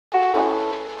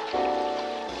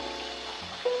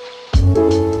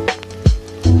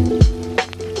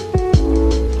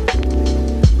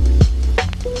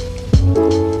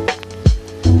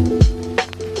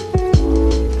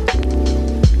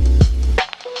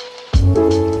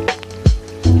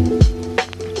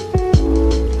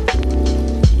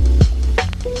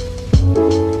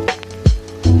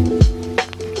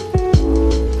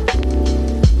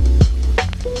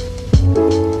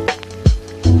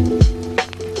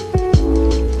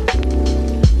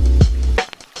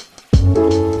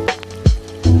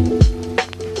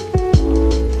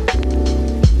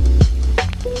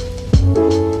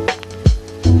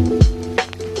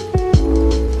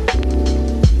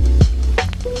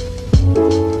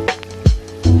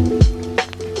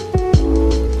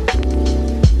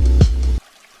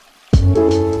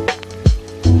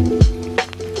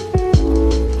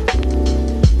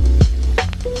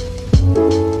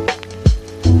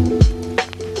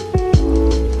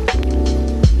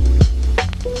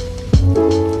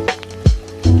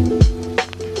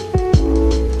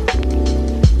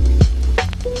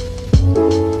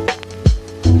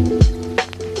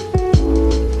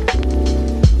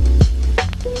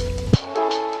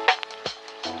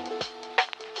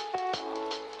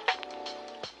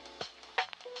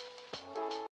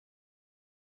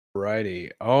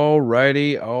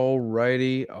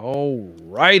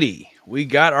Alrighty. We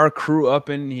got our crew up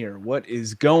in here. What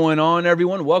is going on,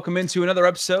 everyone? Welcome into another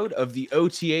episode of the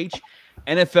OTH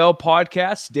NFL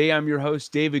podcast. Today, I'm your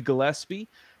host, David Gillespie.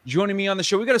 Joining me on the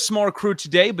show, we got a smaller crew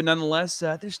today, but nonetheless,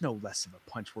 there's no less of a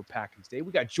punch we're packing today.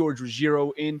 We got George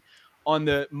Ruggiero in on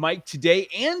the mic today,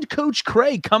 and Coach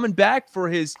Craig coming back for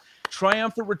his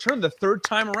triumphant return the third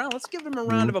time around. Let's give him a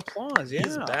round of applause.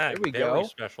 He's back. There we Very go.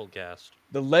 special guest.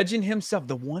 The legend himself,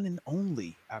 the one and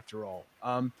only, after all.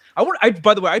 By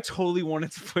the way, I totally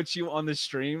wanted to put you on the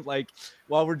stream, like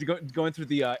while we're going through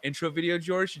the intro video,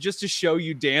 George, just to show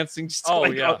you dancing, just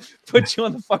to put you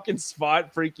on the fucking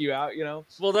spot, freak you out, you know?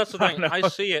 Well, that's the thing. I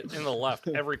see it in the left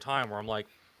every time where I'm like,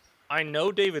 I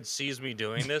know David sees me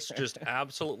doing this, just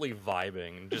absolutely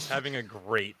vibing and just having a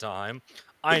great time.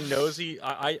 I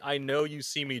know you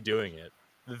see me doing it.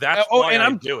 That's why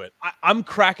I do it. I'm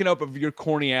cracking up of your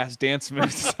corny ass dance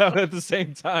moves at the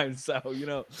same time. So, you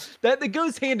know, that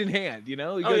goes hand in hand, you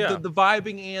know, the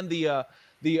vibing and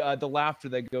the laughter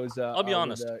that goes. I'll be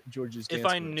honest, George's if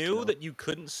I knew that you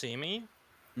couldn't see me,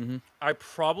 I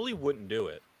probably wouldn't do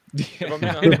it.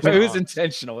 If it was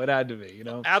intentional, it had to be, you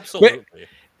know. Absolutely. But,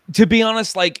 to be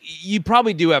honest, like, you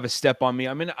probably do have a step on me.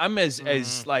 I mean, I'm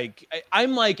as like,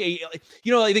 I'm like a,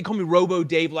 you know, like they call me Robo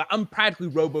Dave. Like, I'm practically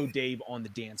Robo Dave on the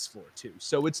dance floor too.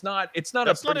 So it's not That's not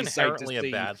inherently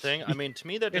a bad thing. I mean, to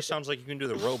me, that just sounds like you can do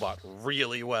the robot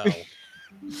really well.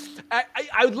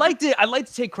 I'd like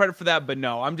to take credit for that, but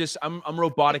no, I'm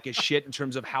robotic as shit in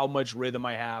terms of how much rhythm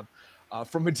I have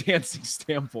from a dancing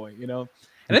standpoint, you know.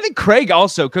 And I think Craig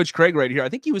also, Coach Craig right here, I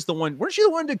think he was the one. Weren't you the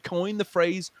one to coin the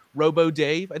phrase Robo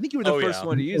Dave? I think you were the first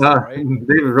one to use it, right?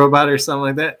 David Robot or something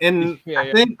like that. And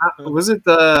I think, was it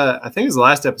I think it was the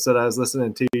last episode I was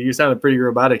listening to. You sounded pretty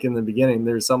robotic in the beginning.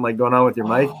 There's something like going on with your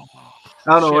mic.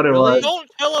 I don't know what it was. Don't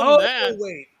tell him that.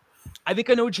 Wait. I think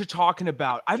I know what you're talking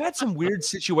about. I've had some weird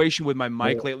situation with my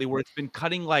mic lately where it's been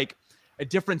cutting like a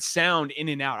different sound in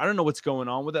and out. I don't know what's going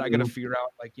on with it. I got to figure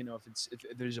out, like, you know, if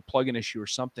there's a plugin issue or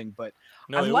something. But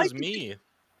no, it was me. It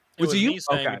was me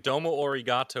saying Domo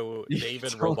Arigato,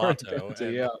 David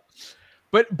Roboto. Yeah.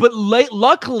 But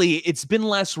luckily, it's been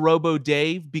less Robo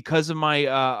Dave because of my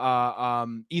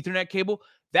Ethernet cable.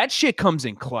 That shit comes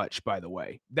in clutch, by the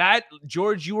way. That,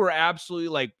 George, you were absolutely,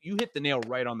 like, you hit the nail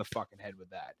right on the fucking head with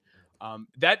that.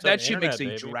 That shit makes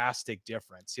a drastic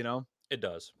difference, you know? It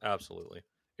does. Absolutely.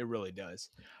 It really does.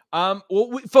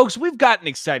 Folks, we've got an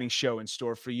exciting show in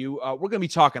store for you. We're going to be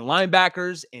talking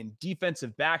linebackers and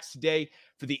defensive backs today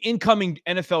for the incoming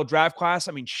NFL draft class.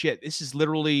 I mean, shit, this is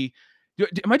literally,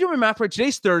 am I doing my math right?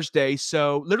 Today's Thursday,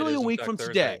 so literally a week from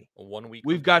today, 1 week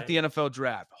we've got the NFL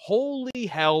draft. Holy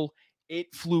hell,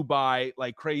 it flew by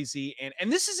like crazy.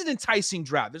 And this is an enticing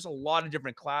draft. There's a lot of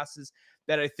different classes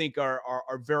that I think are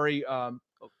very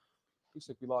looks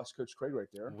like we lost Coach Craig right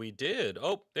there. We did.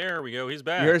 Oh, there we go. He's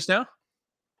back. You hear us now?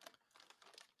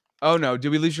 Oh, no.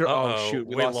 Did we lose your... Oh, shoot.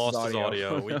 We lost his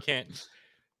audio. We can't...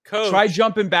 Coach, try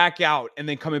jumping back out and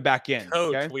then coming back in.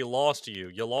 Coach, okay? We lost you.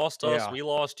 You lost us. Yeah. We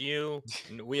lost you.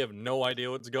 We have no idea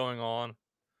what's going on.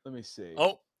 Let me see.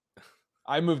 Oh.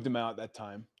 I moved him out that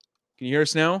time. Can you hear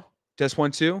us now? Test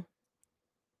 1, 2.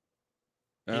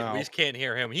 Yeah, we can't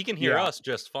hear him. He can hear us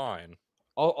just fine.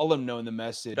 I'll let him know in the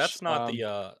message. That's not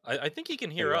I think he can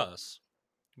hear us,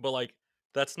 but like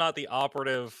that's not the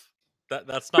operative.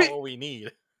 That's not what we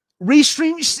need.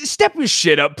 Restream, step your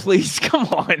shit up, please. Come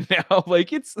on now.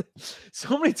 Like, it's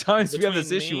so many times we have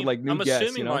this issue with like new I'm guests.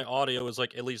 assuming my audio is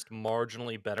like at least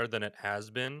marginally better than it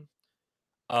has been.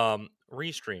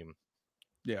 Restream.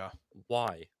 Yeah.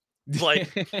 Why?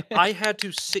 Like, I had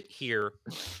to sit here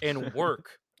and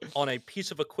work on a piece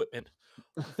of equipment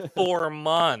for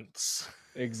months.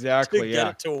 Exactly. To get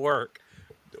it to work.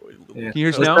 Yeah.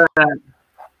 Here's Let's now. try that.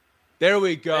 There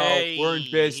we go. Hey, we're in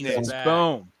business. he's back.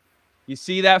 Boom. You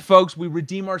see that, folks? We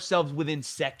redeem ourselves within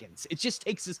seconds. It just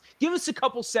takes us, give us a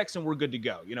couple seconds and we're good to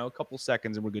go. You know, a couple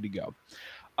seconds and we're good to go.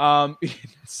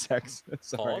 Sorry.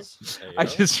 I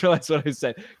just realized what I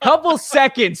said. Couple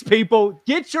seconds, people.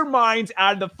 Get your minds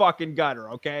out of the fucking gutter,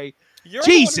 okay? You're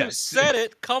Jesus. the one who said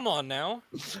it. Come on now.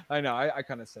 I know. I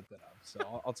kind of set that up,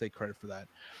 so I'll take credit for that.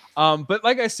 But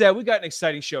like I said, we got an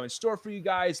exciting show in store for you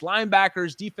guys.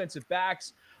 Linebackers, defensive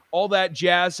backs, all that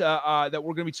jazz that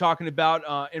we're going to be talking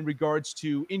about in regards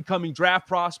to incoming draft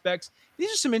prospects.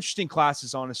 These are some interesting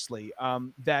classes, honestly,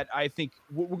 that I think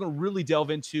we're going to really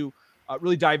delve into,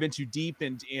 really dive into deep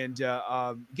and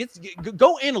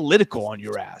go analytical on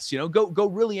your ass. You know, go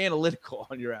really analytical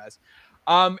on your ass.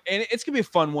 And it's going to be a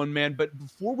fun one, man. But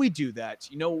before we do that,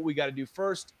 you know what we got to do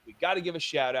first? We got to give a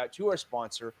shout out to our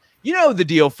sponsor. You know the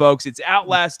deal, folks. It's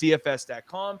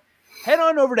OutlastDFS.com. Head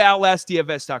on over to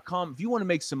OutlastDFS.com if you want to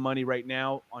make some money right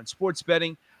now on sports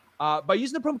betting by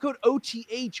using the promo code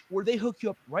OTH, where they hook you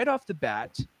up right off the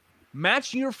bat,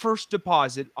 matching your first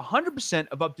deposit 100%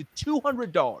 of up to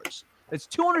 $200. That's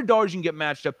 $200 you can get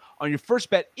matched up on your first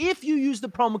bet if you use the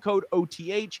promo code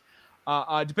OTH.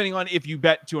 Depending on if you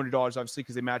bet $200, obviously,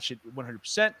 because they match it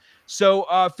 100%.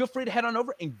 So feel free to head on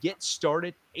over and get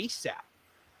started ASAP.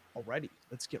 Alrighty,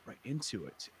 let's get right into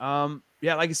it.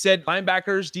 Yeah, like I said,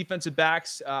 linebackers, defensive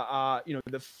backs. You know,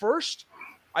 the first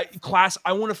class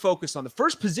I want to focus on, the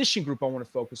first position group I want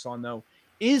to focus on, though,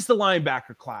 is the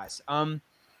linebacker class.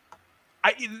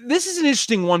 This is an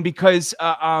interesting one because,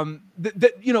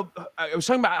 you know, I was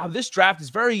talking about how this draft is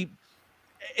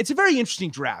it's a very interesting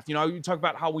draft. You know, you talk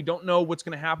about how we don't know what's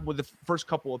going to happen with the first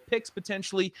couple of picks,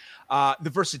 potentially. The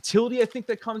versatility, I think,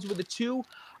 that comes with the two.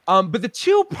 But the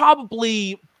two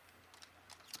probably,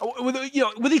 with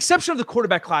the exception of the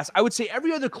quarterback class, I would say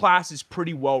every other class is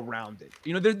pretty well-rounded.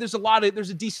 You know, there's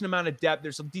a decent amount of depth.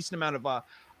 There's a decent amount of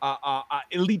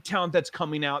elite talent that's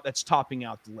coming out, that's topping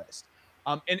out the list.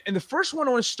 And the first one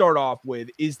I want to start off with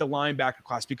is the linebacker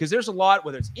class, because there's a lot,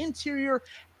 whether it's interior,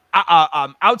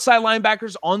 outside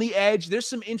linebackers on the edge. There's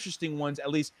some interesting ones,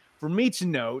 at least for me to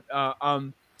note.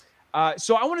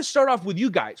 So I want to start off with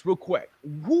you guys real quick.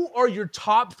 Who are your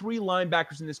top three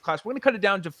linebackers in this class? We're going to cut it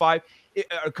down to five,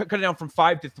 cut it down from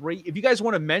 5 to 3. If you guys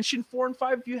want to mention 4 and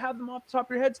 5, if you have them off the top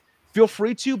of your heads, feel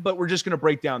free to, but we're just going to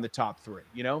break down the top 3,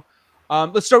 you know?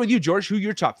 Let's start with you, George. Who are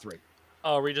your top 3?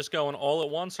 Are we just going all at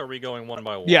once, or are we going one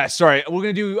by one? Yeah, sorry. We're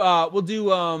going to do, we'll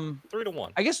do 3 to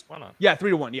 1. I guess. Why not? Yeah,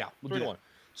 3 to 1. Yeah. We'll 3 to 1.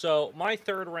 So my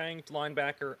third-ranked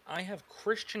linebacker, I have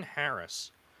Christian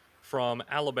Harris from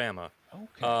Alabama.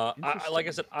 Okay. Like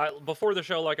I said, before the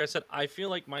show, like I said, I feel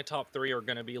like my top 3 are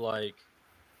going to be like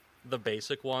the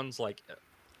basic ones. Like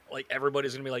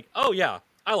everybody's going to be like, oh yeah,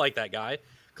 I like that guy,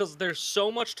 because there's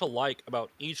so much to like about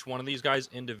each one of these guys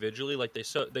individually. Like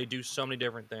they do so many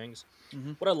different things.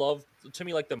 Mm-hmm. What I love, to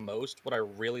me, like the most, what I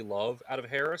really love out of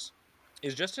Harris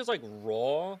is just his like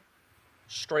raw,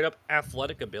 straight up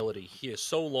athletic ability. He is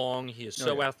so long. He is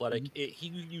so athletic.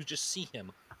 Mm-hmm. You just see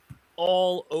him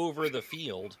all over the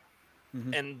field.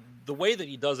 Mm-hmm. And the way that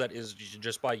he does that is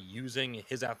just by using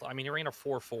his I mean, he ran a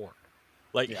 4.4.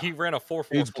 He ran a 4.4.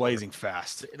 He's blazing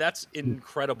fast. That's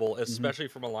incredible, especially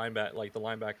from a linebacker, like the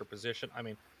linebacker position. I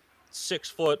mean, 6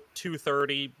 foot,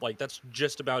 230. Like, that's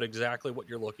just about exactly what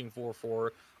you're looking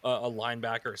for a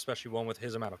linebacker, especially one with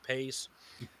his amount of pace.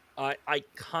 I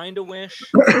kind of wish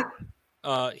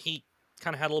he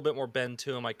kind of had a little bit more bend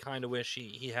to him. I kind of wish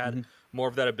he had more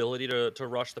of that ability to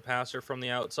rush the passer from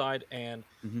the outside. And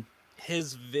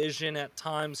his vision at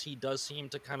times, he does seem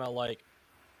to kind of like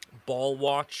ball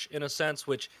watch in a sense,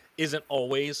 which isn't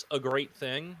always a great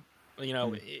thing. You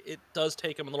know, it does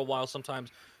take him a little while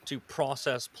sometimes to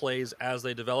process plays as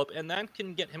they develop, and that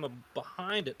can get him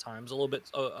behind at times, a little bit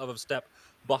of a step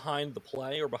behind the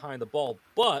play or behind the ball.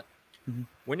 But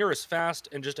when you're as fast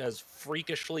and just as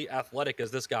freakishly athletic as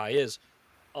this guy is,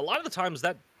 a lot of the times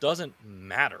that doesn't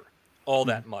matter all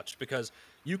that much, because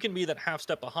you can be that half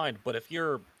step behind, but if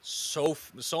you're so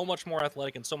much more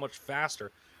athletic and so much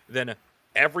faster than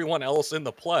everyone else in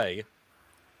the play,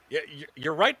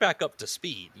 you're right back up to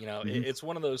speed. You know, it's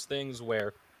one of those things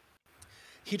where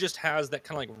he just has that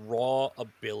kind of like raw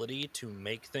ability to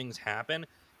make things happen.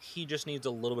 He just needs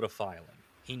a little bit of filing.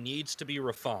 He needs to be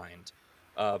refined.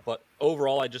 But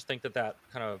overall, I just think that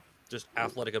kind of just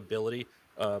athletic ability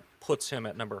puts him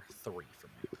at number 3 for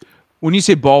me. When you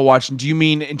say ball watching, do you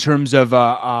mean in terms of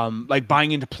like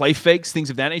buying into play fakes, things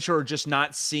of that nature, or just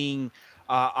not seeing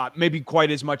maybe quite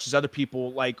as much as other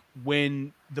people, like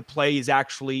when the play is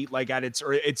actually like at its,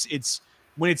 or it's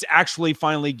when it's actually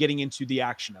finally getting into the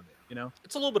action of it, you know?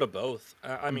 It's a little bit of both.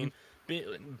 I mean,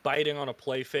 biting on a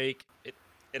play fake,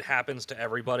 it happens to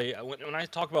everybody. When I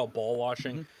talk about ball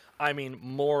washing, I mean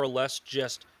more or less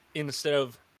just instead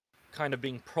of kind of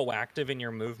being proactive in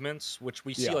your movements, which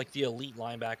we see like the elite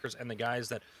linebackers and the guys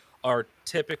that are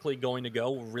typically going to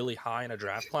go really high in a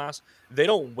draft class, they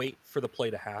don't wait for the play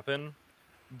to happen.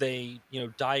 They,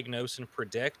 diagnose and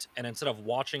predict, and instead of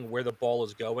watching where the ball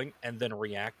is going and then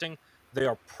reacting, they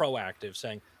are proactive,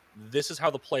 saying, this is how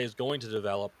the play is going to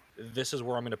develop. This is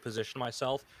where I'm going to position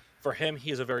myself. For him,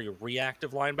 he is a very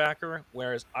reactive linebacker,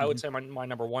 whereas I would say my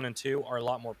number 1 and 2 are a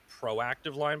lot more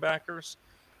proactive linebackers.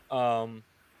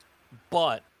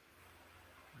 But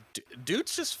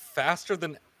dude's just faster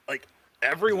than like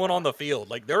everyone on the field.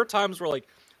 Like there are times where like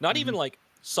not even like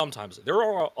sometimes there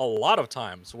are a lot of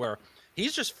times where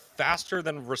he's just faster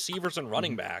than receivers and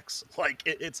running backs. Like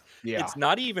it's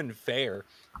not even fair.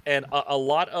 And a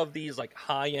lot of these like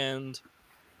high end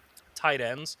tight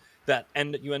ends that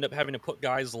you end up having to put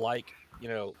guys like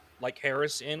like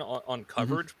Harris in on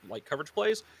coverage, like coverage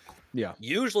plays. Yeah.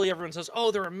 Usually everyone says,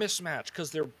 "Oh, they're a mismatch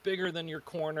because they're bigger than your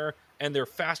corner and they're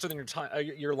faster than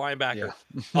your linebacker."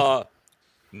 Yeah.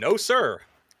 No, sir.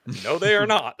 No, they are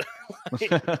not.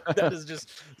 That is just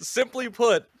simply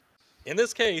put. In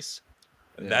this case,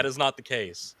 that is not the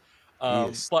case.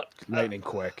 But lightning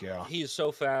quick. Yeah. He is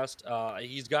so fast.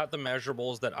 He's got the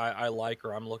measurables that I like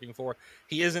or I'm looking for.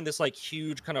 He isn't this like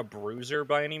huge kind of bruiser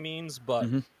by any means, but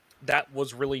that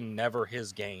was really never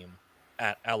his game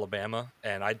at Alabama,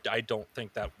 and I don't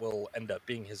think that will end up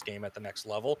being his game at the next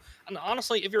level. And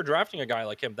honestly, if you're drafting a guy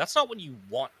like him, that's not what you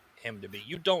want him to be.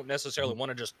 You don't necessarily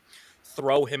want to just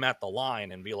throw him at the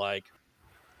line and be like,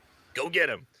 go get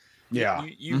him. Yeah.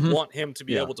 You want him to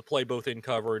be able to play both in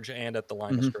coverage and at the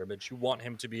line of scrimmage. You want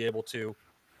him to be able to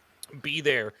be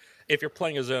there. If you're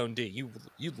playing a zone D,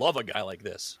 you love a guy like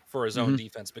this for a zone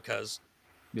defense because,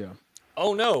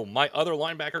 oh no, my other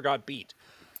linebacker got beat.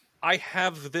 I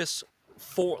have this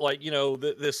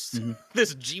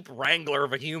this Jeep Wrangler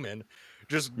of a human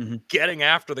just getting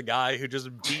after the guy who just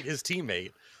beat his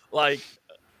teammate. Like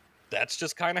that's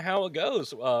just kind of how it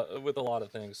goes with a lot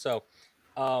of things. So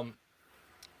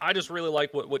I just really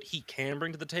like what he can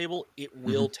bring to the table. It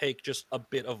will take just a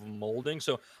bit of molding.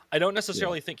 So I don't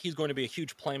necessarily think he's going to be a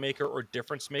huge playmaker or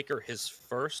difference maker his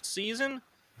first season,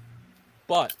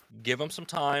 but give him some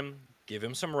time. Give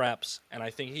him some reps, and I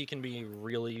think he can be a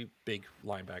really big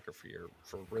linebacker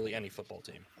for really any football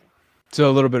team. So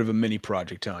a little bit of a mini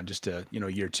project on just a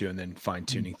year 2 and then fine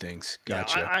tuning things.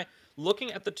 Gotcha. Yeah,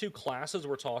 looking at the 2 classes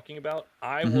we're talking about,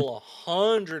 I will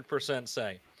 100%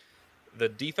 say the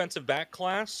defensive back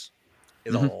class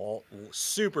is all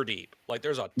super deep. Like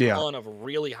there's a ton of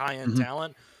really high end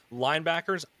talent.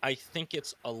 Linebackers, I think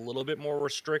it's a little bit more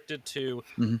restricted to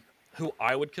who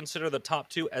I would consider the top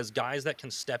 2 as guys that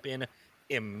can step in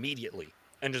immediately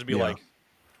and just be like,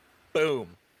 boom,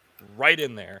 right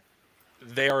in there.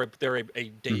 They're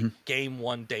a game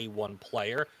 1, day 1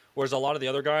 player. Whereas a lot of the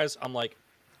other guys, I'm like,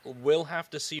 we'll have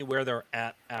to see where they're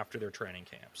at after their training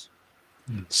camps.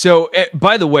 So,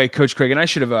 by the way, Coach Craig, and I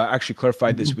should have actually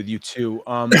clarified this with you too,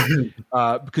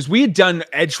 because we had done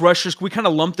edge rushers. We kind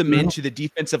of lumped them into the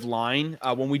defensive line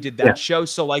when we did that show.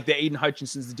 So, like the Aiden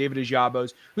Hutchinsons, the David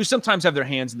Ajabos, who sometimes have their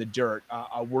hands in the dirt,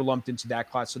 were lumped into that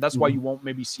class. So that's why you won't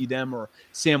maybe see them or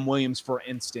Sam Williams, for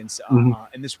instance,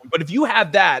 in this one. But if you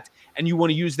have that and you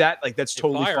want to use that, like that's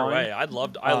totally fine. Away. I'd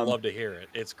love to hear it.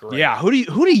 It's great. Yeah. Who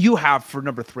do you have for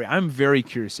number 3? I'm very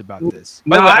curious about this.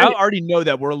 By the way, I already know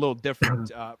that we're a little different.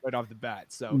 Right off the bat,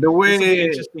 so the way this is an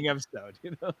interesting episode,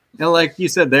 And like you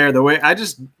said there, the way I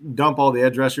just dump all the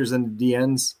edge rushers into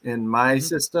DNs in my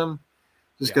system,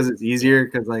 just because it's easier.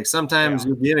 Because like sometimes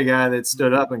you'll get a guy that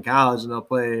stood up in college and they'll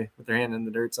play with their hand in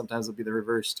the dirt. Sometimes it'll be the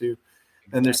reverse too.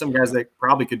 And there's some guys that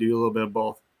probably could do a little bit of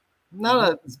both.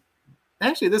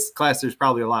 Actually, this class there's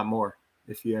probably a lot more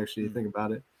if you actually think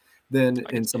about it than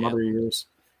in some other years.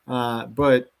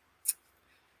 But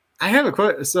I have a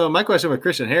question. So my question with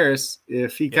Christian Harris,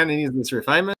 if he kind of needs this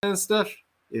refinement and stuff,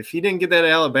 if he didn't get that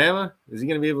at Alabama, is he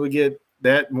going to be able to get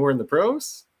that more in the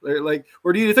pros?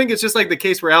 Or do you think it's just like the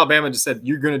case where Alabama just said,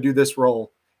 you're going to do this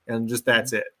role and just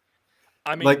that's it?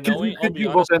 I mean, could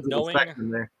you both ends of the spectrum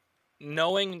there?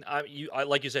 knowing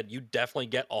like you said, you definitely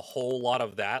get a whole lot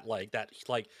of that. Like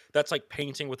that's like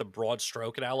painting with a broad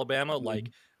stroke at Alabama. Like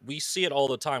we see it all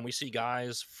the time. We see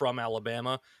guys from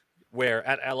Alabama where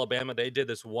at Alabama they did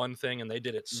this one thing and they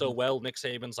did it so well. Nick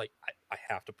Saban's like, I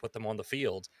have to put them on the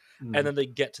field. And then they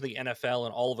get to the NFL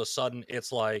and all of a sudden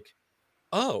it's like,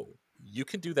 oh, you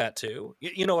can do that too.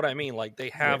 You know what I mean? Like they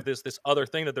have this other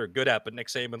thing that they're good at, but Nick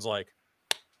Saban's like,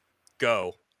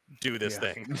 go do this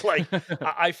thing. Like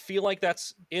I feel like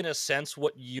that's in a sense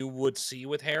what you would see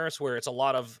with Harris, where it's a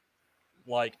lot of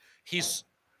like he's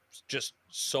just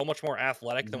so much more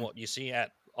athletic than what you see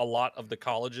at a lot of the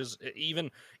colleges, even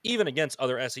against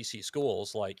other SEC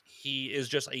schools. Like he is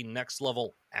just a next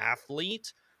level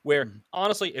athlete. Where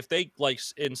honestly, if they like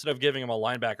instead of giving him a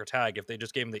linebacker tag, if they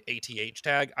just gave him the ATH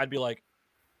tag, I'd be like,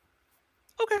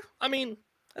 okay, I mean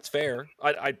that's fair.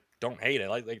 I don't hate it.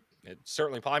 Like it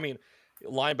certainly. I mean,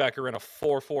 linebacker in a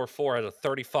 4.44 has a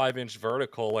 35-inch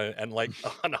vertical and like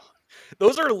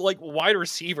those are like wide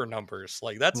receiver numbers.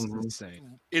 Like that's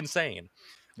insane.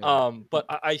 Yeah. But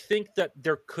I think that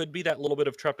there could be that little bit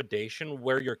of trepidation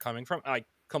where you're coming from. I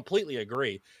completely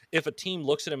agree. If a team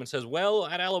looks at him and says, well,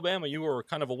 at Alabama, you were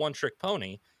kind of a one-trick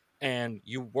pony and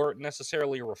you weren't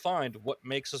necessarily refined, what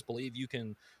makes us believe you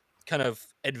can kind of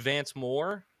advance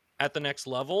more at the next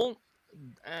level?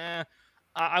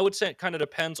 I would say it kind of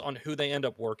depends on who they end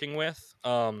up working with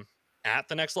at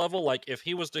the next level. Like if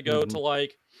he was to go to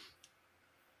like,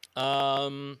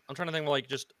 I'm trying to think of like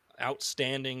just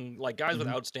outstanding, like guys with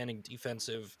outstanding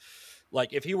defensive,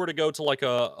 like if he were to go to like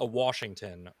a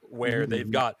Washington where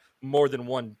they've got more than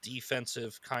one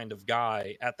defensive kind of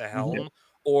guy at the helm,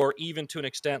 or even to an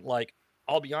extent, like,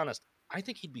 I'll be honest, I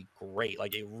think he'd be great,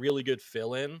 like a really good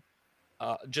fill-in.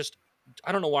 Just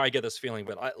I don't know why I get this feeling,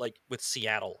 but I like with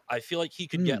Seattle, I feel like he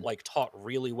could get like taught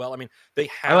really well. I mean, they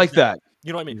have I like that.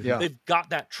 You know what I mean? Yeah. They've got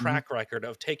that track record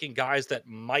of taking guys that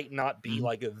might not be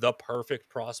like the perfect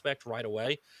prospect right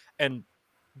away and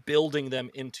building them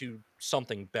into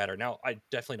something better. Now, I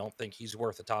definitely don't think he's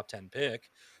worth a top 10 pick,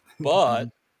 but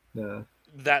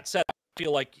that said, I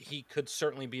feel like he could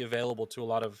certainly be available to a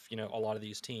lot of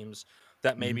these teams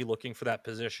that may be looking for that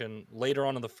position later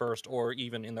on in the first or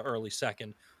even in the early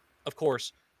second. Of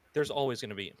course, there's always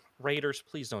going to be Raiders.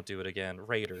 Please don't do it again.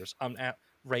 Raiders.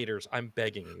 Raiders. I'm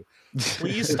begging you.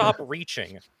 Please stop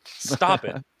reaching. Stop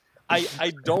it.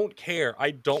 I don't care.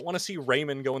 I don't want to see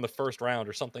Raymond go in the first round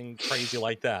or something crazy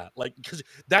like that. Like, because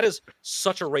that is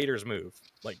such a Raiders move.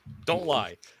 Like, don't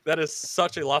lie. That is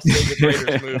such a Las Vegas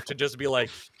Raiders move to just be like,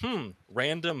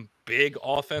 random big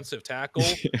offensive tackle.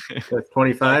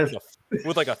 25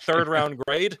 with like a third round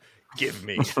grade. Give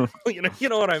me, you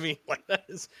know what I mean? Like that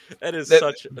is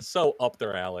so up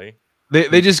their alley.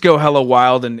 They just go hella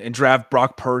wild and draft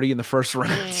Brock Purdy in the first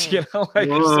round, like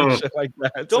some shit like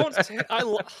that.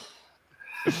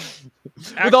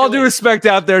 With all due respect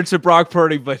out there to Brock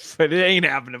Purdy, but it ain't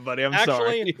happening, buddy. I'm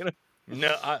sorry.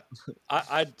 No,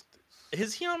 I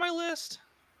is he on my list?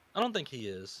 I don't think he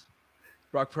is.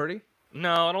 Brock Purdy?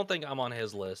 No, I don't think I'm on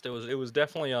his list. It was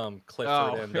definitely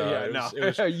Clifford and it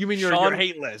was you mean your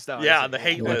hate list? Oh, yeah, the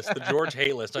hate list, the George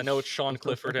hate list. I know it's Sean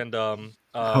Clifford and I'm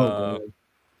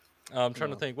trying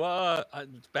to think. Well,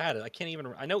 it's bad. I can't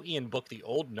even. I know Ian Book, the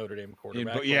old Notre Dame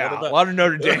quarterback. A lot of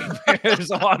Notre Dame.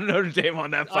 There's a lot of Notre Dame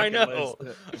on that fucking list.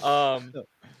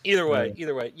 Either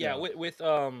way, yeah.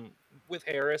 With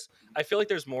Harris, I feel like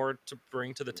there's more to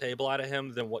bring to the table out of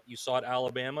him than what you saw at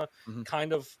Alabama.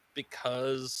 Kind of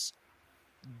because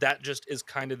that just is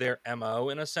kind of their MO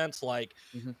in a sense. Like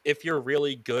if you're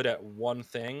really good at one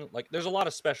thing, like there's a lot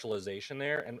of specialization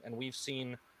there, and we've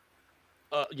seen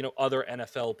other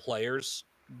NFL players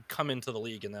come into the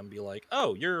league and then be like,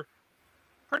 oh, you're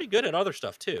pretty good at other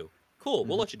stuff too. Cool.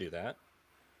 We'll let you do that.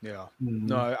 Yeah.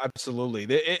 No, absolutely.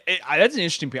 That's an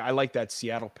interesting pick. I like that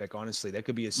Seattle pick, honestly. That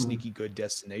could be a sneaky good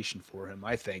destination for him,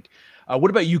 I think. What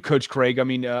about you, Coach Craig? I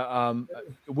mean,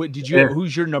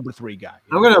 who's your number 3 guy?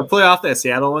 I'm going to play off that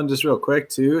Seattle one just real quick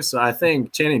too. So I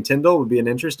think Channing Tindall would be an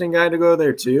interesting guy to go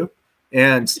there too.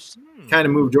 And kind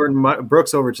of move Jordan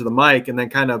Brooks over to the mic and then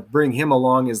kind of bring him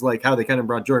along is like how they kind of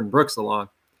brought Jordan Brooks along.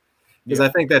 Because I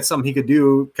think that's something he could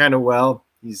do kind of well.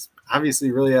 He's obviously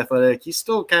really athletic. He's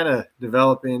still kind of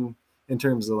developing in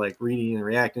terms of like reading and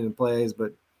reacting to plays,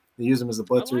 but they use him as a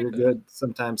blitzer good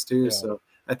sometimes too. Yeah. So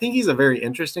I think he's a very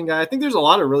interesting guy. I think there's a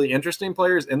lot of really interesting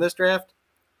players in this draft,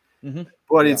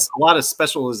 but it's a lot of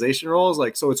specialization roles.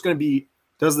 Like, so it's going to be,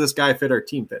 does this guy fit our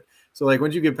team fit? So like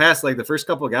once you get past like the first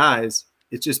couple of guys,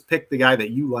 it's just pick the guy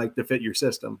that you like to fit your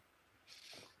system.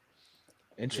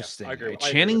 Interesting. Yeah,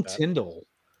 Channing Tindall.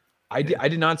 I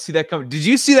did not see that coming. Did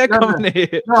you see that coming?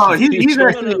 No, he's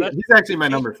No, actually my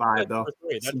number 5 though.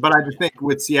 But I just think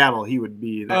with Seattle, he would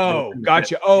be. Oh,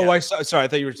 gotcha. Oh, I saw. Sorry, I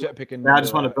thought you were picking. I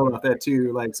just want to build off that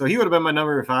too. Like, so he would have been my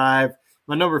number 5.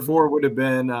 My number 4 would have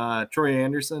been Troy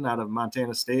Anderson out of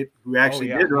Montana State, who actually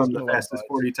did run the fastest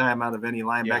 40 time out of any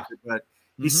linebacker, but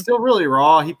he's still really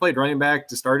raw. He played running back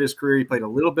to start his career. He played a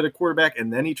little bit of quarterback,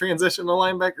 and then he transitioned to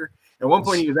linebacker. At one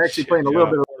point, he was actually playing a little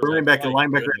bit of running back and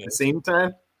linebacker at the same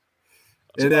time.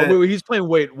 So, he's playing.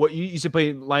 Wait, what you used to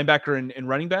play linebacker and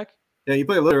running back? Yeah, he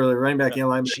played literally running back and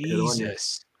linebacker.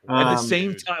 Jesus. At the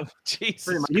same time,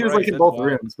 Jesus. He was like in both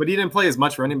rims, but he didn't play as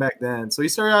much running back then. So he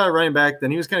started out at running back. Then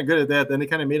he was kind of good at that. Then they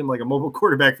kind of made him like a mobile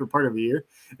quarterback for part of the year,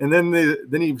 and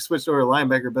then he switched over to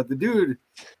linebacker. But the dude,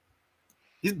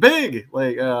 he's big.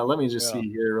 Like, let me just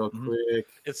see here real quick.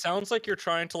 It sounds like you're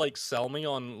trying to like sell me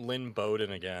on Lynn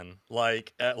Bowden again.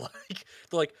 Like, they're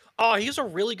like, oh, he's a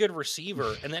really good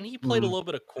receiver, and then he played a little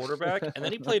bit of quarterback, and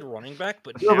then he played running back,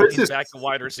 but now he's back to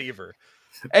wide receiver.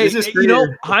 Hey,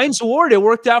 Hines Ward, it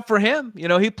worked out for him.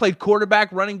 He played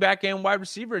quarterback, running back, and wide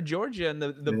receiver at Georgia, and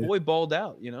the boy balled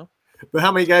out. But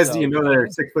how many guys do you know that are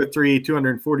 6'3",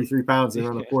 243 pounds, and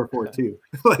run a 4.42?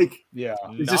 Like,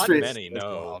 not many.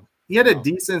 No. He had a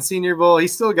decent Senior Bowl.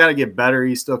 He's still got to get better.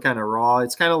 He's still kind of raw.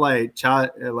 It's kind of like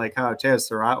how Chaz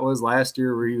Surratt was last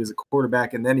year, where he was a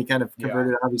quarterback and then he kind of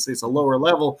converted. Obviously, it's a lower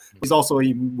level. He's also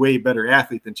a way better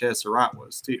athlete than Chaz Surratt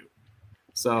was too.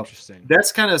 So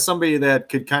that's kind of somebody that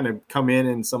could kind of come in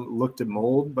and look to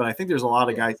mold. But I think there's a lot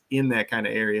of guys in that kind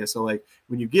of area. So like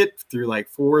when you get through like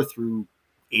 4 through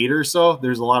 8 or so,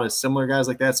 there's a lot of similar guys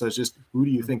like that. So it's just who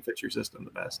do you think fits your system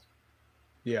the best?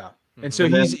 Yeah, and so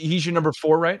he's your number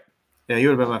 4, right? Yeah, he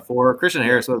would have been my 4. Christian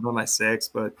Harris would have been my 6.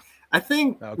 But I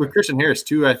think with Christian Harris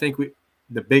too, I think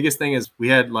the biggest thing is we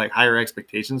had like higher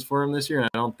expectations for him this year, and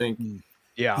I don't think he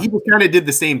kind of did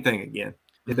the same thing again.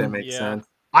 If that makes sense.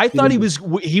 I thought he was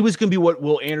going to be what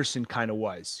Will Anderson kind of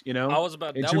was, I was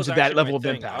about in terms of that level of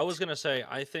impact. I was going to say,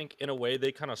 I think in a way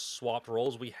they kind of swapped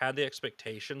roles. We had the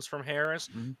expectations from Harris,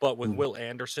 but with Will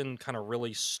Anderson kind of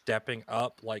really stepping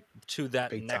up, like to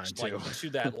that Big next, time, like to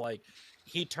that, like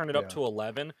he turned it up to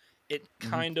 11. It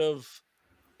kind of,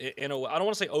 in a way, I don't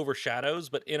want to say overshadows,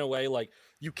 but in a way, like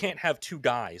you can't have 2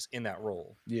 guys in that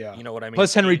role. Yeah, you know what I mean.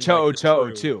 Plus Henry To'o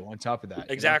too. On top of that,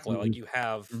 exactly. Like you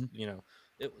have,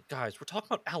 guys, we're talking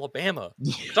about Alabama.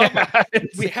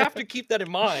 We have to keep that in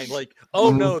mind. Like,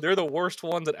 no, they're the worst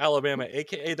ones at Alabama,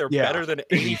 aka they're better than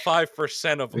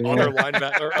 85% of other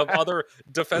linebacker of other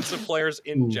defensive players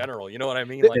in general. You know what I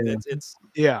mean? Like, it's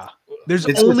There's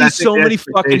only so many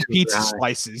fucking pizza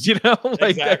slices,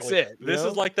 like that's it. This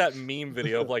is like that meme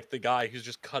video of like the guy who's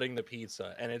just cutting the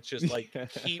pizza, and it's just like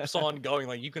keeps on going.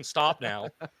 Like, you can stop now.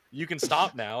 You can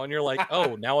stop now, and you're like,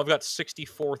 oh, now I've got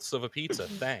 64ths of a pizza.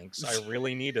 Thanks, I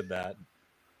really needed that.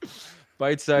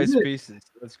 Bite-sized pieces.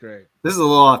 That's great. This is a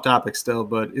little off topic still,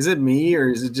 but is it me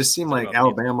or does it just seem like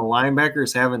Alabama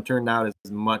linebackers haven't turned out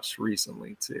as much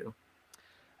recently too?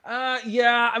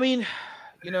 Yeah, I mean,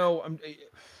 I'm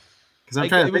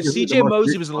trying to think. CJ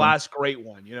Mosley was the last great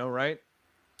one, right?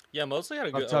 Yeah, Mosley had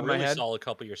a really solid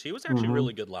couple years. He was actually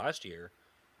really good last year.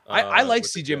 I like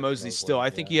CJ Mosley still. I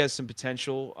think he has some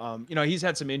potential. He's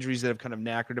had some injuries that have kind of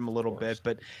knackered him a little bit,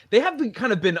 but they have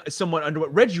been somewhat under.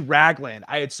 Reggie Ragland,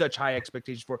 I had such high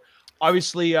expectations for.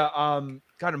 Obviously, God,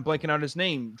 I'm blanking out his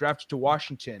name. Drafted to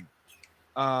Washington,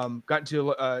 got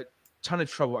into a ton of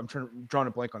trouble. I'm drawing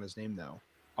a blank on his name though.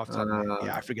 Off the top of my head.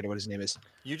 Yeah, I forget what his name is.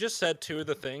 You just said 2 of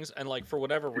the things, and like for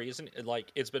whatever reason,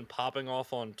 it's been popping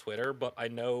off on Twitter. But I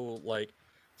know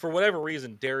for whatever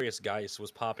reason, Darius Geis was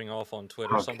popping off on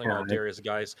Twitter. Something about Darius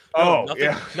Geis. No,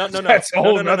 that's a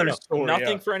whole other story.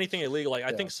 Nothing for anything illegal. Like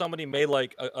I think somebody made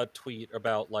like a tweet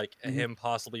about like him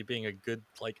possibly being a good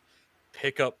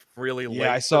pickup really late.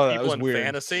 I saw that. People in weird.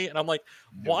 Fantasy, and I'm like,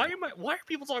 why are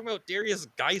people talking about Darius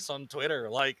Geis on Twitter?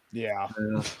 Like,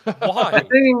 why? I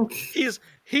think he's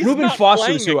Reuben not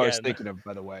Foster is who again. I was thinking of,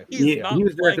 by the way. He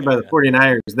was drafted by the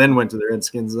 49ers, then went to the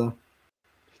Redskins though.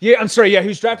 Yeah, I'm sorry. Yeah, he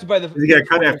was drafted by the. He got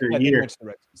cut after a year.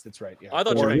 That's right. Yeah, I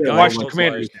thought you meant Washington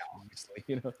Commanders now, obviously.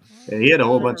 Yeah, he had a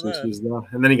whole bunch of issues though,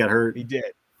 and then he got hurt. He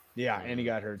did. Yeah, and he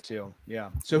got hurt too.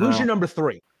 Yeah. So who's your number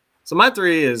 3? So my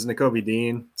 3 is Nakobe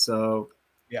Dean. So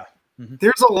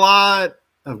there's a lot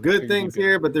of good things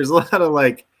here, but there's a lot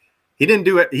of he didn't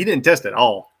do it. He didn't test at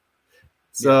all.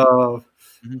 So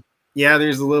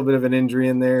there's a little bit of an injury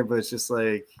in there, but it's just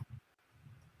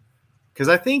because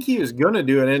I think he was going to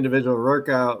do an individual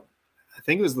workout. I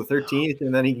think it was the 13th,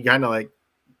 and then he kind of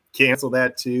canceled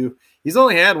that too. He's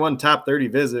only had one top 30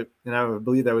 visit, and I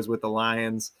believe that was with the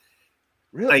Lions.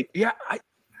 Really?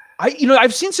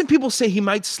 I've seen some people say he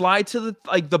might slide to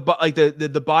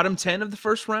the bottom 10 of the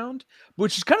first round,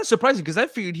 which is kind of surprising because I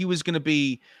figured he was going to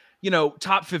be,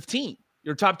 top 15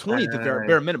 or top 20 at the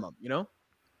bare minimum.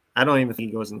 I don't even think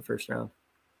he goes in the first round.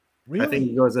 Really? I think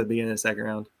he goes at the beginning of the second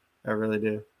round. I really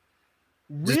do.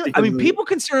 Really? I mean, people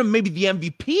consider him maybe the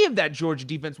MVP of that Georgia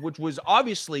defense, which was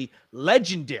obviously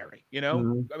legendary.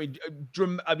 Mm-hmm.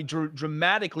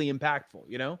 Dramatically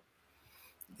impactful.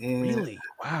 And really?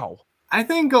 Wow. I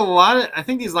think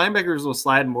these linebackers will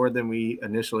slide more than we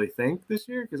initially think this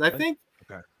year because I think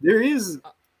there is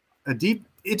a deep.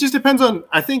 It just depends on.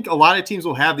 I think a lot of teams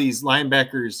will have these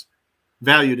linebackers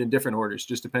valued in different orders,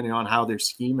 just depending on how their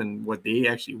scheme and what they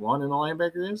actually want in a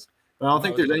linebacker is. But I don't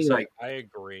think there's any I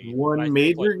agree. One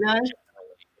major guy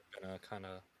gonna kind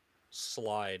of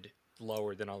slide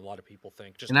lower than a lot of people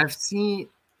think. I've seen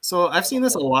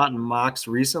this a lot in mocks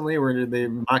recently, where they're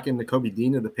mocking the Kobe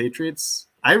Dean of the Patriots.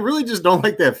 I really just don't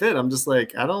like that fit. I'm just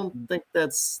like, I don't think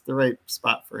that's the right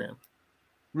spot for him.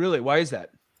 Really? Why is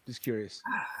that? Just curious.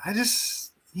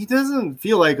 He doesn't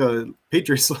feel like a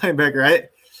Patriots linebacker.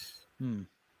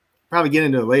 Probably get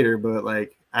into it later, but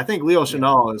I think Leo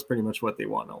Chenal is pretty much what they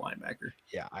want in a linebacker.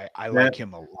 Yeah, I like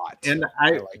him a lot. And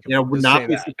I would not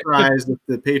be surprised if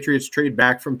the Patriots trade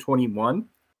back from 21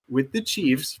 with the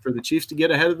Chiefs for the Chiefs to get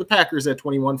ahead of the Packers at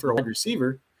 21 for a wide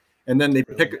receiver. And then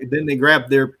they grab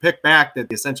their pick back that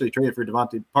they essentially traded for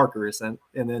Devontae Parker.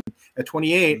 And then at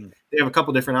 28, they have a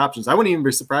couple different options. I wouldn't even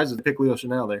be surprised if they pick Leo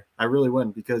Chenal there. I really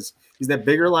wouldn't, because he's that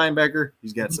bigger linebacker.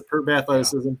 He's got superb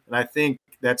athleticism. And I think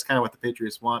that's kind of what the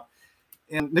Patriots want.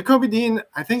 And Nakobe Dean,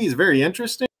 I think he's very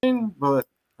interesting, but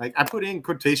I put in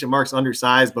quotation marks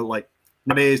undersized, but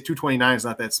nowadays 229 is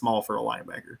not that small for a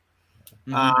linebacker.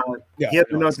 He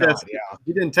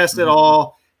didn't test it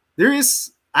all.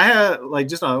 I had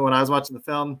just on when I was watching the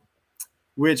film,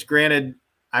 which granted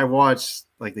I watched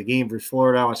the game versus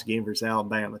Florida, I watched the game versus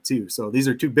Alabama too. So these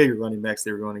are two bigger running backs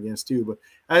they were going against too. But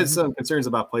I had some concerns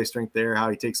about play strength there, how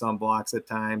he takes on blocks at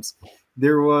times.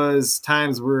 There was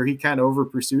times where he kind of over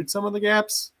pursued some of the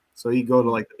gaps. So he'd go to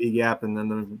the B gap and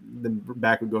then the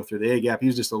back would go through the A gap. He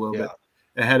was just a little bit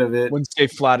ahead of it. Wouldn't stay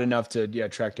flat enough to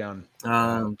track down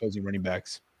opposing running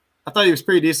backs. I thought he was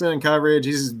pretty decent in coverage.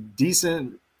 He's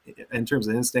decent in terms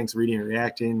of instincts, reading and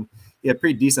reacting. He had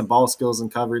pretty decent ball skills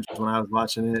and coverage when I was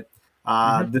watching it.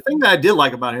 The thing that I did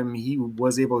like about him, he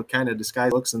was able to kind of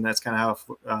disguise looks, and that's kind of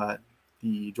how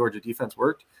the Georgia defense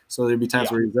worked. So there'd be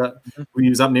times where he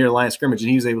was up near the line of scrimmage and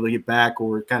he was able to get back,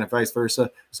 or kind of vice versa.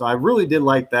 So I really did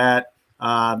like that.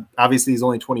 Obviously, he's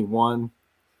only 21,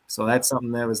 so that's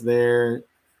something that was there.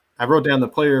 I wrote down the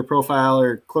player profile,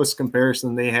 or close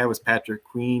comparison they had was Patrick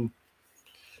Queen.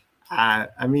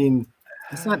 I mean,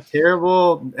 it's not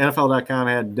terrible. NFL.com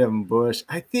had Devin Bush.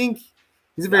 I think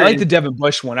he's I like the Devin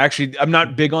Bush one. Actually, I'm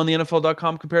not big on the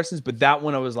NFL.com comparisons, but that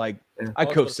one I was like, I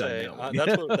co-signed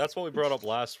that one. That's what we brought up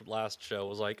last show.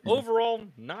 Was overall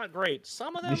not great.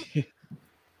 Some of them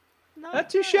not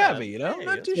too shabby, Hey,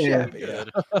 not too shabby.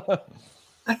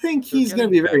 I think he's going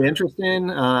to be very interesting.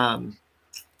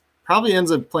 Probably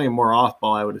ends up playing more off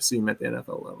ball, I would assume, at the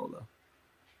NFL level, though.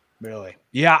 Really?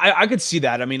 Yeah, I could see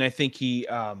that. I mean, I think he.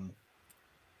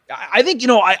 I think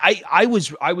I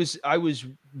was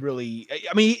really.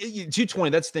 I mean, 220.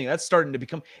 That's the thing. That's starting to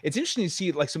become. It's interesting to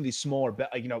see some of these smaller,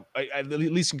 at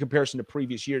least in comparison to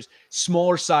previous years,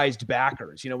 smaller sized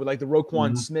backers. With the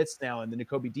Roquan Smiths now and the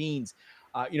Nakobe Deans.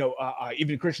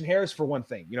 Even Christian Harris for one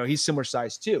thing. He's similar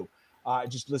size too.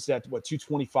 Just listed at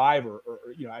 225 or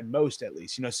at most, at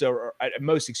least, or at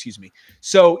most, excuse me.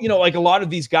 So, a lot of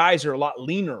these guys are a lot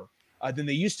leaner than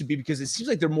they used to be, because it seems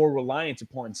like they're more reliant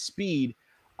upon speed,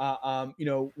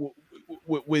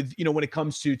 with when it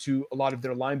comes to a lot of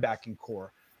their linebacking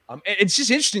core. And it's just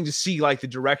interesting to see the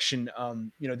direction,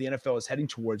 the NFL is heading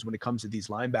towards when it comes to these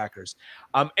linebackers.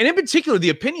 And in particular, the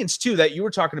opinions too, that you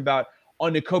were talking about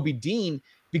on Nakobe Dean,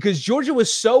 because Georgia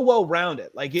was so well-rounded.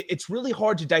 It's really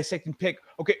hard to dissect and pick,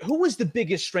 okay, who was the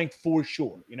biggest strength for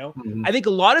sure, I think a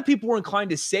lot of people were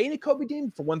inclined to say Nakobe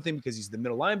Dean, for one thing, because he's the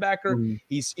middle linebacker.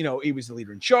 He's, he was the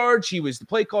leader in charge. He was the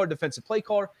play caller, defensive play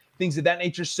caller, things of that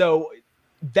nature. So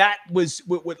that was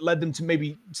what led them to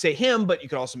maybe say him, but you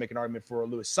could also make an argument for a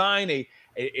Lewis Sine,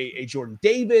 a Jordan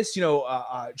Davis,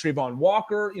 Trayvon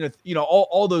Walker,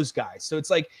 all those guys. So it's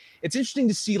it's interesting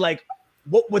to see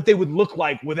what they would look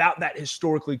like without that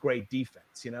historically great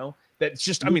defense, that's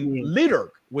just, littered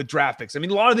with draft picks. I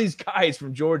mean, a lot of these guys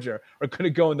from Georgia are going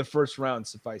to go in the first round,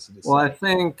 suffice it to say. Well, I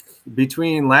think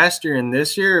between last year and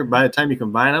this year, by the time you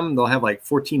combine them, they'll have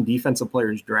 14 defensive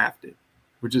players drafted,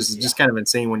 which is just kind of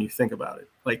insane when you think about it.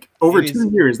 Over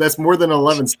 2 years, that's more than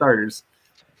 11 starters.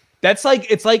 That's like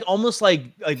it's like almost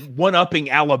like one-upping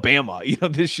Alabama,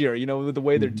 this year, with the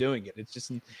way they're doing it. It's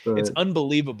just it's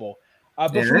unbelievable.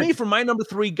 But for me, for my number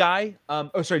 3 guy,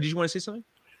 sorry, did you want to say something?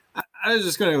 I was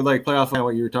just going to play off on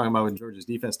what you were talking about with Georgia's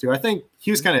defense too. I think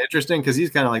he was kind of interesting because he's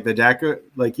kind of like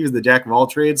he was the jack of all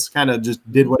trades, kind of just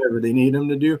did whatever they need him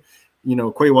to do.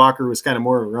 Quay Walker was kind of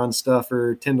more of a run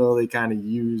stuffer. Tyndall they kind of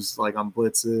used like on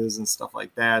blitzes and stuff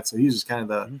like that. So he's just kind of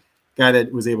the guy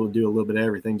that was able to do a little bit of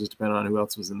everything, just depending on who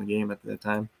else was in the game at that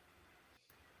time.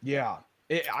 Yeah,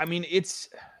 I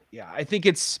think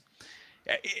it's.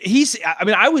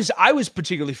 I was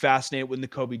particularly fascinated with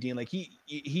Nakobe Dean. Like he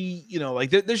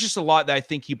there's just a lot that I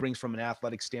think he brings from an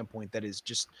athletic standpoint that is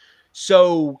just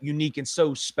so unique and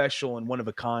so special and one of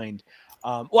a kind.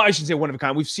 Well, I shouldn't say one of a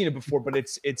kind. We've seen it before, but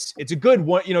it's a good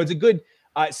one. It's a good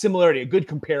similarity, a good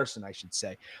comparison, I should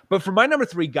say. But for my number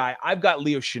 3 guy, I've got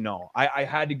Leo Chenal. I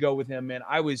had to go with him, man.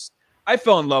 I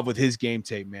fell in love with his game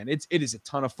tape, man. It is a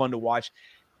ton of fun to watch.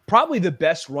 Probably the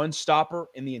best run stopper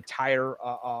in the entire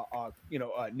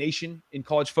nation in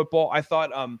college football. I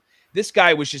thought this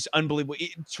guy was just unbelievable.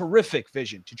 Terrific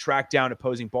vision to track down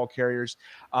opposing ball carriers.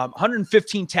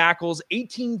 115 tackles,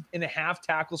 18 and a half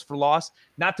tackles for loss,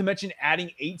 not to mention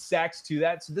adding 8 sacks to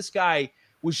that. So this guy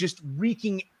was just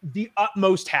wreaking the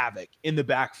utmost havoc in the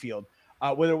backfield,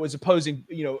 whether it was opposing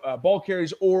ball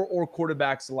carriers or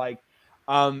quarterbacks alike.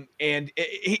 And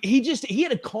he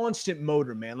had a constant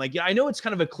motor, man. Like, I know it's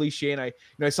kind of a cliche, and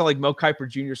I saw like Mel Kiper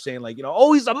Jr. saying like,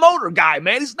 oh, he's a motor guy,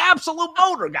 man. He's an absolute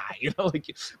motor guy,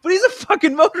 but he's a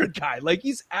fucking motor guy. Like,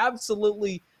 he's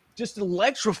absolutely just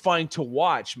electrifying to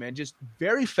watch, man. Just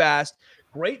very fast,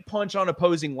 great punch on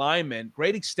opposing linemen,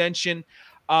 great extension.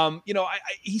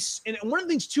 He's, and one of the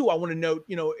things too, I want to note,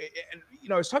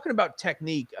 I was talking about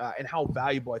technique and how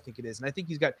valuable I think it is. And I think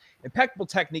he's got impeccable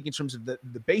technique in terms of the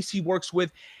base he works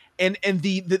with and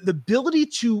the ability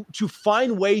to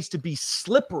find ways to be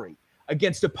slippery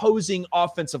against opposing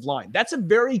offensive line. That's a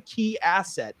very key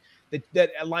asset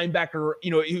that a linebacker,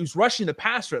 who's rushing the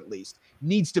passer at least,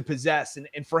 needs to possess.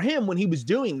 And for him, when he was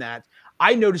doing that,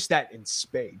 I noticed that in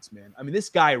spades, man. I mean, this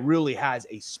guy really has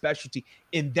a specialty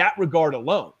in that regard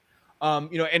alone. And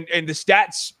the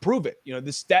stats prove it. The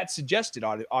stats suggest it,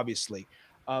 obviously.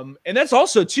 And that's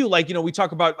also too, like, we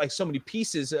talk about like so many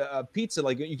pieces of pizza,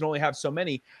 like you can only have so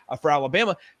many for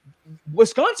Alabama.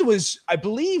 Wisconsin was, I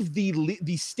believe,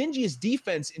 the stingiest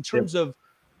defense in terms of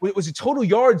was it total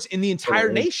yards in the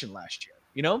entire nation last year.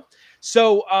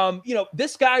 So,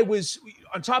 this guy was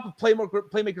on top of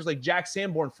playmakers like Jack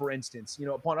Sanborn, for instance,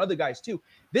 upon other guys too.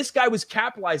 This guy was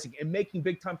capitalizing and making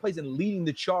big time plays and leading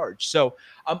the charge. So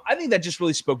I think that just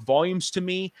really spoke volumes to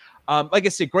me. Like I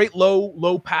said, great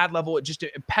low pad level, just an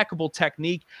impeccable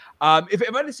technique. If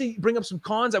I had to say bring up some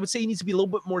cons, I would say he needs to be a little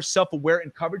bit more self-aware in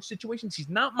coverage situations. He's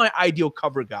not my ideal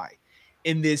cover guy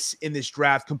in this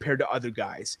draft compared to other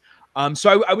guys.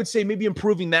 So I would say maybe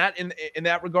improving that in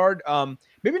that regard.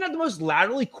 Maybe not the most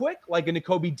laterally quick, like a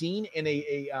Nakobe Dean and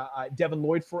a Devin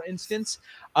Lloyd, for instance,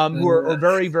 who are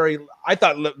very, very, I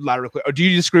thought laterally quick. Or do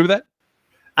you disagree with that?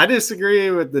 I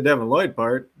disagree with the Devin Lloyd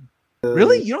part.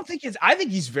 Really? You don't think I think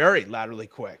he's very laterally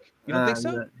quick. You don't think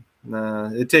so?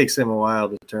 Nah, it takes him a while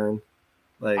to turn.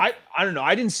 Like I don't know.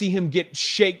 I didn't see him get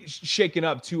shaken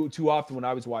up too often when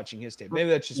I was watching his tape. Maybe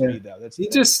that's just me though.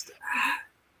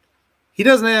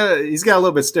 He's got a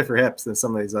little bit stiffer hips than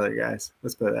some of these other guys.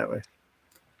 Let's put it that way.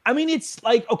 I mean, it's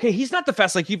like, okay, he's not the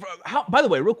fast. Like by the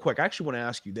way, real quick, I actually want to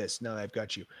ask you this now that I've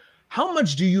got you. How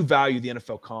much do you value the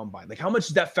NFL Combine? Like, how much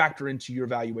does that factor into your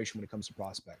evaluation when it comes to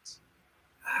prospects?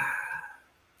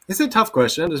 It's a tough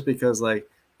question just because, like,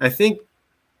 I think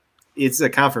it's a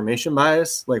confirmation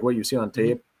bias, like what you see on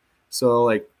tape. So,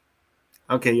 like,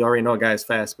 okay, you already know a guy's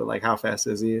fast, but, like, how fast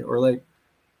is he? Or, like,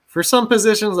 for some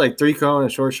positions, like 3-cone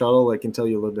and short shuttle, like, can tell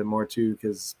you a little bit more, too,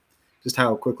 because just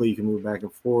how quickly you can move back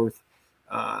and forth.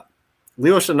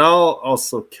 Leo Chenal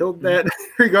also killed that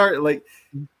regard. Like,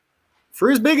 for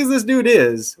as big as this dude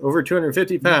is, over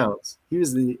 250 pounds, he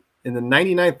was in the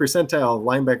 99th percentile of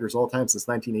linebackers all time since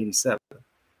 1987.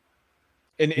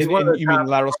 And you mean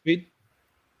lateral speed?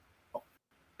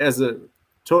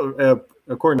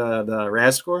 According to the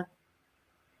RAS score.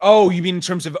 Oh, you mean in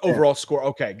terms of overall score?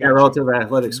 Okay, gotcha. Yeah, relative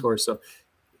athletic score. So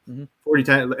 40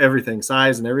 times everything,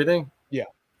 size and everything. Yeah,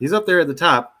 he's up there at the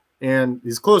top. And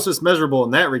his closest measurable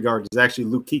in that regard is actually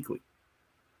Luke Kuechly.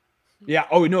 Yeah.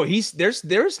 Oh no, there's a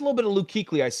little bit of Luke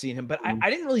Kuechly I see in him, but I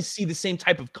didn't really see the same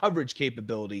type of coverage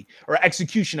capability or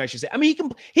execution, I should say. I mean,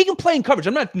 he can play in coverage.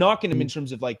 I'm not knocking him in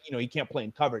terms of, like, he can't play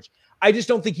in coverage. I just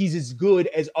don't think he's as good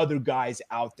as other guys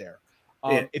out there.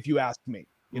 If you ask me,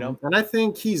 And I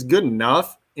think he's good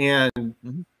enough, and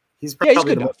he's probably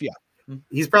good enough. Yeah.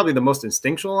 he's probably the most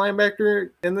instinctual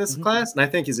linebacker in this class, and I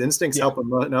think his instincts help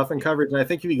him enough in coverage. And I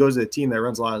think if he goes to a team that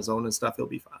runs a lot of zone and stuff, he'll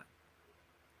be fine.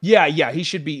 Yeah, he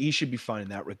should be fine in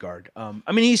that regard.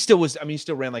 I mean, he still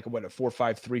ran like a 4.5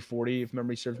 340 if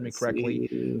memory serves me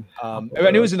correctly.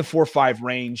 And it was in the 4.5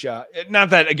 range. Not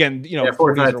that again,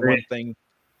 40s are one thing.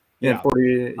 Yeah,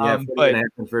 40, 40 and a half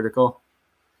inch vertical.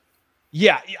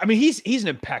 Yeah, I mean, he's an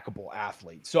impeccable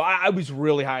athlete. So I was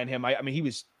really high on him. I mean, he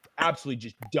was absolutely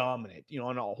just dominant,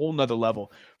 on a whole nother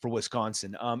level for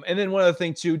Wisconsin. And then one other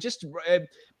thing too, just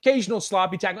occasional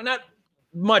sloppy tackle, not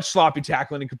much sloppy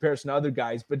tackling in comparison to other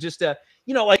guys, but just I'm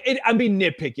being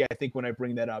nitpicky, I think, when I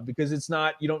bring that up, because it's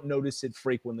not, you don't notice it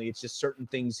frequently. It's just certain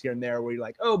things here and there where you're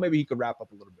like, oh, maybe he could wrap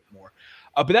up a little bit more.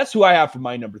 But that's who I have for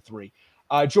my number 3.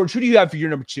 George, who do you have for your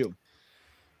number 2?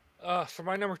 For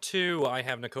my number 2, I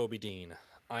have Nakobe Dean.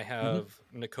 I have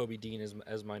Nakobe Dean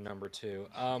as my number 2.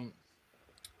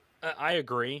 I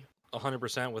agree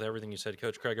 100% with everything you said,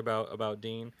 Coach Craig, about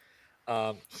Dean.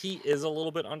 He is a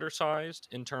little bit undersized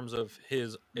in terms of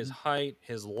his height,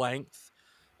 his length,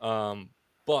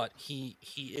 but he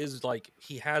is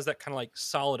he has that kind of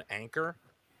solid anchor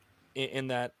in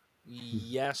that.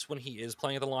 Yes, when he is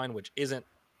playing at the line, which isn't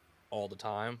all the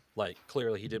time,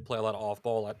 clearly he did play a lot of off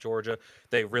ball at Georgia.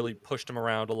 They really pushed him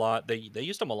around a lot. They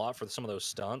used him a lot for some of those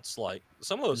stunts.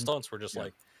 Some of those stunts were just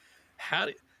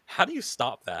how do you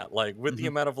stop that? With the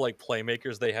amount of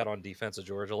playmakers they had on defense at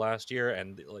Georgia last year,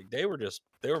 and they were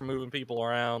moving people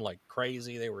around like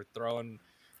crazy. They were throwing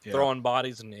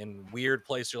bodies in weird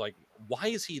places. You're like, why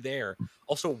is he there?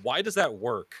 Also, why does that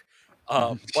work?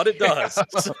 But it does.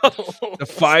 So,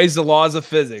 defies the laws of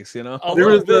physics, There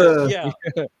was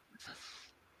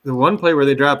the one play where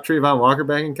they dropped Trayvon Walker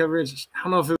back in coverage. I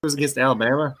don't know if it was against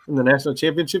Alabama in the national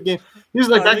championship game. He was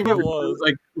back in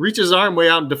coverage, reaches his arm way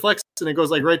out and deflects, and it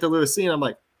goes right to Lewis C. And I'm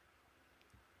like,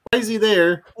 why is he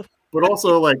there? But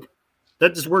also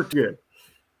that just worked good.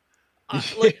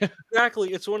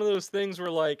 Exactly. It's one of those things where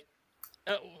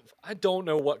I don't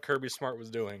know what Kirby Smart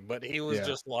was doing, but he was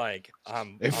just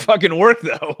it fucking worked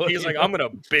though. He's like, I'm gonna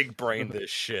big brain this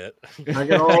shit. I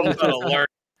got all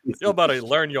You're about to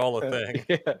learn y'all a thing.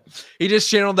 Yeah. He just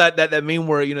channeled that meme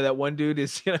where that one dude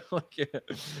is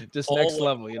just all next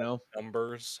level,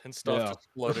 numbers and stuff just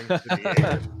floating through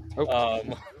the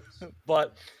air.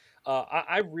 But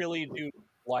I really do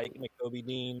like Nakobe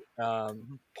Dean.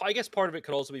 I guess part of it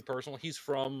could also be personal. He's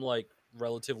from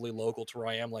relatively local to where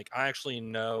I am. I actually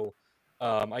know.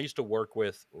 I used to work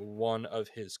with one of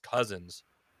his cousins,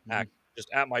 just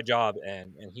at my job,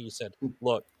 and he said,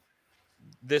 "Look,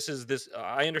 this.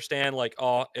 I understand.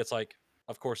 It's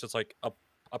of course, it's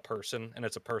a person and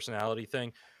it's a personality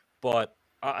thing, but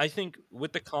I think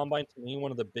with the combine, to me,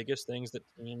 one of the biggest things that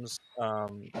teams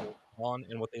on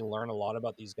and what they learn a lot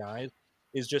about these guys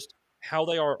is just how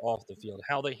they are off the field,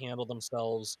 how they handle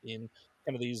themselves in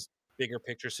kind of these bigger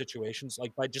picture situations,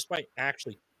 by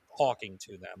actually talking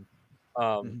to them.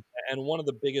 And one of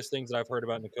the biggest things that I've heard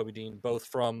about Nakobe Dean, both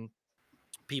from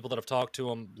people that have talked to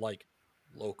him,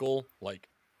 local,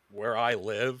 where I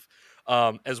live,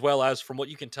 as well as from what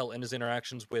you can tell in his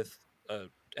interactions with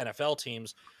NFL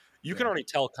teams, you can already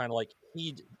tell kind of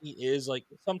he is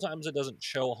sometimes it doesn't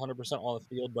show 100% on the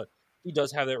field, but he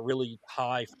does have that really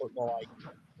high football IQ,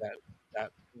 that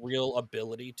real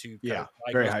ability to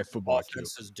very high football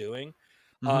offense is doing.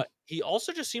 He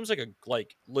also just seems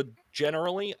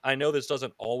generally, I know this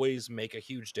doesn't always make a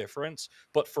huge difference,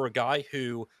 but for a guy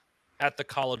who at the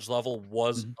college level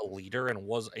was a leader and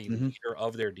was a leader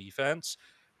of their defense,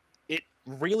 it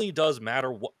really does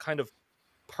matter what kind of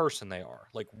person they are.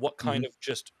 What kind of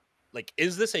just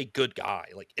is this a good guy?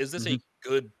 Is this a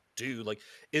good dude?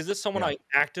 Is this someone I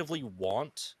actively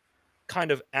want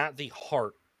kind of at the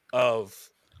heart of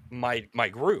my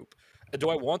group? Do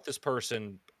I want this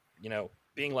person,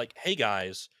 being hey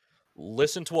guys,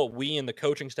 listen to what we and the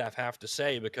coaching staff have to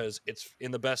say because it's in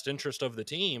the best interest of the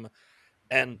team?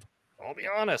 And I'll be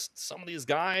honest, some of these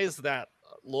guys that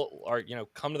are,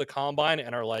 come to the combine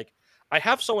and are I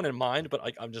have someone in mind, but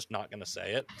I'm just not going to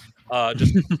say it.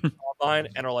 Just combine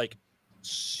and are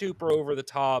super over the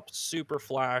top, super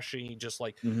flashy, just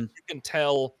you can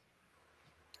tell,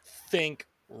 think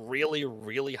really,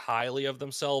 really highly of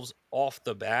themselves off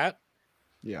the bat.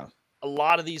 Yeah. A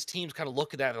lot of these teams kind of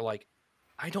look at that and are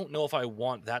I don't know if I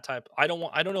want that type. I don't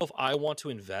know if I want to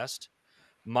invest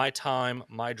my time,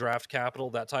 my draft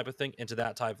capital, that type of thing into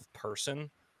that type of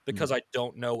person because I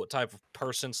don't know what type of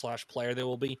person / player they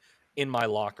will be in my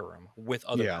locker room with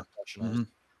other professionals.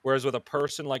 Whereas with a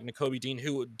person like Nakobe Dean,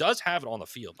 who does have it on the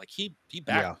field, he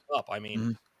backed up. I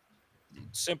mean,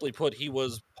 simply put, he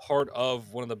was part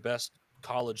of one of the best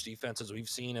college defenses we've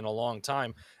seen in a long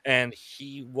time. And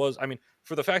he was, I mean,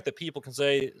 for the fact that people can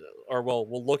say, or well,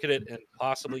 we'll look at it and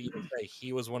possibly even say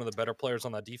he was one of the better players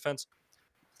on that defense.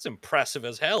 It's impressive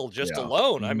as hell just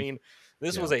alone. I mean,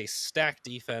 this was a stacked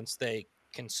defense. They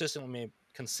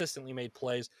consistently made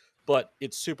plays, but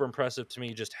it's super impressive to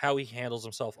me just how he handles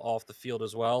himself off the field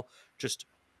as well, just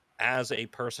as a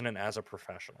person and as a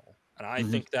professional. And I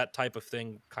think that type of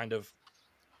thing kind of,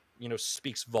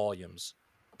 speaks volumes.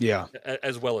 Yeah.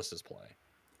 As well as his play.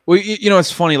 Well,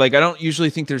 it's funny. Like, I don't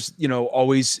usually think there's,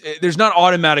 always there's not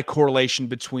automatic correlation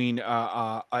between,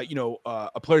 a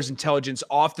player's intelligence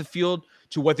off the field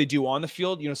to what they do on the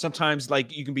field. Sometimes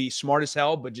like you can be smart as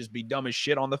hell, but just be dumb as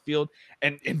shit on the field,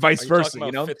 and vice versa.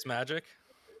 Fitzmagic.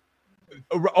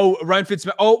 Oh, Ryan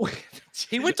Fitzmagic. Oh,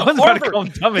 he went to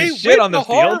Harvard. Dumb as shit on the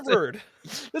Harvard. Field.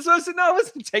 That's what I said. No, I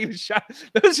wasn't taking a shot.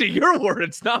 Those are your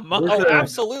words, not mine. Oh,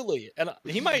 absolutely. And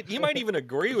he might even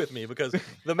agree with me, because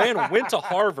the man went to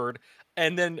Harvard,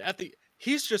 and then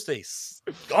he's just a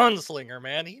gunslinger,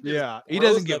 man. He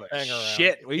doesn't give a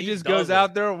shit. He just goes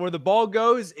out there where the ball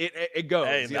goes. It goes.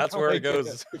 Hey, that's where it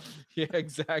goes. Yeah,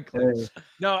 exactly. Hey.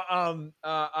 No,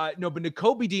 but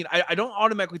Nakobe Dean, I don't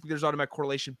automatically think there's automatic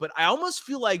correlation, but I almost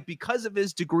feel like because of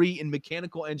his degree in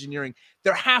mechanical engineering,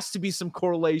 there has to be some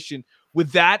correlation with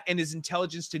that and his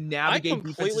intelligence to navigate. I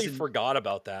completely forgot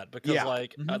about that, because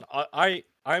I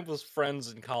was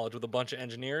friends in college with a bunch of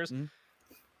engineers.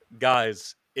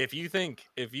 Guys, if you think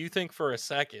for a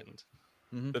second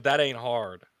that ain't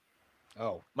hard.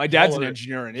 Oh, my dad's an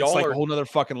engineer, and it's like a whole nother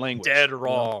fucking language. Dead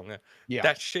wrong. Yeah,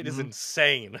 that shit is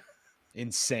insane.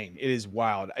 Insane. It is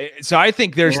wild. So I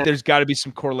think there's got to be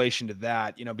some correlation to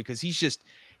that, because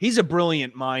he's a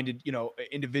brilliant minded,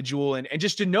 individual, and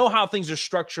just to know how things are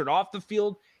structured off the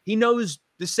field, he knows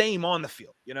the same on the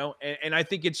field, and I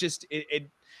think it's just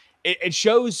it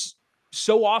shows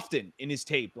so often in his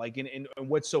tape, like in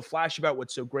what's so flashy about,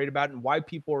 what's so great about it, and why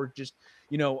people are just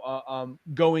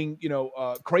going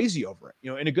crazy over it,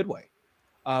 in a good way.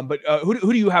 But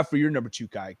who do you have for your number 2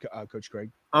 guy, Coach Craig?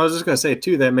 I was just gonna say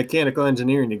too, that mechanical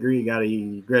engineering degree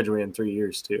he graduated in 3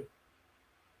 years too.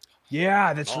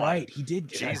 Yeah, that's right. He did.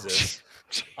 Jesus,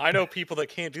 I know people that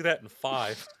can't do that in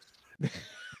 5.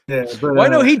 Yeah, but well, I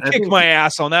know he'd kick my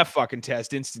ass on that fucking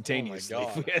test instantaneously.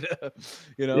 Oh my God.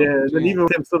 Yeah, and even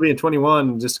with him still being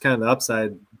 21, just kind of the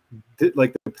upside,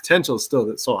 like the potential is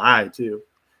still so high too.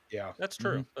 Yeah, that's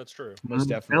true. That's true. Most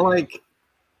definitely. And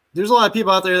there's a lot of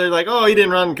people out there. They're like, oh, he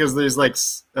didn't run because there's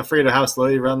afraid of how slow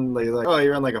he run. Like, oh, he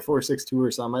ran like a 4.62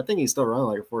 or something. I think he's still running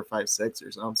like a 4.56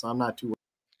 or something. So I'm not too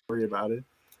worried about it.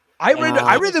 I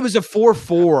read there was a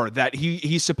 4.4 that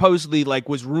he supposedly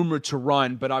was rumored to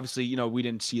run, but obviously, we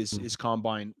didn't see his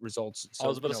combine results. So, I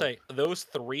was about to say, those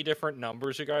 3 different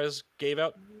numbers you guys gave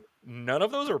out, none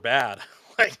of those are bad.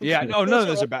 None of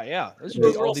those are bad. Yeah,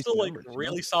 those are all still numbers,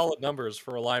 really solid numbers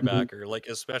for a linebacker,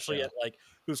 especially at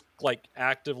who's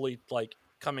actively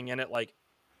coming in at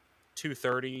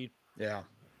 230. Yeah,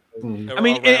 I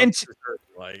mean, and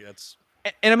that's.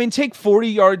 And I mean, take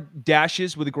 40-yard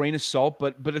dashes with a grain of salt,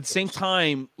 but at the same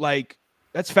time,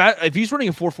 that's fast. If he's running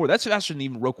a 4.4, that's faster than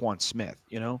even Roquan Smith,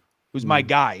 who's my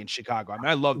guy in Chicago. I mean,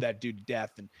 I love that dude to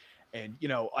death, and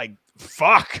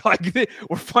fuck,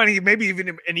 we're finding maybe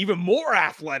even an even more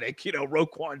athletic,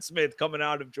 Roquan Smith coming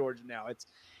out of Georgia now.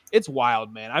 It's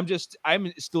wild, man.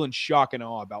 I'm still in shock and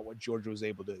awe about what Georgia was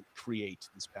able to create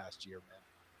this past year, man.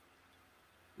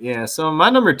 Yeah. So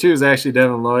my number 2 is actually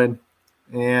Devin Lloyd.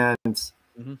 And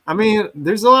I mean,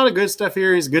 there's a lot of good stuff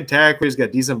here. He's a good tackler. He's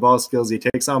got decent ball skills. He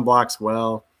takes on blocks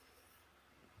well.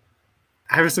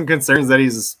 I have some concerns that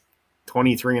he's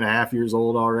 23 and a half years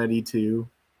old already, too.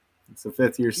 It's a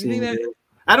 5th-year senior.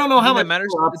 I don't know how much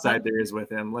upside there is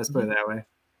with him. Let's put it that way.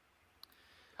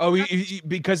 Oh,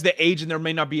 because the age, and there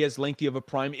may not be as lengthy of a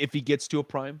prime if he gets to a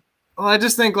prime? Well, I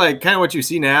just think, kind of what you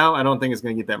see now, I don't think it's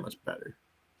going to get that much better.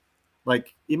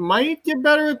 It might get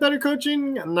better with better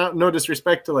coaching. No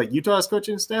disrespect to Utah's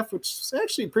coaching staff, which is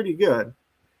actually pretty good.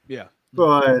 Yeah,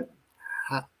 but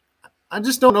I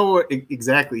just don't know what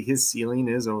exactly his ceiling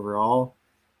is overall.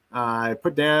 I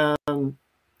put down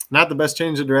not the best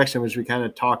change of direction, which we kind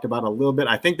of talked about a little bit.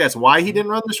 I think that's why he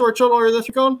didn't run the short shuttle or the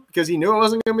 3-cone, because he knew it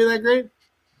wasn't going to be that great.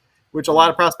 Which a lot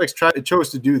of prospects chose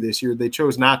to do this year. They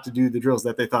chose not to do the drills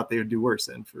that they thought they would do worse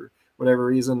in for whatever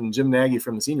reason. Jim Nagy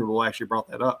from the Senior Bowl actually brought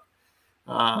that up.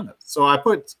 So I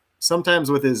put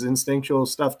sometimes with his instinctual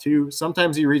stuff too.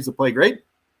 Sometimes he reads the play great,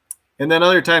 and then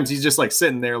other times he's just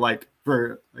sitting there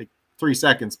for 3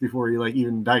 seconds before he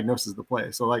even diagnoses the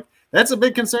play. So that's a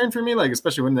big concern for me.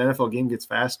 Especially when the NFL game gets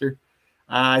faster.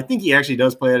 I think he actually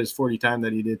does play at his 40 time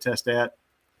that he did test at.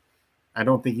 I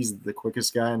don't think he's the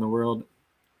quickest guy in the world.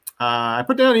 I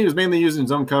put down he was mainly using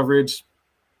zone coverage.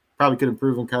 Probably could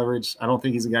improve in coverage. I don't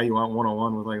think he's a guy you want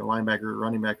one-on-one with like a linebacker or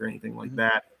running back or anything like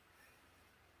that.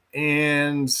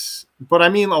 But I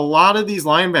mean, a lot of these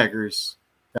linebackers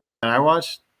that I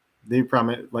watched, they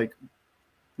probably like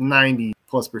 90+%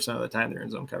 of the time they're in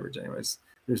zone coverage anyways.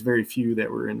 There's very few that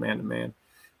were in man-to-man.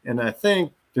 And I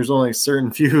think there's only a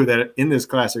certain few that in this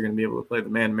class are going to be able to play the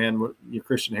man-to-man. Your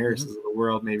Christian Harris's of the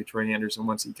world, maybe Troy Anderson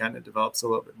once he kind of develops a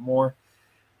little bit more.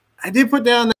 I did put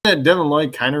down that Devin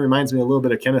Lloyd kind of reminds me a little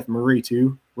bit of Kenneth Murray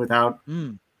too, without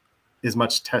as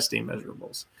much testing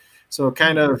measurables. So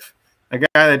kind of a guy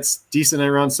that's decent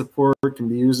around support, can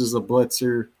be used as a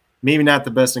blitzer, maybe not the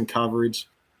best in coverage.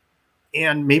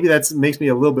 And maybe that makes me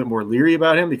a little bit more leery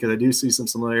about him because I do see some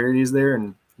similarities there,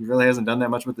 and he really hasn't done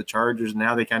that much with the Chargers.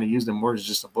 Now they kind of used him more as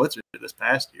just a blitzer this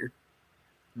past year.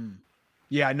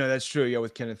 Yeah, no, that's true. Yeah,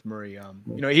 with Kenneth Murray.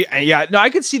 I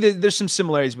could see that there's some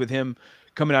similarities with him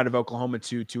coming out of Oklahoma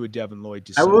to a Devin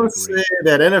Lloyd. I will say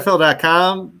that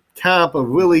NFL.com comp of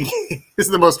Willie is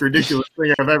the most ridiculous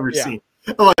thing I've ever seen.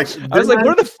 I was like,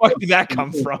 where the fuck did that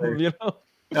come from? You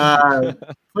know,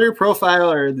 player profile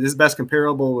or his best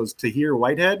comparable was Tahir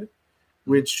Whitehead,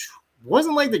 which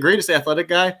wasn't like the greatest athletic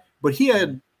guy, but he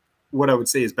had what I would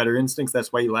say is better instincts.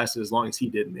 That's why he lasted as long as he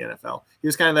did in the NFL. He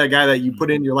was kind of that guy that you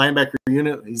put in your linebacker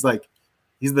unit. He's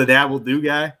the dabble do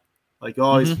guy. Like you'll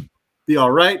always be all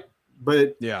right.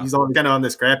 But he's always kind of on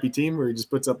this crappy team where he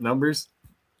just puts up numbers.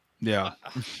 Yeah.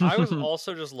 I was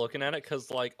also just looking at it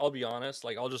because, like, I'll be honest,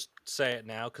 like, I'll just say it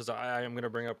now because I am going to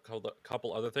bring up a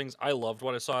couple other things. I loved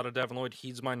what I saw out of Devin Lloyd.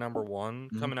 He's my number one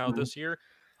coming out this year.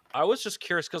 I was just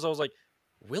curious because I was like,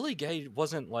 Willie Gay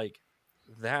wasn't, like,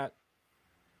 that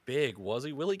big, was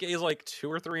he? Willie Gay is, like,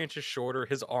 2 or 3 inches shorter.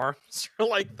 His arms are,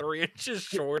 like, 3 inches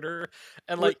shorter.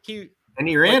 And, like, he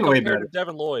ran way better.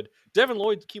 Devin Lloyd,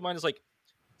 keep in mind, is, like,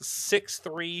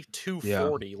 6'3",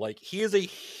 240. Like he is a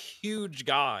huge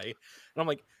guy, and I'm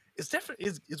like, is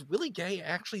Willie Gay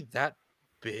actually that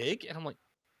big? And I'm like,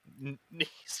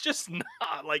 he's just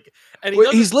not. Like, and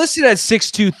he's listed at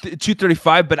 6'2",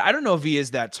 235, but I don't know if he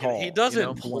is that tall. He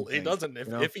doesn't. He doesn't.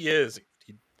 If he is,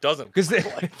 he doesn't. Because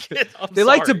they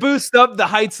like to boost up the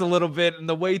heights a little bit and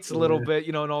the weights a little bit,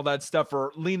 and all that stuff,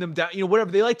 or lean them down,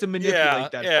 whatever. They like to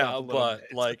manipulate that. Yeah, but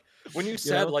like. When you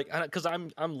said because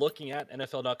I'm looking at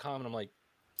NFL.com and I'm like,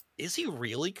 is he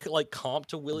really like comp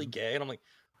to Willie Gay? And I'm like,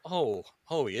 oh,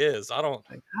 he is. I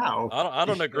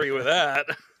don't agree with that.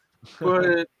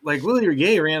 But like Willie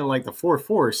Gay ran like the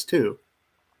 4.4s too,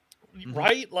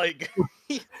 right? Like,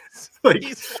 I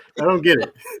don't get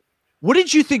it. What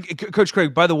did you think, Coach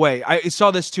Craig? By the way, I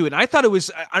saw this too, and I thought it was,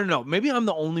 I don't know, maybe I'm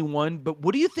the only one, but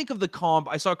what do you think of the comp?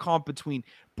 I saw a comp between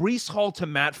Breece Hall to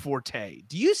Matt Forte.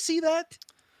 Do you see that?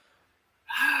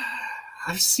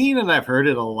 I've seen and I've heard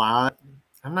it a lot.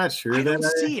 I'm not sure I don't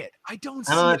see it. I'm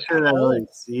not sure that I really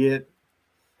see it.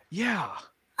 Yeah.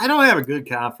 I don't have a good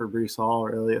comp for Breece Hall,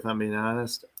 really, if I'm being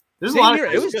honest. There's Same a lot here.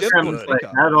 of It was different. like,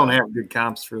 I don't have good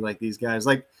comps for like these guys.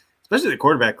 Like, especially the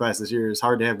quarterback class this year is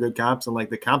hard to have good comps, and like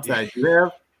the comps that I do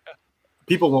have,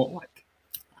 people won't like.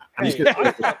 I'm just gonna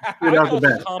I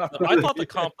thought the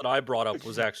comp that I brought up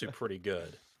was actually pretty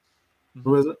good.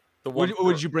 Who is it? What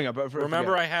did you bring up?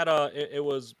 Remember, I had it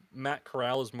was Matt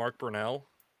Corral as Mark Brunell.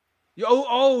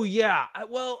 Oh yeah.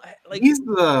 Well, like he's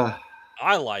the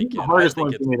hardest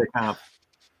one for me to comp.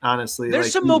 Honestly,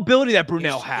 there's some mobility that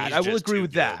Brunell had. I will agree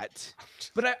with that.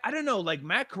 But I don't know, like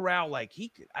Matt Corral, like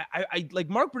I like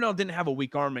Mark Brunell didn't have a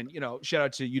weak arm, and shout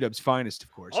out to UW's finest,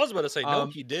 of course. I was about to say no,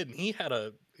 he didn't. He had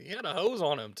a hose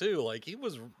on him too. Like he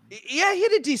was. Yeah, he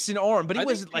had a decent arm, but he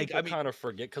wasn't like. I kind of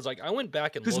forget because like I went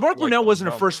back and because Mark Brunell wasn't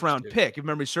a first round pick. If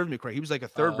memory serves me correct, he was like a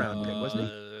third round pick, wasn't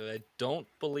he? I don't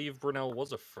believe Brunell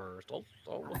was a first.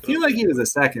 I feel like he was a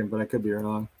second, but I could be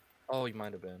wrong. Oh, he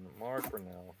might have been Mark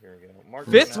Brunell. Here we go.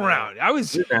 Fifth round.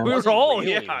 We were all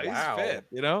really? Wow. He's fifth.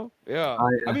 Yeah. I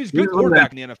mean, he's a good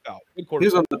quarterback in the NFL. He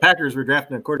was when the Packers were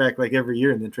drafting a quarterback like every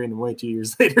year and then trading him away 2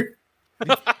 years later.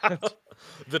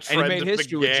 The trend made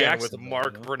history with began Jackson, with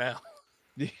Mark Brunell.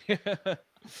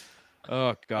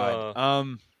 Oh God. I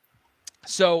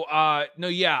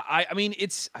mean,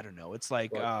 I don't know. It's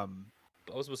like I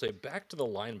was going to say back to the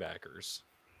linebackers.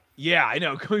 Yeah, I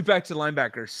know. Going back to the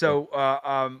linebackers. So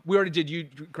we already did you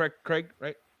correct, Craig,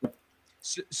 right?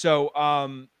 So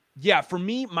for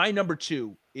me, my number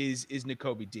 2 is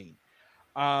Nakobe Dean.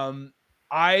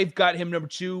 I've got him number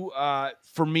 2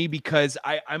 for me because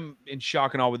I'm in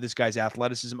shock and awe with this guy's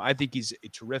athleticism. I think he's a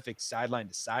terrific sideline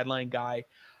to sideline guy,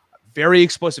 very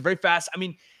explosive, very fast. I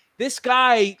mean, this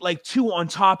guy, like, too, on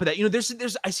top of that,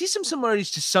 there's I see some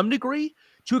similarities to some degree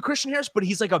to a Christian Harris, but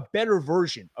he's like a better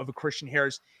version of a Christian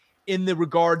Harris. in the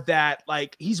regard that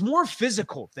like he's more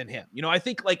physical than him. You know, I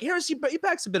think like Harris, he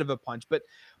packs a bit of a punch, but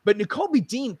Nakobe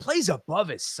Dean plays above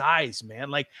his size, man.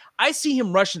 Like I see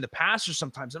him rushing the passer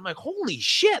sometimes. I'm like, holy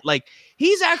shit! Like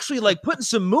he's actually like putting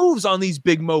some moves on these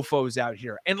big mofo's out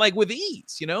here, and like with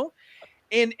ease, you know.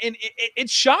 And it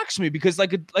shocks me because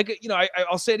you know,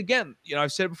 I'll say it again. You know,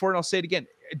 I've said it before and I'll say it again,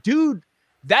 dude.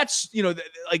 That's, you know,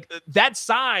 like that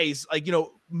size, like, you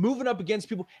know, moving up against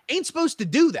people ain't supposed to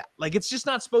do that. Like, it's just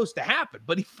not supposed to happen,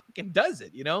 but he fucking does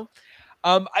it, you know?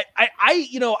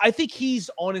 You know, I think he's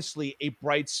honestly a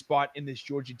bright spot in this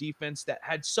Georgia defense that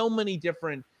had so many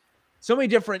different,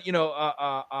 you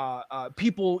know,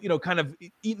 people, you know, kind of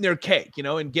eating their cake, you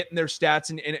know, and getting their stats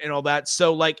and all that.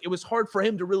 So like, it was hard for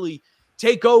him to really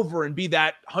take over and be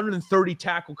that 130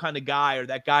 tackle kind of guy, or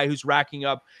that guy who's racking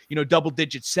up, you know,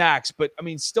 double-digit sacks. But I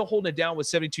mean, still holding it down with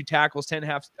 72 tackles,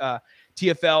 10.5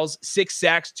 TFLs, 6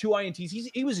 sacks, 2 INTs.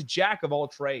 He was a jack of all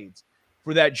trades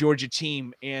for that Georgia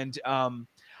team. And I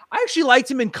actually liked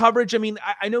him in coverage. I mean,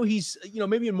 I know he's, you know,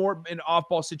 maybe more in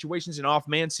off-ball situations and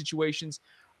off-man situations,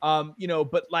 you know,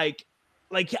 but like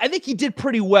I think he did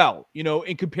pretty well, you know,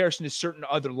 in comparison to certain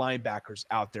other linebackers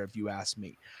out there, if you ask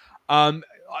me.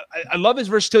 I love his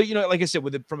versatility. You know, like I said,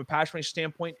 from a pass range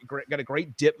standpoint, got a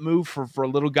great dip move for a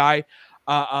little guy.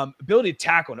 Ability to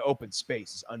tackle in open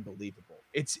space is unbelievable.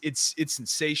 It's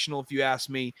sensational, if you ask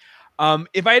me.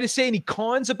 If I had to say any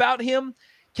cons about him,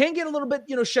 can get a little bit,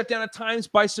 you know, shut down at times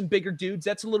by some bigger dudes.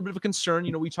 That's a little bit of a concern.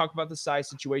 You know, we talk about the size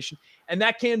situation, and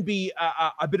that can be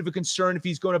a bit of a concern if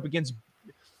he's going up against,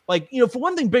 like, you know, for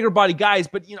one thing, bigger body guys.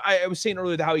 But, you know, I was saying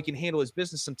earlier how he can handle his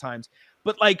business sometimes.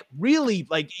 But like really,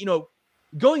 like, you know,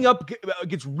 going up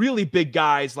against really big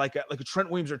guys like a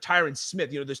Trent Williams or Tyron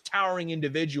Smith, you know, there's towering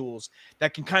individuals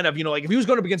that can kind of, you know, like if he was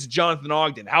going up against Jonathan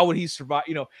Ogden, how would he survive?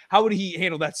 You know, how would he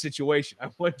handle that situation? I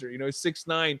wonder, you know, 6'9",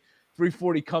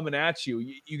 340 coming at you.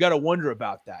 You got to wonder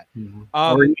about that. Mm-hmm.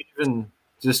 Or even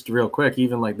just real quick,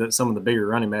 even like some of the bigger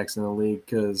running backs in the league,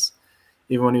 because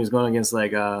even when he was going against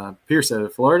like Pierce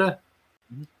at Florida,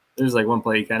 there's like one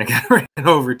play he kind of got ran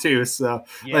over too. So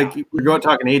yeah. Like we're going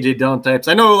talking AJ Dillon types.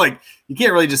 I know like you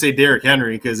can't really just say Derrick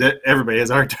Henry because everybody has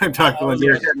a hard time talking about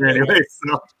Derrick Henry anyway.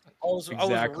 So I was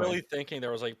really thinking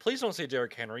there was like, please don't say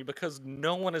Derrick Henry because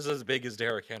no one is as big as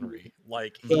Derrick Henry.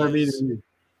 Like so, I mean,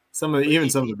 some of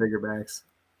the bigger backs.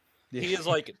 He is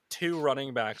like 2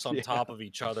 running backs on top of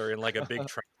each other in like a big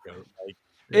trench coat. Like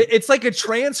it's like a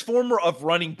transformer of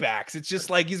running backs. It's just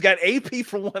like he's got AP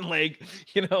for one leg,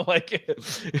 you know, like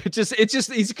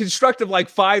he's constructed like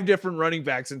 5 different running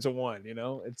backs into one, you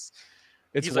know. It's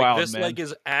he's wild, like, this man. leg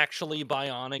is actually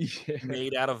bionic,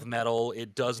 made out of metal.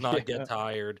 It does not get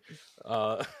tired.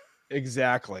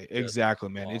 Exactly,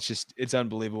 man. Awesome. It's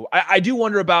unbelievable. I do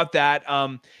wonder about that.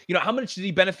 You know, how much did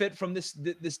he benefit from this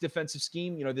defensive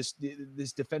scheme? You know, this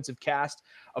defensive cast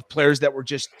of players that were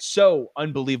just so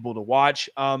unbelievable to watch.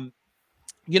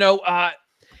 You know,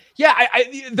 yeah,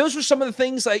 those were some of the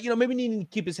things. You know, maybe needing to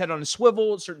keep his head on a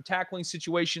swivel, certain tackling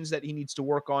situations that he needs to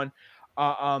work on.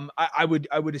 I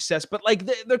would assess, but like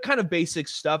they're kind of basic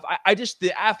stuff. I just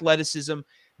the athleticism,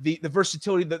 the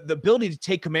versatility, the ability to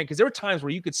take command, because there were times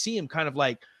where you could see him kind of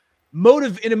like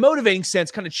in a motivating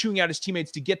sense, kind of chewing out his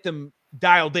teammates to get them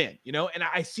dialed in, you know. And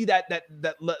I see that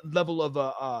level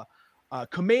of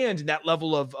command and that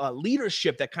level of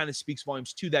leadership that kind of speaks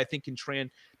volumes too, that I think can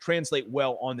translate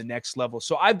well on the next level.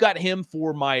 So I've got him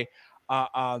for my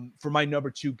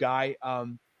number 2 guy.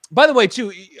 By the way,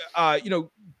 too, you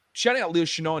know, shouting out Leo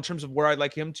Chenal in terms of where I'd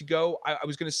like him to go. I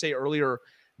was going to say earlier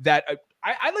that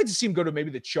I'd like to see him go to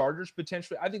maybe the Chargers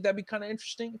potentially. I think that'd be kind of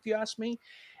interesting if you ask me.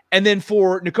 And then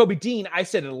for Nakobe Dean, I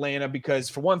said Atlanta because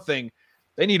for one thing,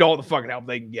 they need all the fucking help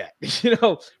they can get. You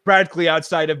know, practically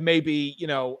outside of maybe, you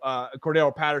know,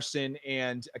 Cordell Patterson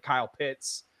and Kyle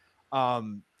Pitts.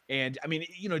 And I mean,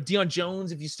 you know, Deion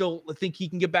Jones, if you still think he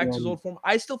can get back to his old form,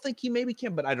 I still think he maybe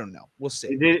can, but I don't know. We'll see.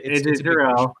 It's a big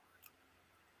question.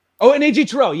 Oh, and AJ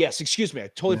Terrell. Yes, excuse me. I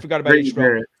totally forgot about AJ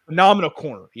Terrell. Phenomenal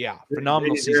corner. Yeah,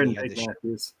 phenomenal season he had this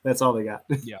year. That's all they got.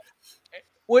 Yeah.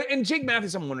 Well, and Jake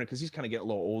Matthews, I'm wondering because he's kind of getting a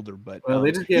little older, but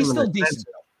they just gave he's him still decent.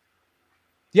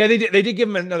 Yeah, they did give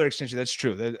him another extension. That's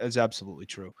true. That's absolutely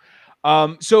true.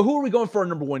 So who are we going for our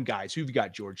number 1 guys? Who have you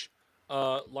got, George?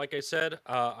 Like I said,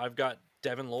 I've got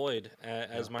Devin Lloyd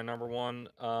as my number 1.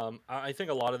 I think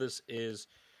a lot of this is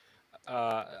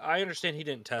I understand he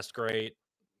didn't test great.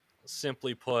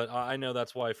 Simply put, I know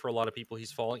that's why for a lot of people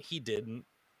he's falling. He didn't.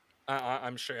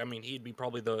 I'm sure. I mean, he'd be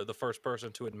probably the first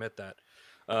person to admit that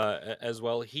as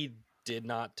well. He did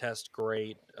not test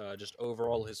great. Just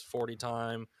overall, his 40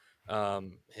 time,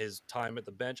 his time at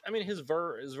the bench. I mean, his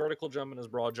vertical jump and his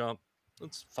broad jump,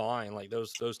 it's fine. Like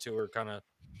those two are kind of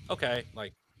okay.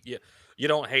 Like you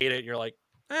don't hate it. You're like,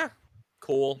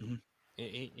 cool. Mhm.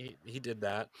 He did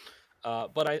that.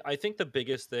 But I think the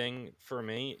biggest thing for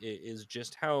me is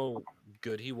just how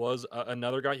good he was.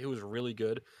 Another guy who was really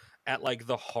good at like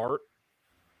the heart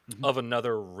Mhm. of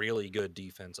another really good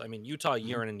defense. I mean, Utah Mhm.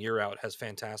 year in and year out has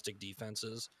fantastic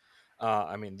defenses.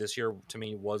 I mean, this year to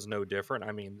me was no different.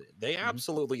 I mean, they Mhm.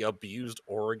 absolutely abused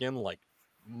Oregon like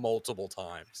multiple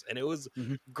times, and it was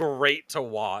Mhm. great to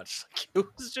watch. It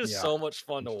was just Yeah. so much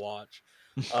fun to watch.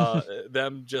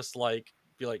 Them just like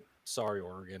be like, "Sorry,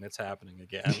 Oregon, it's happening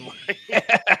again."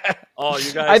 Like, oh, you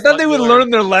I guys thought thought they you would learned. learn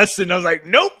their lesson. I was like,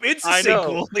 nope, it's a I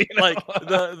know. sequel. You know? Like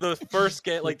the first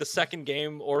game, like the second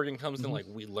game, Oregon comes in Mhm. like,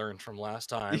 we learned from last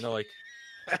time. They're like,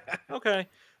 okay.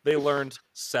 They learned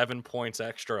 7 points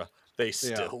extra. They Yeah.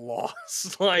 still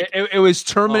lost. Like, It was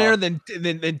Terminator, oh, then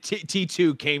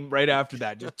T2 came right after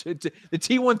that. Just the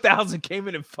T1000 came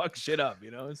in and fucked shit up,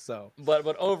 you know. So, but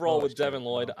overall oh with shit, Devin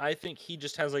Lloyd, no. I think he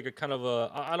just has like a kind of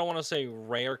a, I don't want to say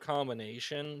rare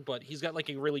combination, but he's got like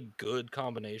a really good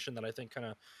combination that I think kind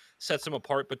of sets him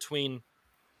apart between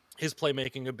his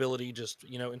playmaking ability, just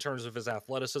in terms of his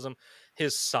athleticism,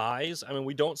 his size. I mean,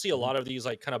 we don't see a Mhm. lot of these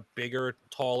like kind of bigger,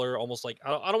 taller, almost like I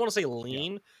don't want to say Yeah.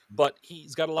 lean, but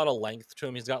he's got a lot of length to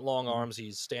him. He's got long Mhm. arms.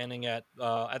 He's standing at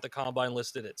the combine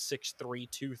listed at 6'3",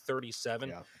 237.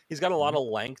 Yeah. He's got a lot Mhm. of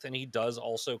length, and he does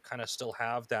also kind of still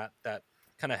have that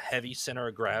kind of heavy center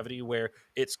of gravity where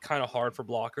it's kind of hard for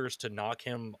blockers to knock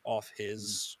him off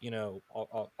his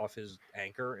off his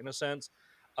anchor in a sense.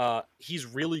 He's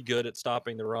really good at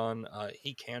stopping the run.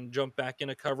 He can jump back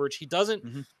into coverage. He doesn't.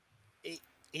 Mhm.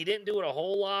 He didn't do it a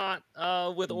whole lot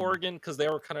with Mhm. Oregon because they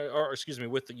were kind of, or excuse me,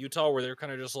 with the Utah where they're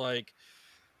kind of just like,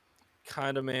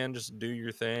 kind of man, just do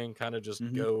your thing, kind of just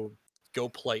Mhm. go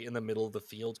play in the middle of the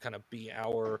field, kind of be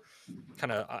our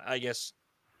kind of I guess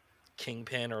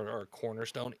kingpin or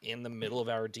cornerstone in the middle of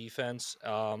our defense.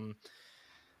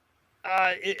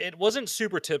 It wasn't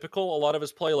super typical. A lot of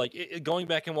his play, like going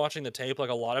back and watching the tape, like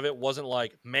a lot of it wasn't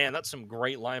like, man, that's some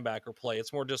great linebacker play.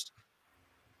 It's more just,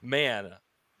 man,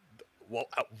 well,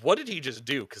 what did he just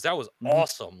do? Because that was Mhm.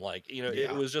 awesome. Like it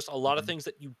Yeah. was just a lot of Mhm. things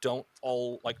that you don't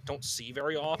see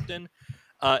very often.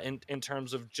 In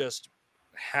terms of just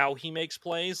how he makes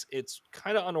plays, it's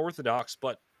kind of unorthodox,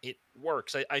 but it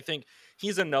works. I think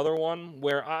he's another one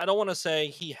where I don't want to say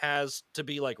he has to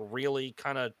be like really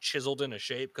kind of chiseled into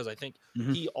shape because I think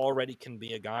Mhm. he already can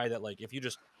be a guy that like if you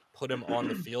just put him on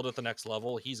the field at the next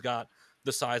level, he's got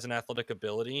the size and athletic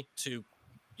ability to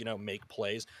make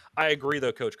plays. I agree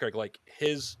though, Coach Craig, like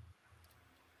his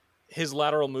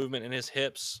lateral movement and his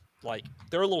hips, like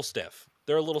they're a little stiff.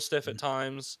 They're a little stiff at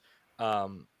times.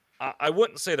 Um, I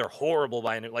wouldn't say they're horrible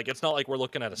by any. Like it's not like we're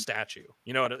looking at a statue.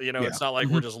 Yeah. It's not like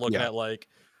we're Mhm. just looking Yeah. at like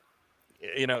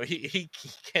he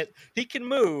can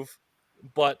move,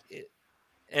 but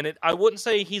I wouldn't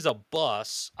say he's a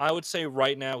bus. I would say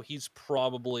right now he's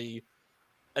probably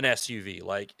an SUV.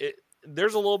 Like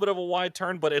there's a little bit of a wide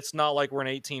turn, but it's not like we're an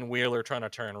 18 wheeler trying to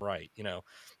turn right. Mhm.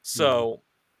 So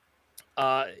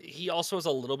he also has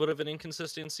a little bit of an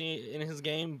inconsistency in his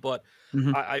game, but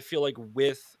Mhm. I feel like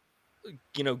with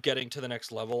getting to the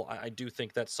next level, I do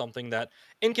think that's something that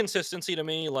inconsistency to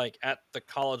me, like at the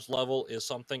college level, is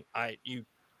something you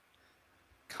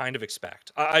kind of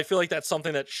expect. I feel like that's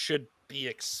something that should be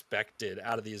expected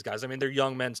out of these guys. I mean, they're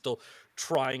young men still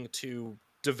trying to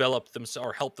develop themselves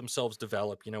or help themselves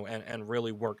develop, and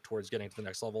really work towards getting to the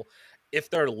next level. If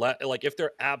they're if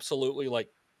they're absolutely like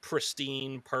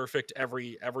pristine, perfect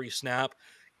every snap,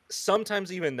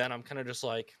 sometimes even then I'm kind of just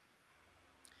like,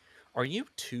 are you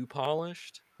too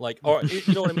polished? Like, or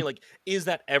you know what I mean? Like, is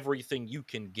that everything you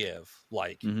can give?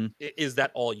 Like, Mhm. is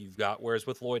that all you've got? Whereas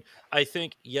with Lloyd, I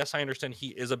think, yes, I understand he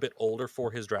is a bit older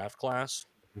for his draft class.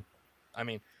 I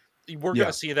mean, we're going to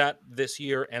Yeah. see that this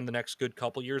year and the next good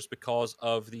couple years because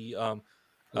of the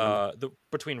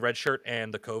between redshirt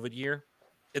and the COVID year.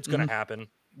 It's going Mhm. to happen.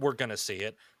 We're going to see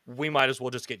it. We might as well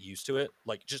just get used to it.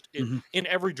 Like, just Mhm. in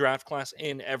every draft class,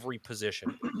 in every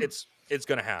position, it's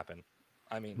going to happen.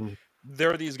 I mean, Mhm.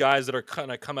 there are these guys that are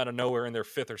kind of come out of nowhere in their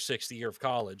 5th or 6th year of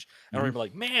college, and we're Mhm. gonna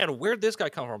be like, man, where'd this guy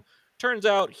come from? Turns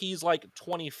out he's like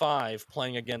 25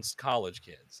 playing against college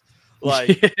kids.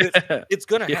 Like Yeah. it's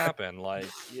gonna Yeah. happen. Like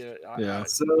Yeah.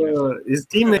 So his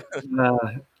teammate,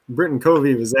 Britton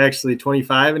Covey, was actually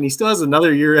 25, and he still has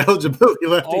another year eligibility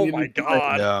left. oh my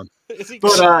god, Yeah. is he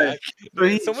But coming back? so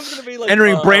he, Someone's gonna be like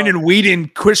Entering Brandon Whedon,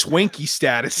 Chris Winky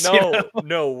status. You know?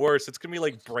 no, worse. It's gonna be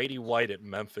like Brady White at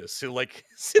Memphis, who like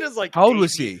it is like How old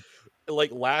was he?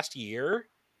 like last year.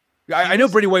 I He know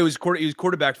was Brady White was he was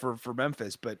quarterback for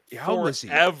Memphis, but how old was he?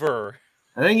 forever.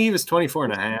 I think he was 24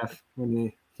 and a half when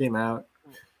he came out.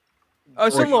 Oh,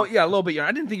 so a little bit young.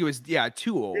 I didn't think it was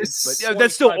too old, but yeah, 25,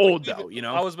 that's still but old even- though, you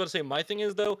know. I was about to say my thing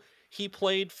is though he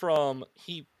played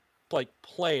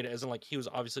as in like he was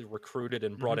obviously recruited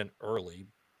and brought in early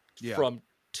from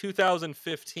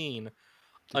 2015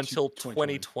 until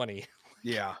 2020.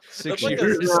 Yeah, That's 6 like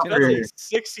years. that's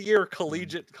a 6-year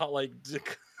collegiate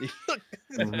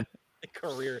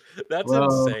career. That's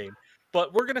insane.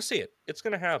 But we're gonna see it. It's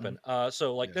gonna happen.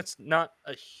 So like that's not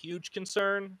a huge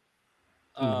concern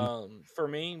for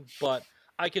me, but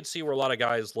I could see where a lot of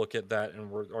guys look at that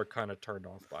and are kind of turned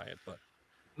off by it. But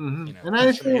you know, and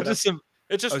I think it's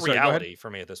just reality for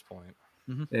me at this point.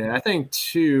 Yeah, I think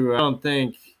too. I don't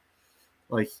think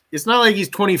like it's not like he's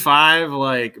 25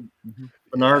 like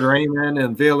Bernard Raymond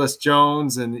and Velus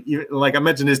Jones and even, like I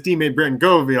mentioned his teammate Brent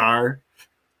Goviar.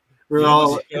 We're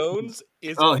all Jones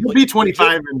is he'll be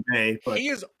 25 in May, but he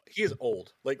is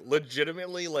old. Like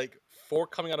legitimately, like for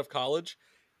coming out of college,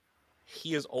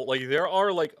 he is old. Like there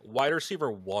are like wide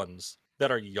receiver ones that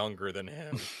are younger than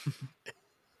him.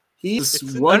 He's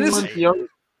 1 month young.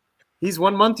 He's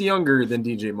 1 month younger than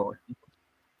DJ Moore,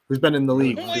 who's been in the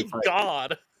league. Oh my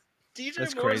god,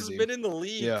 That's Moore has crazy. been in the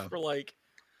league for like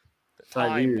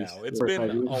 5 years. now. It's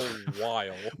been a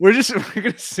while. We're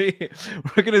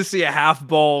gonna see a half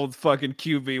bald fucking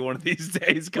QB one of these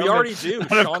days. We already do.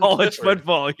 Out of college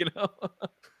football, you know.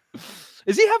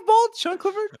 Is he half bald, Sean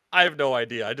Clifford? I have no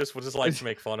idea. I just would like to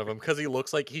make fun of him because he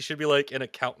looks like he should be like an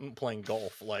accountant playing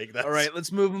golf. Like that's... All right,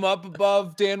 let's move him up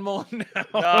above Dan Mullen now.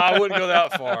 No, I wouldn't go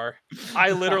that far.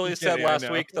 I literally said last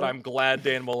week that I'm glad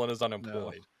Dan Mullen is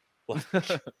unemployed.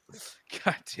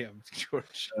 God damn,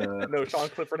 George. No, Sean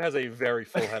Clifford has a very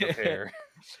full head of hair.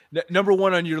 Number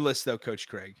one on your list, though, Coach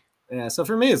Craig. Yeah, so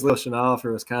for me, it's Lil Chenal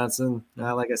for Wisconsin.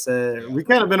 Like I said, we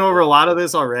kind of been over a lot of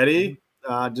this already.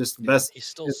 Just the best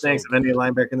thanks of any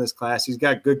linebacker in this class. He's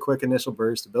got good, quick initial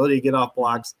burst, ability to get off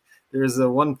blocks. There was a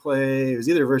one play, it was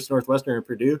either versus Northwestern or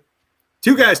Purdue.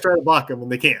 Two guys try to block him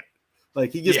and they can't.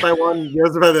 Like he gets by one,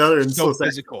 goes by the other, and so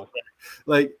physical.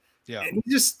 Like, and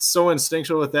he's just so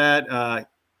instinctual with that. I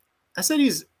said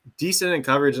he's decent in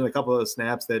coverage in a couple of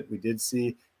snaps that we did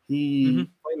see. He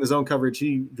playing the zone coverage,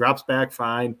 he drops back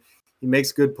fine. He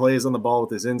makes good plays on the ball with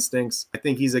his instincts. I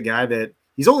think he's a guy that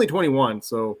he's only 21,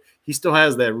 so he still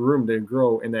has that room to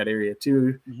grow in that area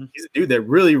too. He's a dude that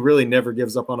really, really never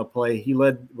gives up on a play. He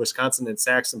led Wisconsin in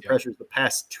sacks and pressures the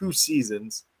past 2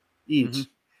 seasons each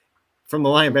from the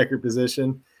linebacker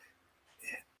position.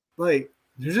 Like,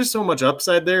 there's just so much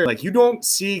upside there. Like, you don't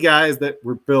see guys that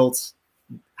were built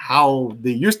how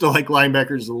they used to like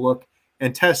linebackers to look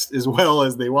and test as well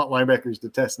as they want linebackers to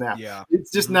test now. Yeah.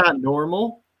 It's just not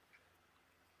normal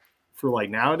for like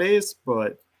nowadays,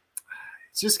 but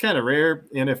it's just kind of rare.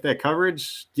 And if that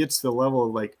coverage gets to the level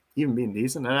of like even being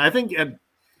decent, and I think at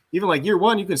even like year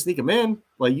one, you can sneak him in,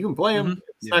 like you can play him.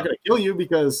 It's not going to kill you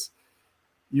because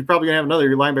you're probably going to have another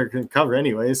linebacker can cover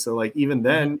anyway. So like even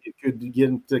then it could get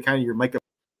into kind of your Micah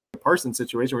Parsons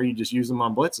situation where you just use them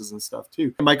on blitzes and stuff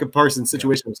too. Micah Parsons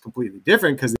situation was completely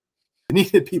different because they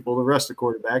needed people to rush the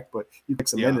quarterback, but you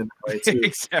mix them in that way too.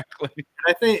 Exactly. And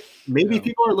I think maybe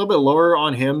people are a little bit lower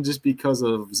on him just because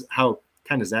of how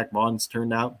kind of Zach Bond's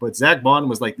turned out. But Zach Bond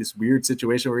was like this weird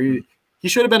situation where he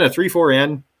should have been a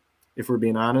 3-4N, if we're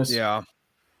being honest. Yeah.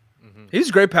 He's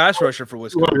a great pass rusher for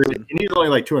Wisconsin. And he's only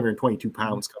like 222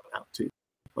 pounds coming out too.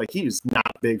 Like he was not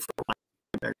big for a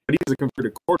linebacker, but he was a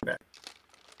converted quarterback.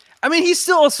 I mean, he's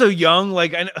still also young.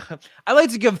 Like I like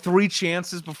to give 3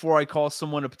 chances before I call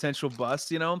someone a potential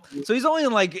bust, you know? So he's only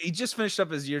in like, he just finished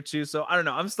up his year 2. So I don't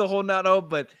know. I'm still holding out hope,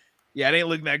 but yeah, it ain't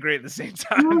looking that great at the same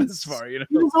time this far, you know?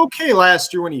 He was okay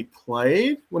last year when he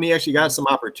played, when he actually got some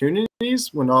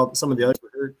opportunities, when some of the others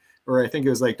were hurt. Or I think it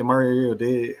was like Demario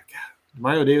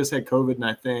Davis had COVID, and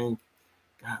I think,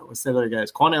 God, what's that other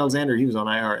guy's? Quan Alexander, he was on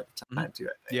IR at the time too,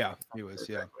 I think. Yeah, he was,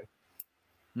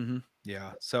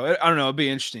 Yeah. So I don't know. It'll be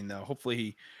interesting though.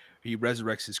 Hopefully he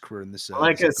resurrects his career in this.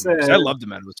 Like I said, I loved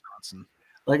him at Wisconsin.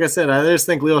 Like I said, I just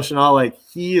think Lil Chenal, like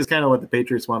he is kind of what the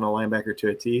Patriots want a linebacker to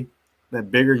a T. That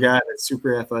bigger guy that's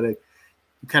super athletic.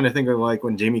 You kind of think of like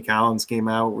when Jamie Collins came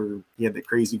out, where he had the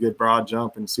crazy good broad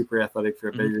jump and super athletic for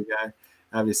a bigger guy.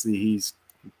 Obviously, he's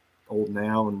old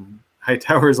now, and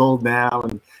Hightower's old now,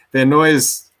 and Van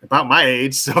Noy's about my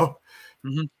age, so.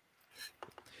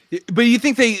 But you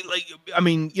think they like? I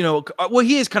mean, you know, well,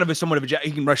 he is kind of somewhat of a.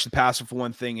 He can rush the passer for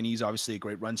one thing, and he's obviously a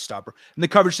great run stopper. And the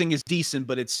coverage thing is decent,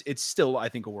 but it's still, I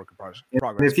think, a work in progress.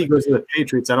 And if he goes to the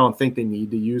Patriots, I don't think they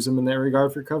need to use him in that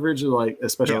regard for coverage. Like,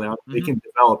 especially now, they can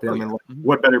develop him, and like,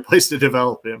 what better place to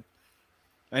develop him?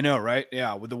 I know, right?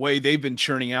 Yeah, with the way they've been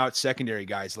churning out secondary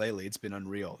guys lately, it's been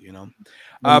unreal,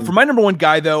 For my number one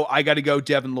guy, though, I got to go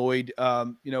Devin Lloyd.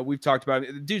 We've talked about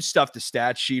it. The dude stuffed the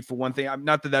stat sheet for one thing.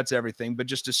 Not that that's everything, but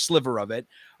just a sliver of it.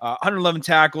 111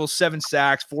 tackles, 7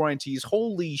 sacks, 4 INTs.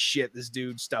 Holy shit, this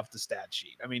dude stuffed the stat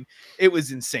sheet. I mean, it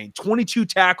was insane. 22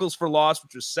 tackles for loss,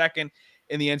 which was second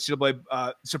in the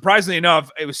NCAA. Surprisingly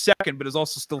enough, it was second, but it's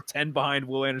also still 10 behind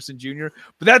Will Anderson Jr.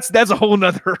 But that's a whole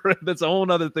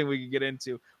nother thing we can get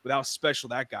into with how special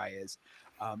that guy is.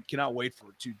 Cannot wait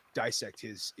to dissect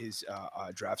his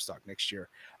draft stock next year.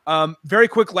 Very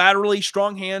quick laterally,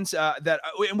 strong hands. And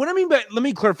what I mean by, let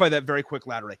me clarify that very quick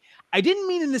laterally. I didn't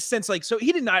mean in the sense so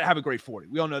he did not have a great 40.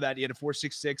 We all know that he had a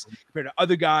 4.66 compared to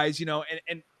other guys,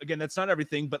 and again, that's not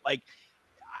everything, but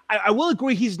I will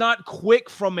agree he's not quick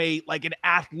from an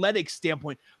athletic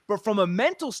standpoint, but from a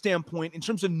mental standpoint, in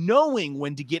terms of knowing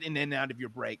when to get in and out of your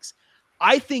breaks,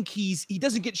 I think he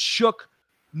doesn't get shook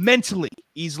mentally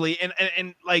easily.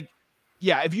 And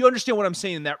if you understand what I'm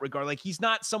saying in that regard, he's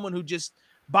not someone who just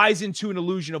buys into an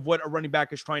illusion of what a running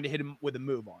back is trying to hit him with a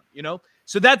move on,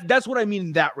 So that's what I mean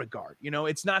in that regard.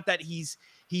 It's not that he's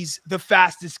the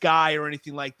fastest guy or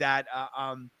anything like that.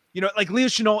 Leo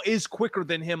Chenal is quicker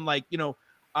than him,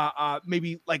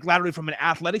 maybe laterally from an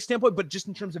athletic standpoint, but just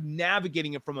in terms of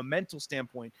navigating it from a mental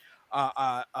standpoint,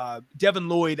 Devin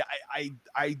Lloyd,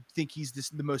 I think he's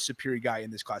the most superior guy in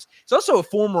this class. He's also a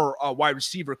former wide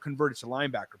receiver converted to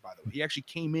linebacker, by the way. He actually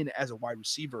came in as a wide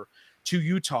receiver to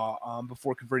Utah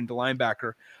before converting to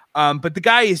linebacker. But the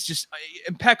guy is just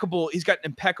impeccable. He's got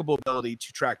impeccable ability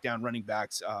to track down running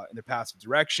backs in their passive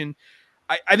direction.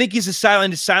 I think he's a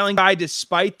silent guy,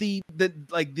 despite the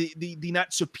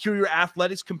not superior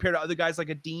athletics compared to other guys like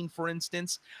a Dean, for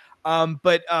instance.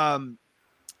 But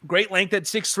great length at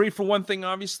 6'3" for one thing,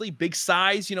 obviously. Big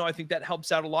size, I think that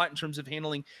helps out a lot in terms of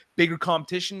handling bigger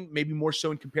competition, maybe more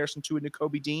so in comparison to a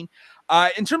Nakobe Dean.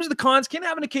 In terms of the cons, can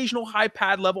have an occasional high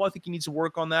pad level. I think he needs to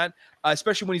work on that,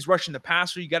 especially when he's rushing the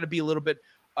passer. You got to be a little bit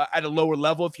at a lower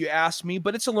level, if you ask me.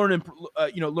 But it's a learning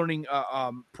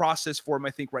process for him, I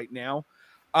think, right now.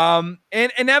 And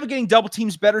navigating double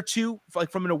teams better too,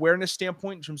 from an awareness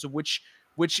standpoint, in terms of which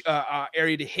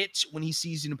area to hit when he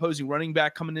sees an opposing running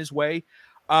back coming his way.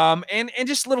 And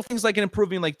just little things like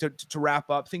improving, to wrap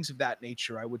up, things of that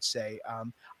nature, I would say.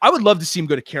 I would love to see him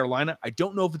go to Carolina. I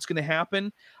don't know if it's going to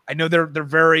happen. I know they're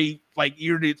very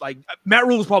Matt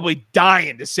Rhule is probably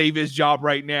dying to save his job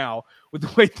right now with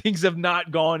the way things have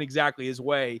not gone exactly his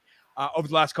way over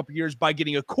the last couple of years by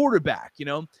getting a quarterback,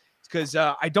 because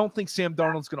I don't think Sam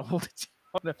Darnold's going to hold it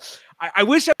down. I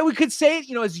wish we could say it,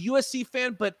 as a USC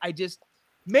fan, but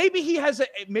maybe there's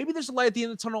a light at the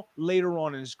end of the tunnel later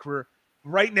on in his career.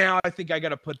 Right now, I think I got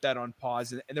to put that on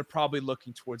pause, and they're probably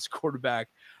looking towards quarterback,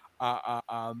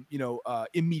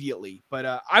 immediately.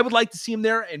 But I would like to see him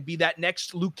there and be that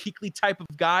next Luke Kuechly type of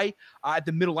guy at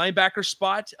the middle linebacker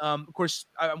spot. Of course,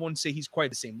 I wouldn't say he's quite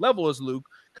the same level as Luke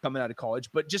coming out of college,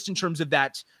 but just in terms of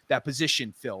that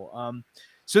position, Phil.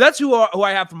 So that's who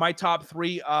I have for my top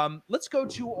three. Let's go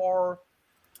to our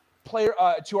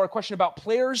question about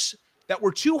players that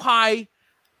were too high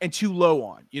and too low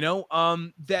on,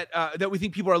 that we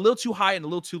think people are a little too high and a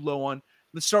little too low on.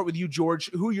 Let's start with you, George.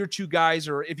 Who are your two guys,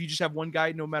 or if you just have one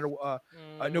guy, no matter,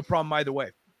 no problem either way.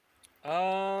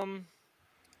 A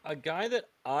guy that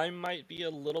I might be a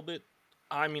little bit,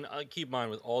 keep in mind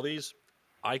with all these,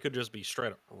 I could just be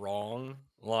straight up wrong,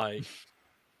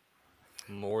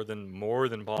 more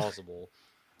than possible.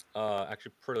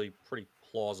 Actually pretty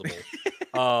plausible.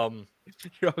 I'm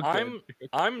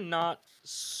not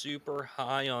super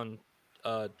high on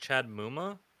Chad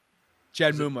Muma.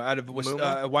 Chad Muma out of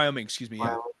Wyoming, excuse me.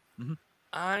 Yeah. Mm-hmm.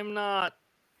 I'm not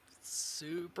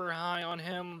super high on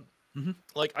him. Mm-hmm.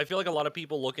 I feel like a lot of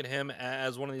people look at him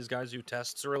as one of these guys who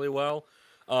tests really well.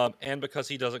 And because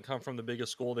he doesn't come from the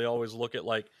biggest school, they always look at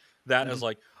that as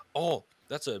oh,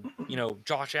 that's a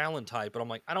Josh Allen type. But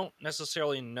I'm I don't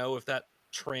necessarily know if that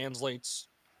translates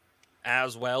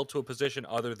as well to a position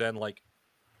other than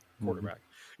quarterback.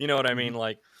 You know what I mean?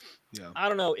 Yeah. I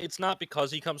don't know. It's not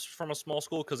because he comes from a small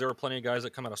school, because there are plenty of guys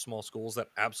that come out of small schools that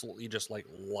absolutely just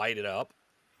light it up,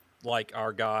 like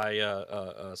our guy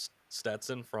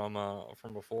Stetson from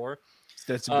before.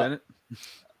 Stetson Bennett.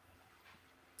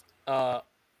 I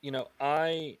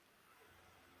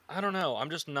don't know.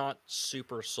 I'm just not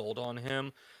super sold on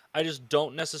him. I just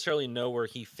don't necessarily know where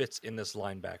he fits in this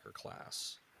linebacker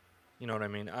class. You know what I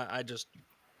mean? I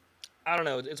don't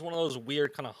know. It's one of those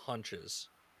weird kind of hunches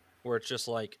where it's just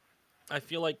I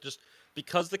feel like just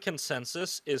because the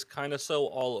consensus is kind of so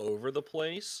all over the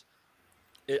place,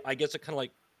 I guess it kind of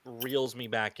reels me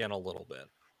back in a little bit.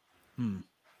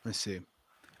 I see.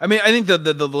 I mean, I think the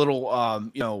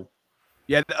little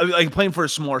yeah, like playing for a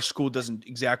smaller school doesn't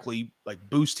exactly like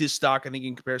boost his stock. I think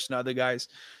in comparison to other guys.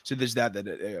 So there's that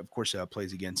of course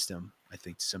plays against him. I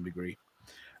think to some degree.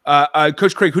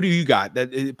 Coach Craig, who do you got?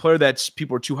 That player that's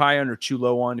people are too high on or too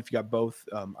low on? If you got both,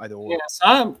 either or. Yeah,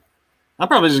 so I'm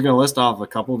probably just gonna list off a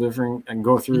couple different and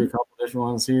go through a couple different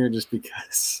ones here, just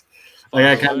because like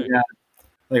I kind of got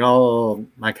like all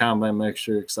my combine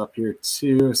metrics up here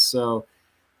too. So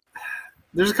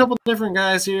there's a couple different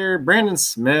guys here. Brandon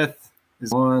Smith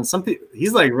is one. Some people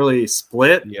he's like really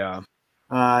split. Yeah.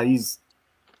 He's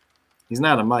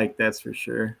not a Mike, that's for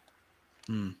sure.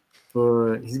 Hmm.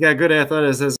 But he's got good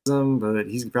athleticism, but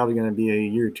he's probably going to be a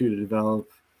year or two to develop.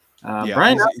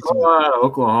 Brian out of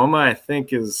Oklahoma, I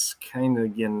think, is kind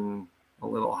of getting a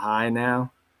little high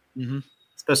now. Mm-hmm.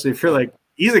 Especially if you're like,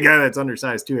 he's a guy that's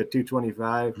undersized too at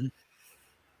 225. Mm-hmm.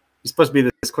 He's supposed to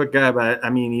be this quick guy, but I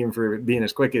mean, even for being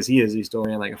as quick as he is, he still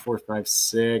ran like a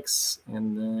 4.56,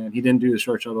 and then he didn't do the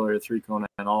short shuttle or the 3-cone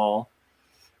at all.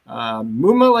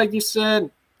 Muma, like you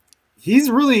said, he's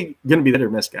really going to be the hit or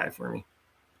miss guy for me.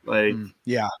 Like,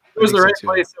 yeah, if it was the right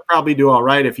place, he'll probably do all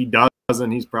right. If he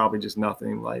doesn't, he's probably just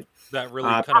nothing. Like that really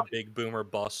kind of big boomer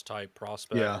bust type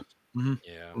prospect. Yeah. Mm-hmm.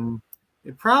 Yeah.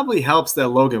 It probably helps that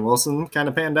Logan Wilson kind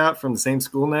of panned out from the same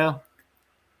school now.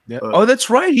 Yeah. Oh,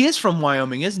 that's right. He is from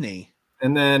Wyoming, isn't he?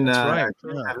 And then that's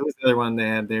right. Who was the other one they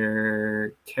had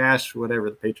there? Cash,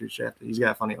 whatever the Patriots drafted. He's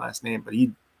got a funny last name, but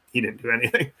he didn't do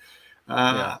anything.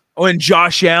 Yeah. Oh, and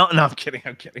Josh Allen. No, I'm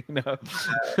kidding. No.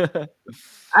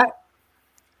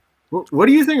 What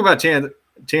do you think about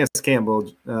Chance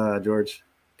Campbell, George?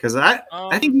 Because I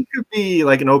think he could be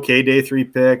like an okay day 3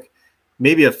 pick,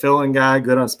 maybe a fill-in guy,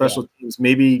 good on special teams,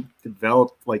 maybe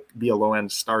develop, like be a low-end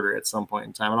starter at some point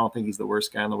in time. I don't think he's the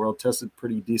worst guy in the world. Tested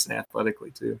pretty decent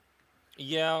athletically too.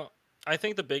 Yeah, I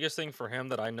think the biggest thing for him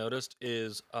that I noticed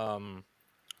is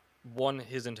one,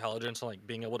 his intelligence, like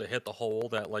being able to hit the hole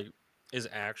that like is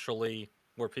actually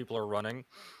where people are running,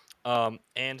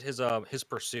 and his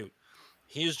pursuit.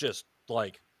 He's just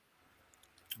like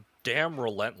damn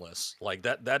relentless. Like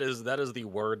that is the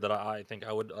word that I think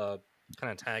I would kind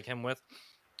of tag him with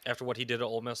after what he did at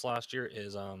Ole Miss last year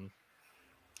is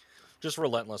just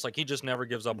relentless. Like he just never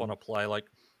gives up on a play. Like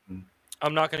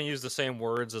I'm not going to use the same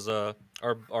words as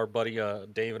our buddy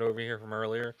David over here from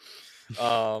earlier.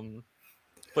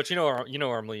 But you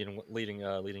know I'm leading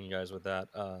you guys with that.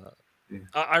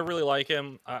 I really like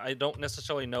him. I don't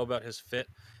necessarily know about his fit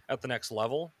at the next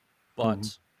level,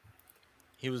 but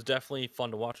he was definitely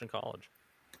fun to watch in college.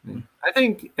 I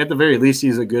think at the very least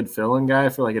he's a good fill-in guy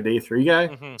for like a day 3 guy.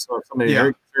 Mm-hmm. So if somebody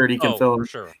hurt, he can fill in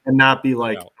and not be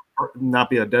like not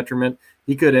be a detriment.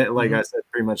 He could, like I said,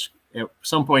 pretty much at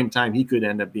some point in time he could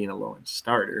end up being a low-end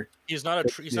starter. He's not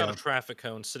a traffic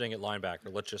cone sitting at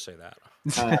linebacker. Let's just say that.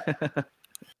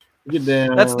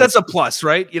 That's a plus,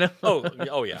 right? You know.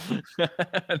 Oh yeah. No,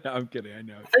 I'm kidding. I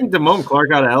know. I think Damone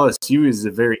Clark out of LSU is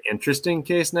a very interesting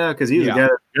case now because he's a guy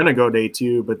that's gonna go day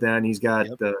 2, but then he's got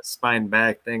the spine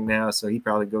back thing now, so he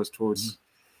probably goes towards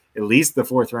at least the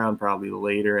 4th round, probably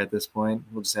later at this point.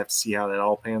 We'll just have to see how that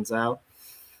all pans out.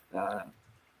 I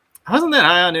wasn't that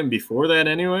high on him before that,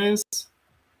 anyways.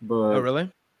 But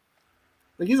really?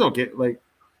 Like he's okay. Like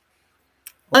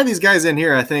a lot of these guys in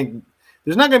here, I think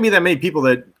there's not going to be that many people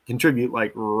that contribute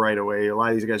like right away. A lot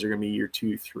of these guys are going to be year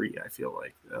 2, 3. I feel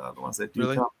like the ones that do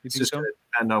really? come. It's just going to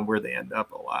depend on where they end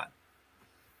up a lot.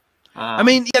 I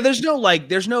mean, yeah, there's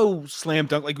no slam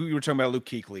dunk like we were talking about Luke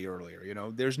Kuechly earlier. You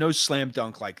know, there's no slam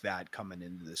dunk like that coming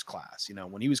into this class. You know,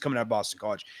 when he was coming out of Boston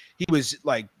College, he was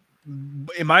like,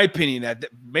 in my opinion, that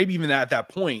maybe even at that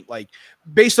point, like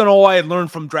based on all I had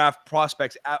learned from draft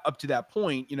prospects up to that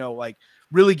point, you know, like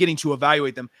really getting to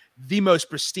evaluate them, the most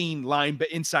pristine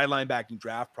inside linebacking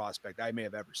draft prospect I may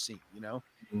have ever seen, you know?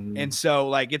 And so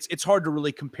like, it's hard to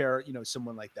really compare, you know,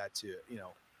 someone like that to, you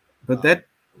know, but that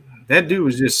dude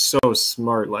was just so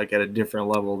smart, like at a different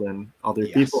level than other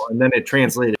people. And then it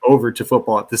translated over to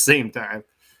football at the same time.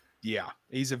 Yeah.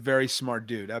 He's a very smart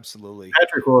dude. Absolutely.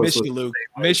 Patrick Willis, miss you, Luke.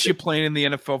 Miss you playing in the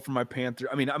NFL for my Panthers.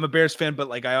 I mean, I'm a Bears fan, but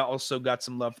like I also got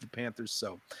some love for the Panthers.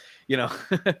 So, you know,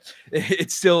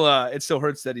 it still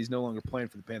hurts that he's no longer playing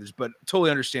for the Panthers, but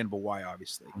totally understandable why,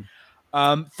 obviously.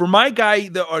 For my guy,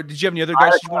 or did you have any other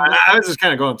guys? I was just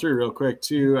kind of going through real quick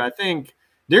too. I think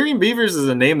Darian Beavers is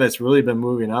a name that's really been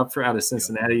moving up out of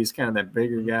Cincinnati. He's kind of that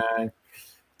bigger guy.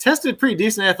 Tested pretty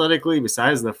decent athletically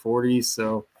besides the 40s.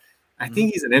 So I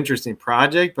think he's an interesting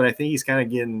project, but I think he's kind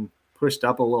of getting pushed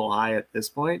up a little high at this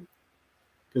point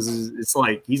because it's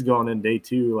like he's going in day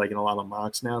 2, like in a lot of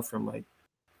mocks now from like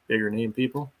bigger name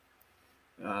people.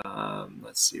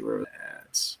 Let's see where we're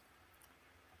at.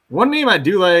 One name I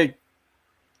do like,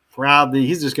 probably,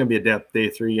 he's just going to be a depth day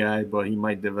 3 guy, but he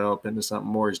might develop into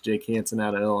something more, is Jake Hansen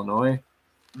out of Illinois.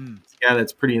 He's a guy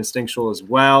that's pretty instinctual as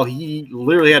well. He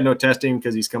literally had no testing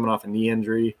because he's coming off a knee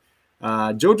injury.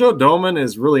 JoJo Domann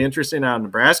is really interesting out of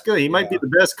Nebraska. He might be the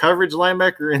best coverage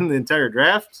linebacker in the entire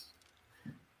draft,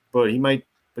 but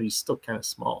he's still kind of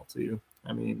small too.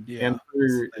 I mean, and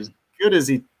for as good as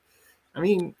he,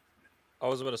 I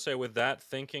was about to say, with that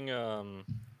thinking,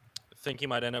 think he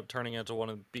might end up turning into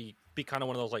be kind of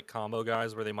one of those like combo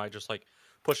guys where they might just like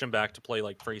push him back to play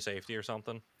like free safety or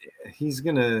something. He's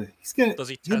gonna. Does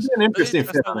he test? An interesting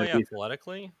fit that way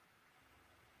athletically?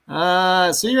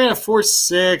 So you're at a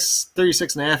 4'6",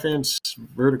 36.5 inch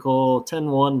vertical,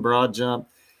 10'1" broad jump,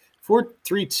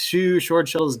 4.32 short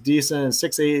shuttle is decent, and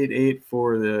 6.88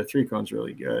 for the 3 cone's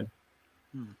really good.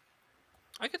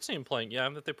 I could see him playing. Yeah,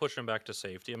 if they push him back to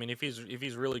safety. I mean, if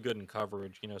he's really good in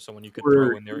coverage, someone you could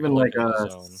throw in there, even like a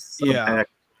zone.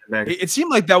 It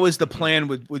seemed like that was the plan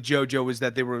with JoJo, was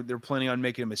that they're planning on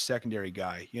making him a secondary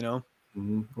guy,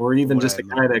 or even just a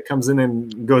guy that comes in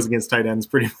and goes against tight ends,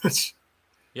 pretty much.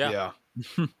 Yeah.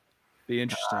 Be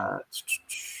interesting.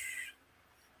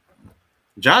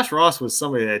 Josh Ross was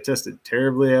somebody that tested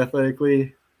terribly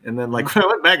athletically, and then when I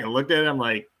went back and looked at it, I'm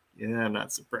like, yeah, I'm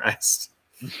not surprised.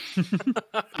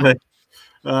 But,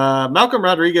 Malcolm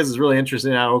Rodriguez is really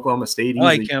interesting out of Oklahoma State. He's I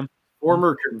like him.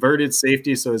 Former converted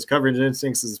safety, so his coverage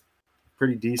instincts is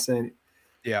pretty decent.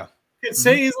 Yeah. You could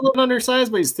say he's a little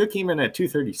undersized, but he still came in at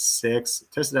 236.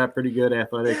 Tested out pretty good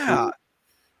athletically. Yeah.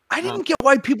 I didn't get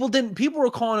why people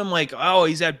were calling him like, oh,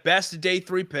 he's at best a day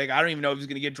 3 pick. I don't even know if he's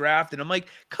going to get drafted. I'm like,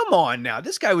 come on now.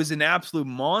 This guy was an absolute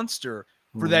monster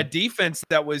for that defense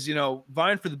that was,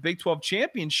 vying for the Big 12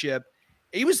 championship.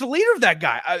 He was the leader of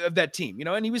that team,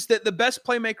 and he was the best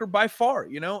playmaker by far,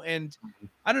 and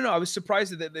I don't know. I was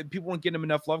surprised that people weren't getting him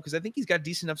enough love, because I think he's got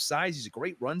decent enough size. He's a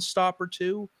great run stopper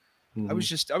too. I was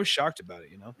shocked about it,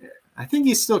 I think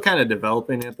he's still kind of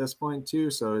developing at this point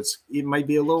too. So it might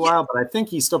be a little while, but I think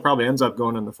he still probably ends up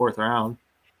going in the 4th round.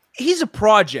 He's a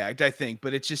project, I think,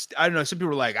 but it's just, I don't know. Some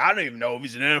people are like, I don't even know if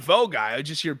he's an NFL guy. I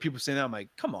just hear people saying that. I'm like,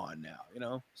 come on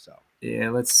now, so. Yeah,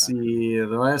 let's see. The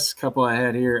last couple I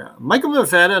had here, Michael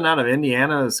Mafetta out of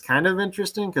Indiana is kind of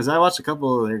interesting, because I watched a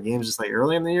couple of their games just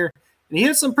early in the year, and he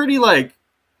had some pretty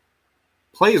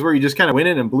plays where he just kind of went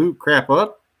in and blew crap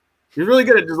up. He's really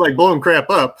good at just blowing crap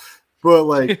up,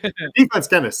 but defense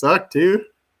kind of sucked too.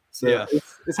 So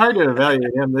it's hard to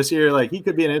evaluate him this year. He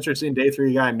could be an interesting day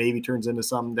 3 guy, maybe turns into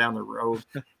something down the road.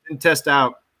 Didn't test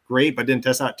out great, but didn't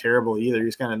test out terrible either.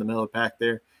 He's kind of in the middle of the pack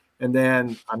there. And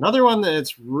then another one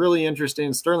that's really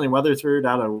interesting, Sterling Weatherford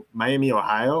out of Miami,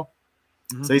 Ohio.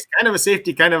 So he's kind of a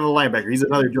safety, kind of a linebacker. He's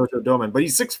another JoJo Domann, but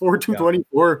he's 6'4",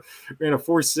 224, ran a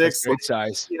 4.6. Great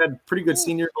size. He had pretty good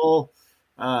senior goal.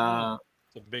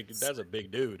 That's a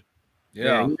big dude.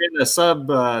 Yeah, he ran a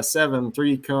sub 7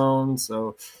 3 cone.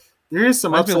 So there is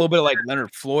some upside. A little bit like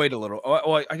Leonard Floyd, a little.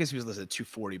 Well, I guess he was listed at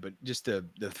 240, but just the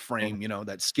frame,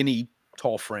 that skinny,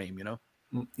 tall frame,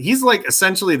 He's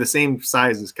essentially the same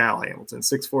size as Kyle Hamilton,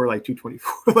 6'4",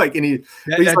 224. And he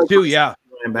that too,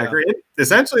 linebacker. Yeah.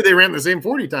 Essentially, they ran the same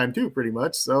 40 time too, pretty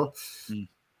much. So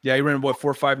yeah, he ran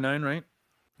 4.59, right?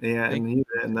 Yeah, and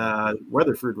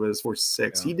Weatherford was 4.6.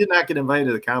 Yeah. He did not get invited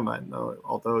to the combine though,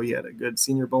 although he had a good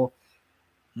Senior Bowl.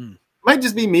 Might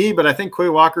just be me, but I think Quay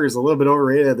Walker is a little bit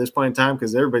overrated at this point in time,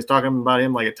 because everybody's talking about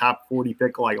him like a top 40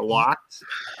 pick, locked.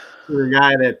 For a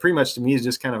guy that pretty much to me is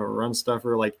just kind of a run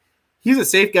stuffer. He's a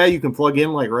safe guy you can plug in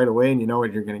right away, and you know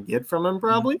what you're going to get from him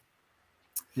probably.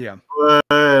 Yeah, but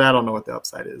I don't know what the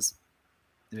upside is.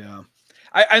 Yeah.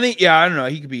 I think, I don't know.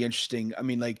 He could be interesting. I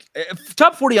mean,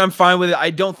 top 40, I'm fine with it.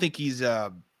 I don't think he's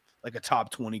a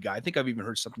top 20 guy. I think I've even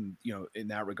heard something, in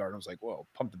that regard. I was like, whoa,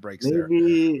 pump the brakes there.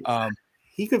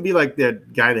 He could be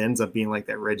that guy that ends up being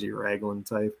that Reggie Ragland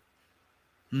type.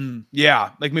 Yeah,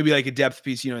 maybe a depth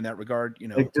piece, in that regard.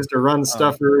 Just a run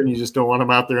stuffer, and you just don't want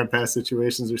him out there in pass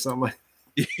situations or something.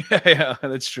 Yeah,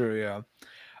 that's true.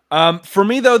 Yeah. For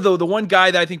me though, the one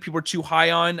guy that I think people are too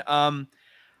high on,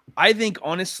 I think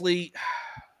honestly,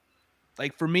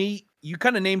 for me, you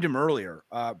kind of named him earlier,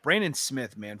 Brandon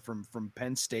Smith, man, from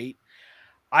Penn State.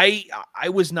 I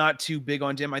was not too big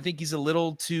on him. I think he's a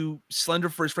little too slender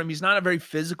for his frame. He's not a very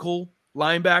physical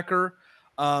linebacker.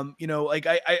 I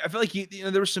feel like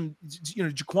there was some,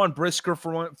 Jaquan Brisker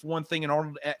for one thing, and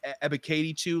Arnold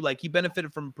Ebiketie too. He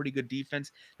benefited from a pretty good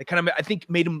defense that kind of, I think,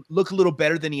 made him look a little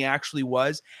better than he actually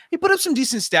was. He put up some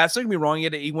decent stats. Don't get me wrong. He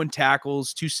had 81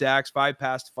 tackles, 2 sacks, 5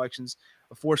 pass deflections,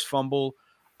 a forced fumble.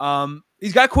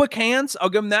 He's got quick hands. I'll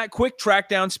give him that. Quick track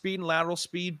down speed and lateral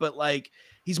speed, but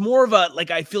he's more of a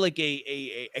like I feel like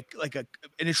an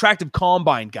attractive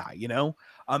combine guy,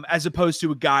 as opposed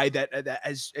to a guy that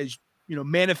as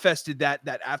manifested that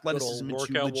Good athleticism old into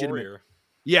workout legitimate. warrior.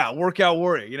 Yeah, workout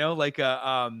warrior. Like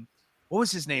what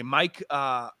was his name? Mike.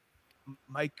 What's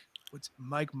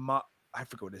Mike? I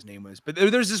forget what his name was, but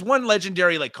there's this one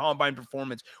legendary like combine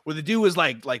performance where the dude was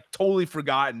like totally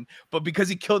forgotten, but because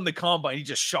he killed in the combine, he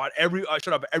just shot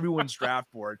up everyone's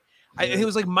draft board. It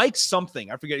was like Mike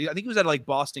something. I forget. I think he was at like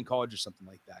Boston College or something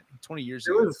like that 20 years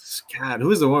ago. Who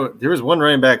was the one? There was one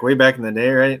running back way back in the day,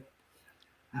 right?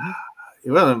 Mm-hmm.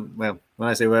 It wasn't, well, when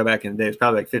I say way back in the day, it's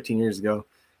probably like 15 years ago. God,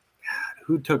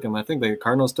 who took him? I think the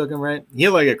Cardinals took him, right? He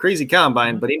had like a crazy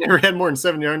combine, but he never had more than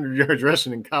 700 yards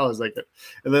rushing in college. Like that.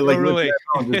 And then, like, really?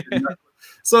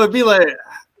 So it'd be like,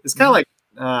 it's kind of like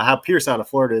how Pierce out of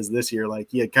Florida is this year. Like,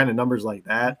 he had kind of numbers like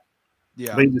that.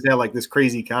 Yeah. But he just had like this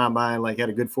crazy combine, like had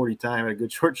a good 40 time, had a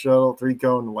good short shuttle,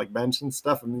 3-cone, like bench and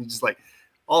stuff. And he just like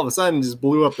all of a sudden just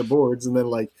blew up the boards and then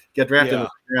like get drafted in the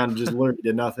round and just literally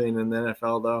did nothing in the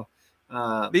NFL though.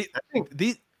 I think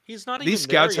he's not even these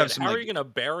scouts there have yet. some. How are you gonna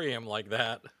bury him like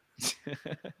that?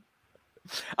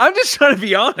 I'm just trying to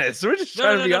be honest. We're just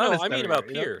trying to be honest. I mean about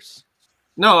Pierce.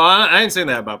 No, I ain't saying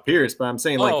that about Pierce, but I'm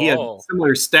saying like he had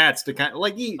similar stats to kind of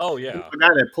like he. Oh yeah, a guy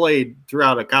that played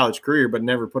throughout a college career but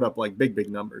never put up like big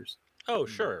numbers. Oh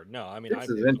sure, no, I mean I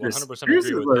 100% Pierce agree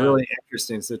is with a that. really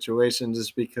interesting situation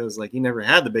just because like he never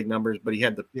had the big numbers, but he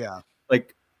had the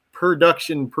like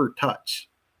production per touch.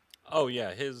 Oh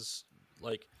yeah, his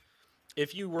like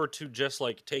if you were to just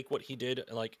like take what he did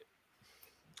like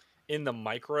in the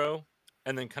micro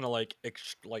and then kind of like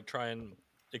try and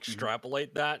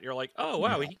extrapolate that, you're like, oh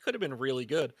wow, he could have been really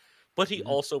good, but he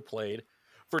also played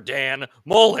for Dan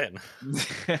Mullen.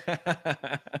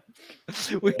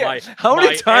 How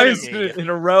many times in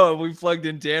a row have we plugged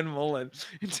in Dan Mullen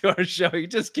into our show? He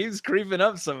just keeps creeping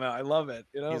up somehow. I love it.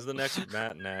 He's the next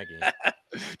Matt Nagy.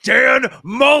 Dan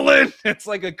Mullen. It's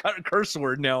like a curse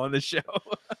word now on the show.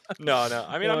 No.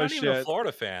 I mean, I'm not even a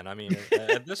Florida fan. I mean,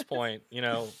 at this point,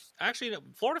 actually,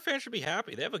 Florida fans should be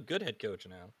happy. They have a good head coach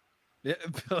now. Yeah.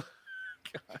 God.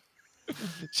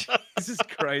 Jesus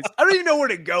Christ. I don't even know where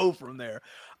to go from there.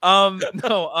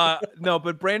 No,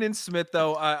 but Brandon Smith,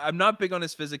 though, I'm not big on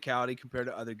his physicality compared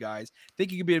to other guys. I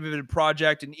think he could be a bit of a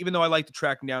project, and even though I like the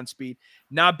tracking down speed,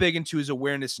 not big into his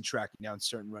awareness and tracking down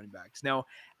certain running backs. Now,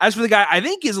 as for the guy, I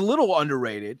think is a little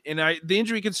underrated, and the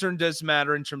injury concern does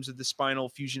matter in terms of the spinal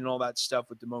fusion and all that stuff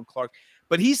with Damone Clark,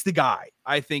 but he's the guy.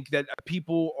 I think that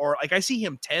people are, like, I see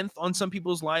him 10th on some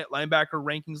people's linebacker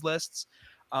rankings lists.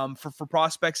 For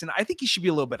prospects, and I think he should be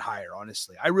a little bit higher,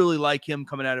 honestly. I really like him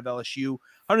coming out of LSU.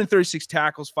 136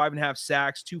 tackles, 5.5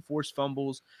 sacks, 2 forced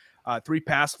fumbles, 3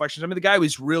 pass deflections. I mean, the guy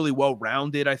was really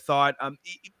well-rounded, I thought.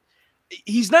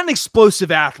 He's not an explosive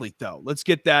athlete, though. Let's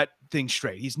get that thing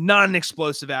straight. He's not an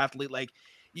explosive athlete. Like,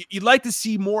 you'd like to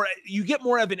see more. You get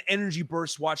more of an energy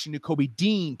burst watching Nakobe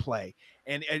Dean play,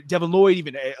 and Devin Lloyd,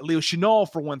 even Leo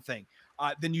Chenal, for one thing,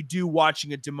 than you do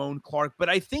watching a Damone Clark. But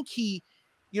I think he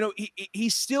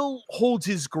still holds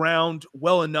his ground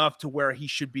well enough to where he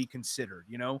should be considered,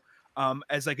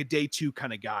 as like a day 2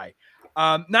 kind of guy.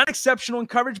 Not exceptional in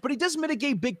coverage, but he does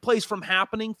mitigate big plays from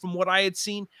happening from what I had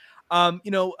seen,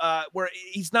 where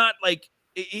he's not like,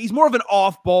 he's more of an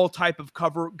off-ball type of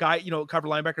cover guy, cover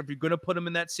linebacker. If you're going to put him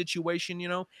in that situation,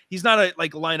 he's not a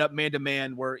like lineup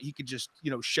man-to-man where he could just,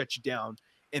 shut you down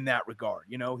in that regard.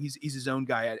 He's his own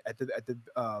guy at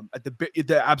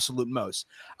the absolute most.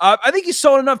 I think he's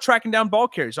solid enough tracking down ball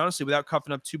carries, honestly, without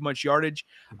cuffing up too much yardage.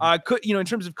 Could, in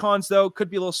terms of cons though, could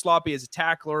be a little sloppy as a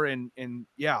tackler and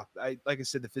yeah, like I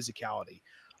said, the physicality.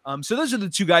 So those are the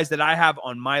 2 guys that I have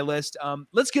on my list.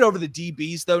 Let's get over the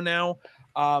DBs though now.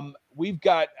 We've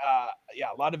got a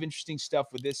lot of interesting stuff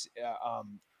with this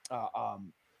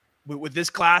with this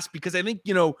class, because I think,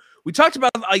 we talked about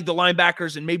like the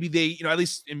linebackers and maybe they, at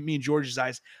least in me and George's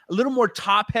eyes, a little more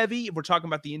top heavy if we're talking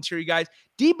about the interior guys.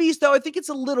 DBs though, I think it's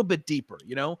a little bit deeper,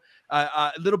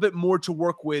 a little bit more to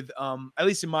work with, at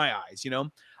least in my eyes,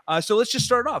 so let's just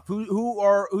start off.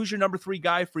 Who's your number 3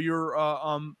 guy for your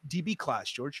DB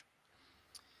class, George?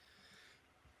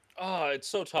 Oh, it's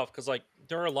so tough because like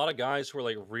there are a lot of guys who are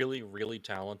like really, really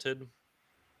talented,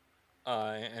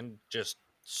 and just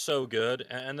so good,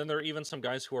 and then there are even some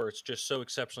guys who are just so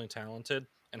exceptionally talented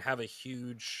and have a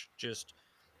huge just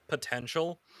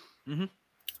potential,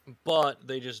 but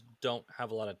they just don't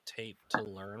have a lot of tape to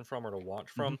learn from or to watch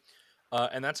from,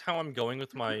 and that's how I'm going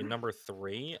with my number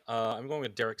 3. I'm going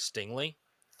with Derek Stingley,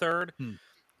 3rd.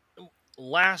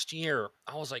 Last year,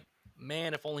 I was like,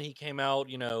 man, if only he came out,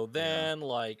 then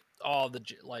like,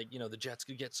 the Jets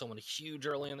could get someone huge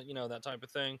early in, that type of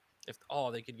thing. if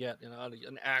they could get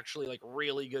an actually like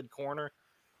really good corner.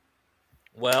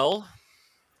 Well,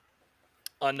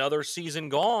 another season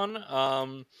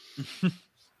gone.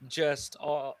 Just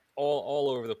all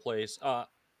over the place.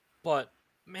 But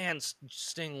man,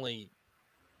 Stingley,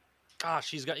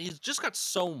 gosh, he's just got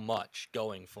so much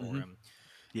going for him.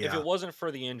 If it wasn't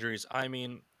for the injuries, I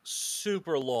mean,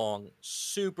 super long,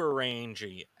 super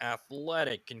rangy,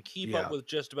 athletic, can keep up with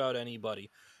just about anybody,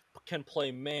 can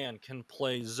play man, can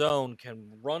play zone,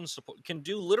 can run support, can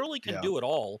do it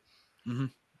all.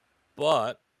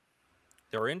 But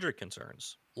there are injury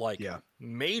concerns, like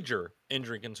major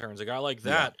injury concerns. A guy like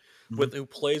that who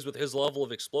plays with his level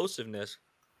of explosiveness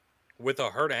with a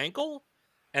hurt ankle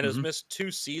and has missed 2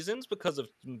 seasons because of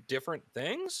different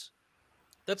things.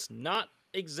 That's not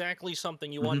exactly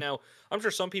something you want. Now, I'm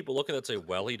sure some people look at that and say,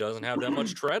 well, he doesn't have that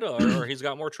much tread or he's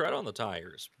got more tread on the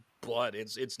tires. But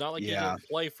it's not like he didn't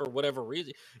play for whatever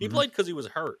reason. He played because he was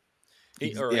hurt.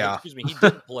 He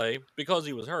didn't play because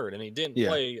he was hurt, and he didn't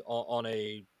play on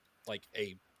a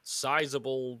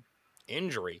sizable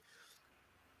injury.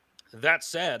 That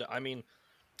said, I mean,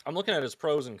 I'm looking at his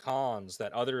pros and cons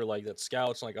that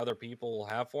scouts and other people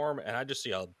have for him, and I just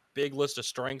see a big list of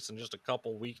strengths and just a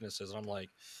couple weaknesses. And I'm like,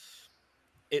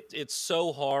 it's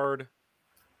so hard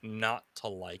not to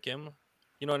like him.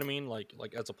 You know what I mean? Like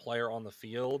as a player on the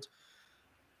field.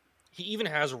 He even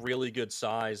has really good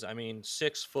size. I mean,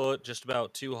 6 foot, just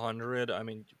about 200. I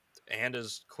mean, and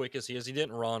as quick as he is, he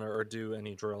didn't run or do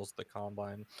any drills at the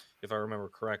combine, if I remember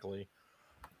correctly.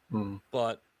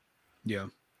 But yeah,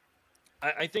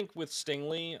 I think with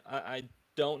Stingley, I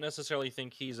don't necessarily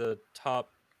think he's a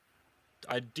top.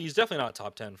 He's definitely not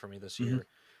top 10 for me this year.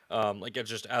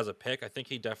 Just as a pick, I think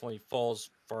he definitely falls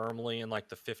firmly in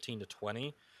the 15 to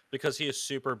 20 because he is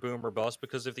super boom or bust.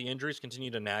 Because if the injuries continue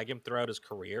to nag him throughout his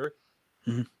career,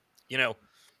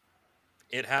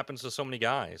 it happens to so many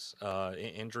guys.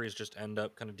 Injuries just end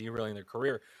up kind of derailing their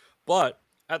career. But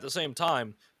at the same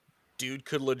time, dude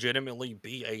could legitimately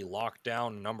be a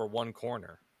lockdown number 1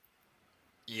 corner.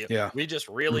 Yeah. We just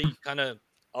really kind of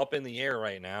up in the air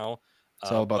right now.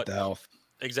 It's all about the health.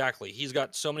 Exactly. He's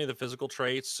got so many of the physical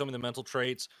traits, so many of the mental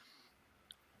traits.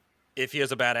 If he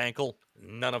has a bad ankle,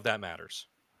 none of that matters.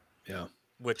 Yeah.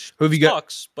 Which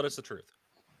sucks, but it's the truth.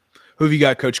 Who have you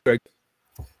got, Coach Greg?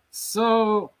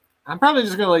 So I'm probably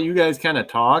just going to let you guys kind of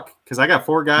talk because I got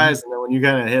 4 guys. And then when you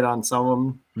kind of hit on some of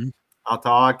them, I'll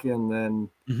talk. And then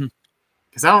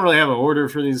because I don't really have an order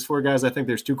for these 4 guys. I think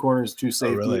there's 2 corners, 2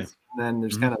 safeties. Really? And then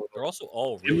there's kind of. They're also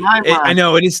all really I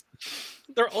know it is.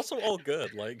 They're also all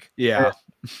good. Yeah.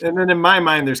 And then in my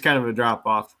mind, there's kind of a drop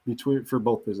off for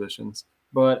both positions.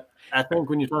 But I think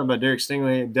when you're talking about Derek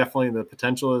Stingley, definitely the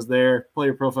potential is there.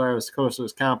 Player profile was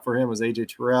closest comp for him was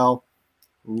AJ Terrell.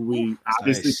 We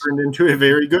obviously turned into a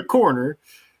very good corner.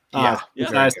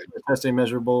 Besides the testing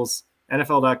measurables,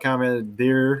 NFL.com had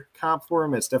their comp for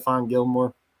him at Stephon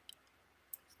Gilmore.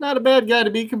 Not a bad guy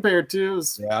to be compared to.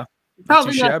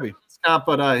 Probably not shabby. Comp,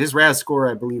 but his RAS score,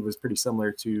 I believe, was pretty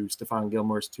similar to Stephon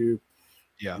Gilmore's too.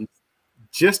 Yeah,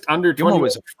 just under 20. Gilmore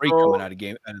was a freak coming out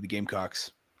of the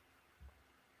Gamecocks.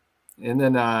 And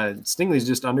then Stingley's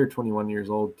just under 21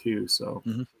 years old too, so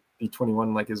be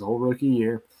 21 his whole rookie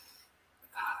year.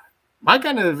 My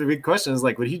kind of big question is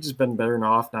would he just been better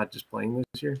off not just playing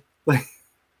this year?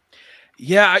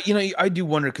 Yeah, I do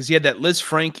wonder because he had that Liz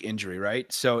Frank injury,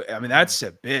 right? So I mean, that's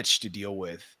a bitch to deal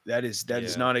with. That is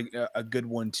not a good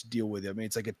one to deal with. I mean,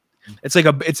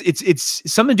 it's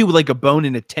something to do with a bone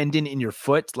and a tendon in your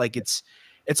foot.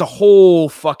 It's a whole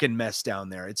fucking mess down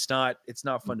there. It's not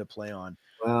fun to play on.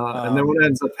 Well, and then what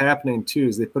ends up happening too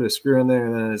is they put a screw in there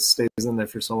and then it stays in there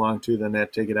for so long too. Then they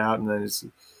have to take it out, and then it's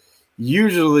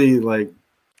usually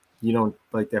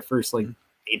that first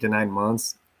 8 to 9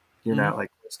 months, you're not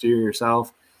close to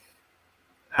yourself.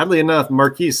 Oddly enough,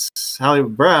 Marquise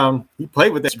Hollywood Brown, he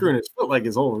played with that screw in his foot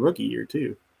his whole rookie year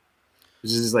too,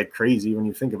 which is crazy when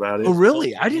you think about it. Oh,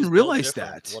 really? I didn't realize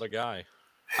that. What a guy!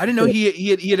 I didn't know he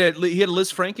had a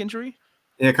Liz Frank injury.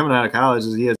 Yeah, coming out of college,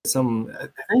 he had some. I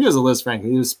think it was a Liz Frank.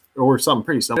 Or something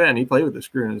pretty similar, and he played with the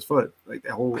screw in his foot, that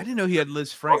whole. I didn't know he had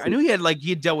Liz Frank. I knew he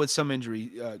had dealt with some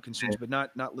injury concerns, but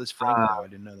not Liz Frank. I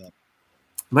didn't know that.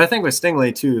 But I think with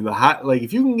Stingley too, the high,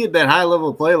 if you can get that high level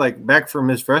of play back from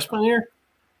his freshman year,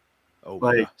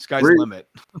 sky's the limit.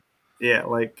 Yeah,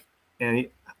 and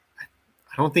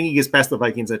I don't think he gets past the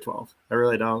Vikings at 12. I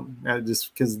really don't.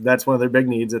 Just because that's one of their big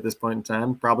needs at this point in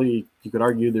time. Probably you could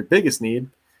argue their biggest need.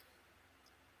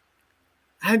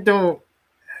 I don't.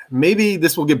 Maybe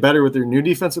this will get better with their new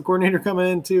defensive coordinator coming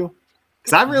in too.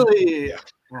 Because I really,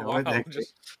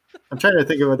 I'm trying to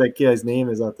think of what that guy's name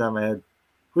is off the top of my head.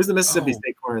 Who's the Mississippi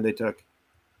State corner they took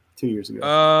 2 years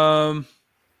ago.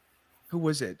 Who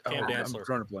was it? Cam I'm Dantzler.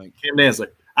 drawing a blank. Cam Dantzler.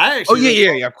 I Oh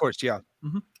actually yeah, of course, yeah.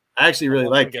 I actually really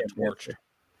Watch him like get Cam torched.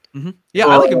 Dantzler. Yeah,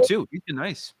 I like him too. He's been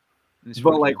nice. in his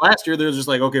But rookie like year. last year, they were just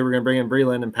like, okay, we're gonna bring in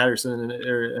Breland and Patterson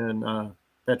and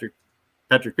Patrick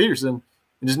Peterson,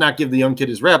 and just not give the young kid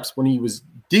his reps when he was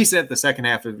decent the second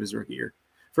half of his rookie year.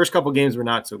 First couple games were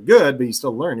not so good, but he's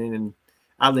still learning. And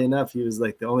oddly enough, he was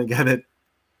like the only guy that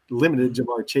limited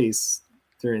Jamar Chase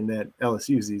during that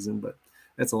LSU season. But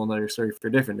that's a whole nother story for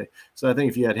a different day. So I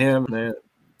think if you had him and that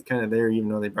kind of there, even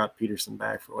though they brought Peterson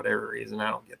back for whatever reason, I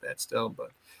don't get that still.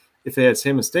 But if they had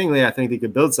him and Stingley, I think they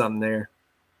could build something there.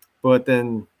 But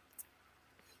then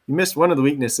you missed one of the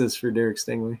weaknesses for Derek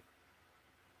Stingley.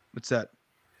 What's that?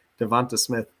 Devonta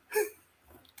Smith.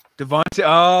 Devonta.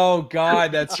 Oh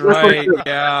God, that's right.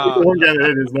 Yeah, One guy that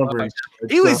hit his number.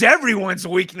 he was everyone's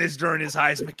weakness during his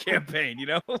Heisman campaign. You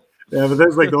know. Yeah, but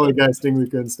that's like the only guy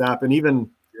Stingley couldn't stop. And even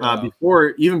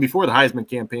before the Heisman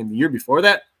campaign, the year before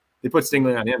that, they put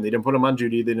Stingley on him. They didn't put him on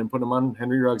Judy. They didn't put him on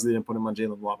Henry Ruggs. They didn't put him on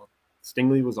Jalen Waddle.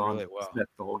 Stingley was on Smith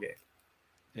the whole game.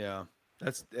 Yeah,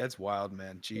 that's wild,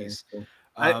 man. Jeez.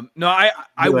 Yeah, so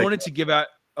I wanted to give out.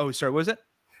 Oh, sorry. What was it?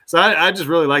 So I just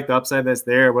really like the upside that's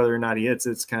there. Whether or not he hits,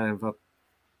 it's kind of up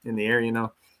in the air, you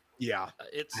know. Yeah,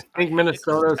 I think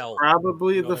Minnesota's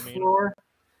probably the floor.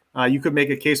 You could make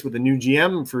a case with a new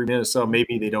GM for Minnesota.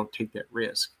 Maybe they don't take that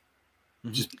risk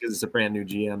just because it's a brand new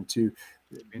GM too.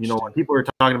 You know, when people are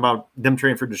talking about them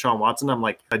trading for Deshaun Watson, I'm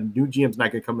like, a new GM's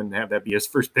not going to come in and have that be his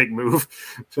first big move.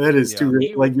 So that is too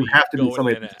risky. Like, you have to be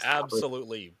somebody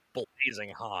absolutely blazing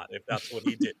hot if that's what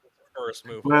he did first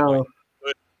move. Well,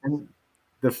 and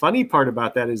the funny part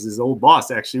about that is his old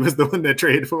boss actually was the one that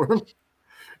traded for him,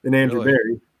 and Andrew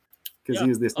Berry, because he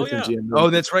was the assistant GM. Oh,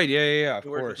 that's right. Yeah. Of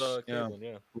course.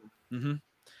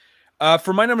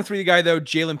 For my number 3 guy, though,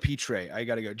 Jalen Petre. I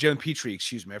got to go. Jalen Petre,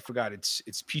 excuse me. I forgot.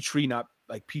 It's Petrie, not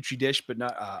like Petri dish, but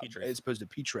not as opposed to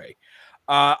Petre.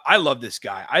 I love this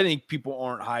guy. I think people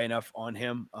aren't high enough on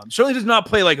him. Certainly does not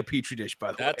play like a Petri dish,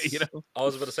 by the way. You know? I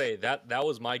was about to say that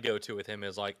was my go-to with him.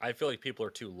 Is like I feel like people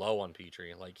are too low on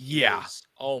Petrie. Like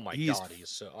oh my god, he's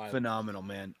so phenomenal,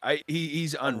 man.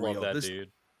 He's unreal. I love that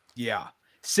dude. Yeah.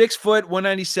 6 foot,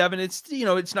 197. It's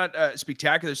it's not a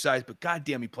spectacular size, but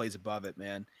goddamn, he plays above it,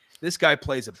 man. This guy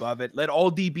plays above it. Led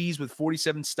all DBs with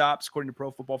 47 stops, according to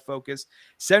Pro Football Focus.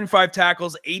 75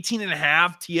 tackles, 18 and a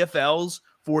half TFLs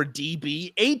for a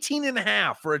DB. 18 and a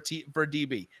half for a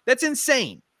DB. That's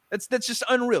insane. That's just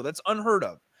unreal. That's unheard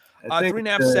of.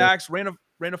 3.5 sacks. Ran a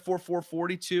 4.4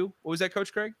 42. What was that,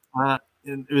 Coach Craig?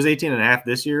 It was 18 and a half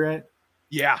this year, right?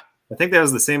 Yeah. I think that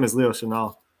was the same as Leo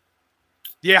Chenal.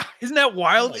 Yeah. Isn't that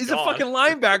wild? He's a fucking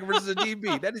linebacker versus a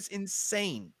DB. That is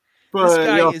insane.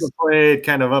 But he also played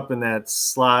kind of up in that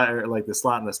slot, or like the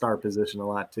slot and the star position a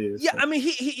lot too. Yeah, so. I mean,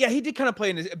 he did kind of play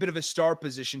in a bit of a star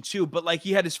position too, but like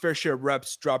he had his fair share of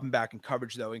reps dropping back in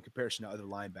coverage though, in comparison to other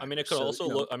linebackers. I mean, it could also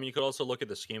look. I mean, you could also look at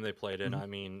the scheme they played in. I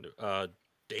mean,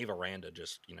 Dave Aranda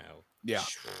just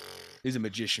he's a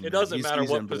magician. It doesn't matter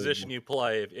what position you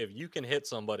play. If you can hit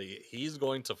somebody, he's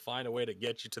going to find a way to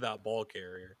get you to that ball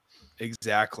carrier.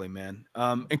 Exactly, man.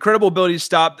 Incredible ability to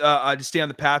stop, to stay on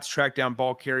the path, to track down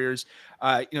ball carriers.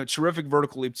 Terrific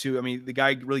vertical leap too. I mean, the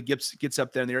guy really gets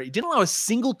up there in the air. He didn't allow a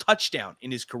single touchdown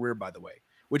in his career, by the way,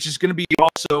 which is going to be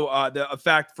also a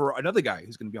fact for another guy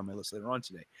who's going to be on my list later on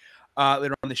today,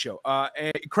 later on the show.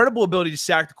 Incredible ability to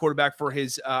sack the quarterback for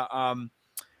his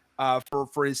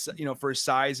for his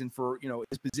size and for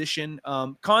his position.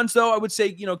 Cons though, I would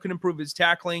say could improve his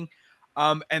tackling.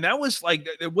 And that was like,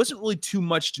 there wasn't really too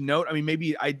much to note. I mean,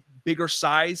 maybe bigger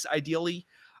size, ideally.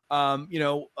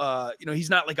 He's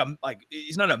not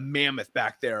he's not a mammoth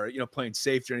back there, playing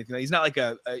safety or anything. He's not like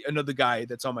another guy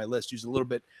that's on my list who's a little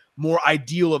bit more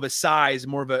ideal of a size,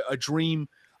 more of a dream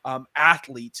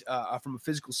athlete from a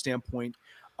physical standpoint.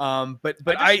 But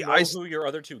I know who your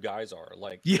other 2 guys are.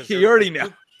 Like, you already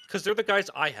know, because they're the guys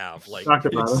I have. Like,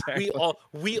 exactly.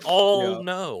 we all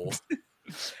know.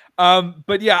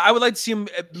 But yeah, I would like to see him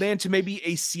land to maybe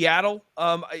a Seattle.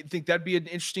 I think that'd be an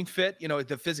interesting fit.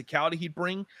 The physicality he'd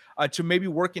bring to maybe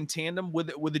work in tandem with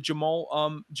the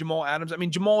Jamal Adams. I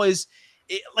mean, Jamal is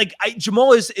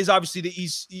obviously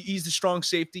he's the strong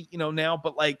safety, now.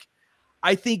 But like,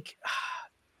 I think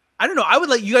I don't know. I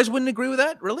would you guys wouldn't agree with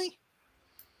that, really?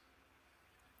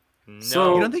 No,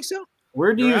 so, you don't think so?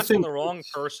 Where do You're you asking think the wrong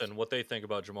person what they think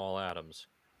about Jamal Adams?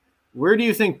 Where do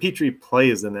you think Petrie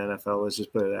plays in the NFL? Let's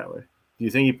just put it that way. Do you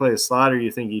think he plays slot, or do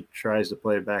you think he tries to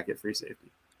play back at free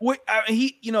safety? That's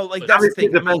the thing.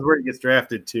 It depends where he gets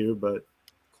drafted to, but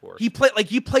of course he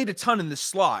played a ton in the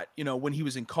slot, when he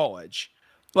was in college.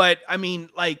 But I mean,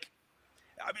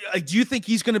 I mean, like, do you think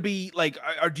he's going to be like,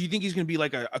 or do you think he's going to be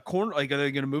like a corner? Like, are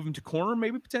they going to move him to corner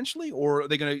maybe potentially, or are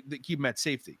they going to keep him at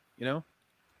safety? You know?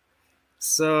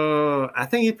 So I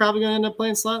think he's probably going to end up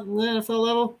playing slot in the NFL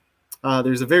level.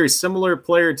 There's a very similar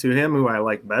player to him who I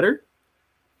like better,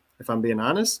 if I'm being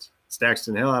honest. It's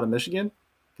Daxton Hill out of Michigan,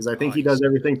 because I think he does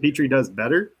everything Petrie does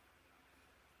better,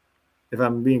 if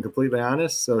I'm being completely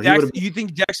honest. So you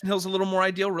think Daxton Hill's a little more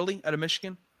ideal, really, out of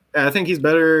Michigan? Yeah, I think he's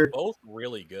better. Both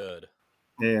really good.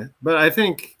 Yeah, but I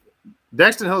think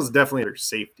Daxton Hill is definitely their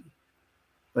safety,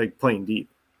 like playing deep.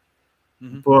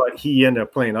 Mm-hmm. But he ended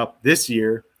up playing up this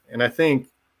year, and I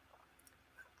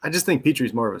just think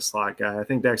Petrie's more of a slot guy. I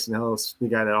think Daxton Hill is the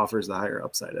guy that offers the higher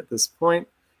upside at this point.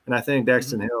 And I think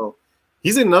Daxton Hill,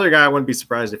 he's another guy I wouldn't be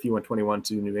surprised if he went 21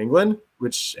 to New England,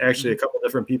 which actually a couple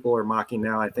different people are mocking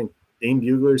now. I think Dane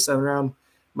Bugler's 7th-round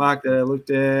mock that I looked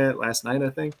at last night, I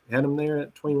think, had him there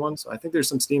at 21. So I think there's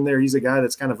some steam there. He's a guy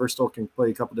that's kind of versatile, can play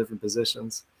a couple different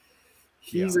positions.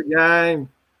 He's a guy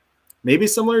maybe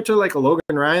similar to like a Logan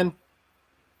Ryan,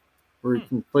 where he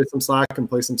can play some slot, can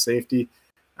play some safety.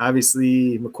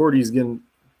 Obviously, McCourty's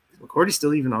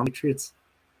still even on the Patriots.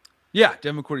 Yeah,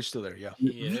 Devin McCourty's still there. Yeah, he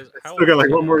is. Still got like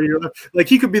one more year left. Like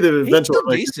he could be the eventual.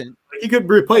 Like, decent. He could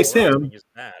replace him.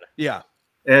 Yeah,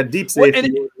 at deep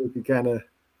safety. Kind of.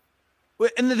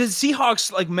 And the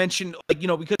Seahawks like mentioned, like, you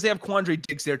know, because they have Quandre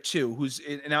Diggs there too, who's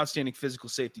an outstanding physical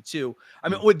safety too. I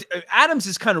mean, Adams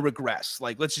has kind of regressed.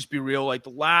 Like, let's just be real. Like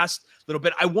the last little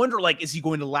bit, I wonder, like, is he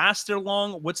going to last there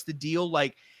long? What's the deal?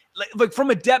 Like from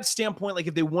a depth standpoint, like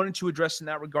if they wanted to address in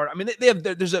that regard, I mean,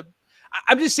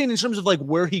 I'm just saying in terms of like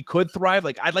where he could thrive.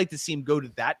 Like, I'd like to see him go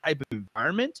to that type of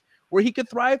environment where he could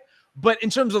thrive. But in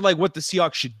terms of like what the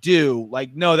Seahawks should do,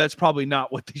 like, no, that's probably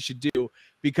not what they should do,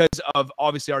 because of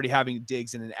obviously already having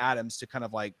Diggs and an Adams to kind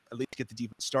of like at least get the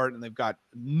defense start. And they've got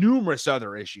numerous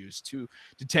other issues to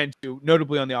tend to,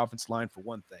 notably on the offensive line for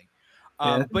one thing.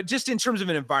 But just in terms of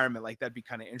an environment, like that'd be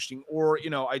kind of interesting. Or, you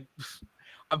know,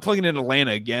 I'm plugging in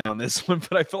Atlanta again on this one,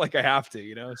 but I feel like I have to,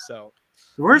 you know, so.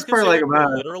 The worst part, like,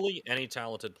 about literally any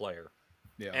talented player,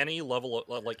 any level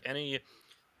of, like, any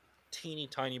teeny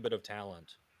tiny bit of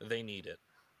talent, they need it.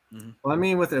 Well, I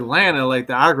mean, with Atlanta, like,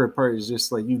 the awkward part is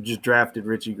just like you just drafted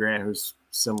Richie Grant, who's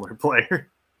a similar player.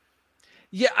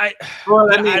 Yeah, I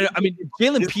mean,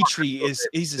 Jalen Petrie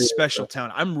he's a special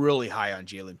talent. I'm really high on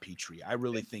Jalen Petrie. I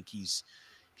really think he's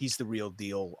the real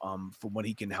deal for what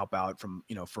he can help out from,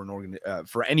 you know,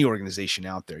 for any organization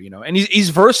out there, you know. And he's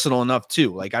versatile enough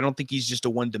too. Like, I don't think he's just a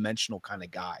one-dimensional kind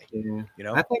of guy. Yeah. You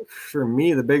know, I think for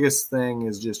me the biggest thing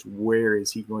is just where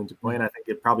is he going to play, and I think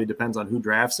it probably depends on who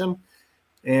drafts him.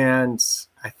 And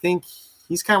I think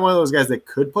he's kind of one of those guys that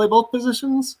could play both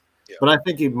positions, but I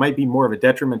think it might be more of a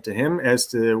detriment to him as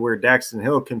to where Daxton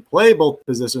Hill can play both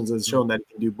positions and shown that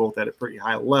he can do both at a pretty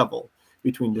high level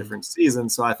between different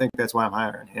seasons. So I think that's why I'm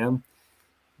higher on him.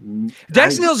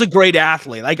 Daxton Hill's a great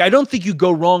athlete. Like, I don't think you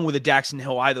go wrong with a Daxton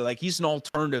Hill either. Like, he's an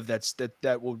alternative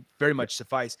that will very much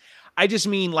suffice. I just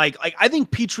mean, like I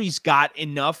think Petrie's got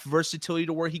enough versatility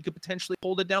to where he could potentially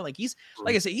hold it down. Like, he's,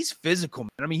 like I said, he's physical, man.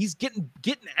 I mean, he's getting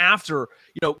after,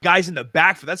 you know, guys in the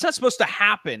backfield. That's not supposed to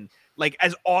happen like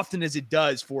as often as it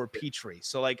does for Petrie.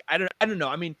 So, like, I don't know.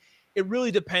 I mean, it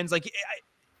really depends. Like,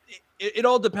 it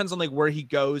all depends on like where he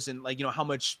goes and, like, you know, how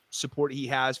much support he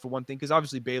has for one thing. Because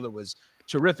obviously Baylor was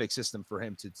terrific system for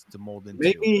him to mold into.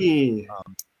 Maybe.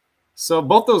 So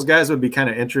both those guys would be kind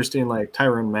of interesting, like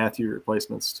Tyrann Mathieu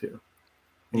replacements too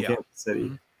in Kansas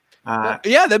City. Yeah,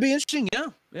 that'd be interesting.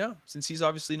 Yeah. Since he's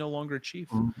obviously no longer a Chief,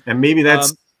 and maybe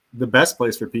that's the best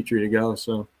place for Petrie to go.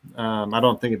 So I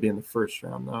don't think it'd be in the first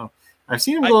round though. I've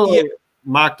seen him go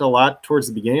mocked a lot towards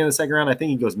the beginning of the second round. I think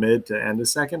he goes mid to end of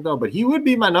second though. But he would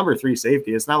be my number 3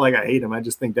 safety. It's not like I hate him. I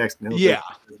just think Daxton Hill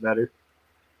is better.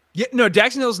 Yeah, no,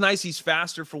 Daxton Hill's nice. He's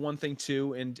faster for one thing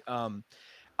too, and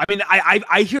I mean,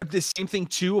 I hear the same thing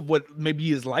too of what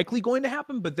maybe is likely going to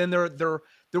happen. But then there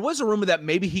was a rumor that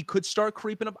maybe he could start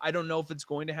creeping up. I don't know if it's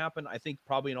going to happen. I think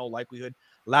probably in all likelihood,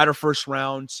 latter first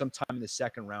round, sometime in the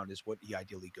second round is what he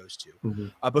ideally goes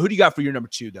to. But who do you got for your number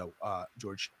 2 though,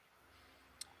 George?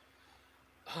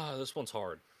 This one's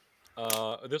hard.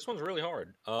 This one's really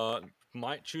hard.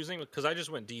 My choosing, because I just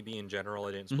went DB in general.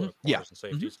 I didn't split corners and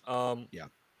safeties.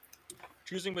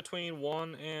 Choosing between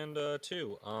 1 and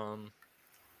 2.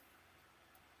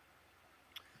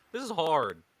 This is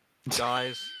hard,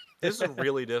 guys. This is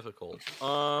really difficult.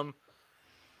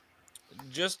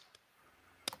 Just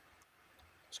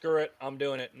screw it. I'm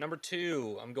doing it. Number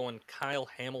 2, I'm going Kyle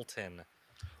Hamilton.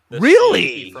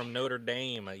 Really? From Notre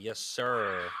Dame. Yes,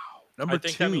 sir. Number I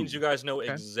think two. that means you guys know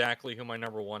exactly who my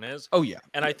number one is. Oh yeah,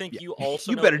 and I think you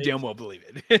also you know better damn well believe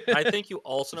it. I think you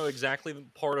also know exactly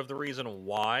part of the reason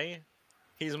why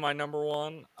he's my number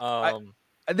one.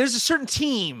 There's a certain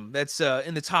team that's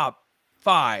in the top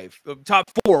 5, top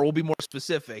 4. We'll be more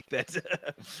specific. That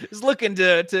is looking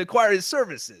to acquire his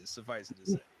services. Suffice it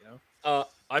to say,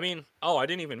 I mean, I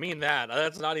didn't even mean that.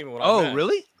 That's not even what I Oh, meant.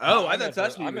 really? Oh, I meant thought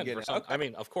that's for- what I you were meant for getting. some. Okay. I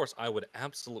mean, of course, I would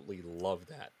absolutely love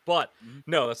that, but Mhm.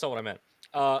 no, that's not what I meant.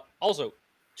 Also,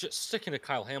 just sticking to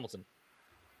Kyle Hamilton.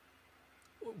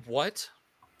 What?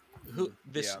 Who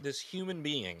this human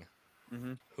being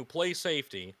Mhm. who plays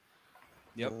safety,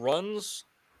 Yep. runs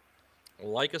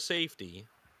like a safety,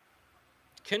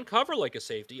 can cover like a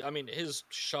safety. I mean, his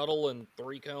shuttle and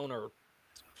 3-cone are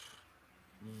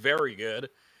very good.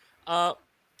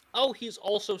 He's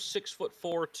also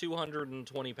 6'4",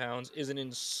 220 pounds, is an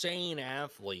insane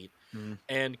athlete,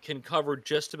 and can cover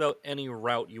just about any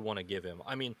route you want to give him.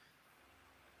 I mean,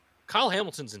 Kyle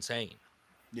Hamilton's insane.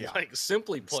 Yeah. Like,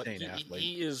 simply put, Insane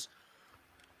athlete.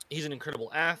 he's an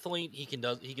incredible athlete. He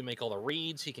can make all the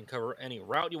reads. He can cover any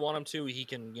route you want him to. He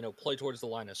can, play towards the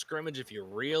line of scrimmage if you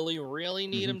really, really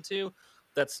need him to.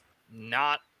 That's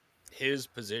not his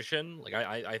position. Like,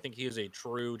 I think he is a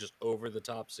true, just over the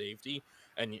top safety.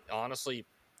 And honestly,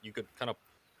 you could kind of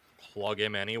plug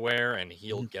him anywhere and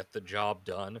he'll get the job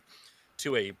done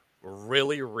to a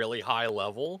really, really high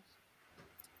level.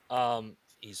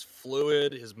 He's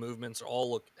fluid. His movements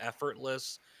all look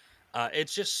effortless.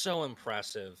 It's just so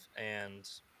impressive, and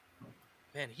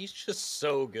man, he's just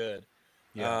so good.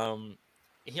 Yeah.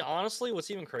 He honestly, what's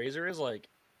even crazier is, like,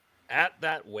 at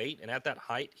that weight and at that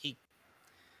height, he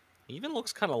even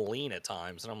looks kind of lean at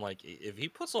times, and I'm like, if he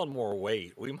puts on more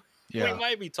weight, we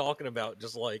might be talking about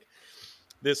just like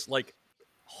this like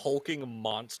hulking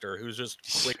monster who's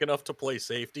just quick enough to play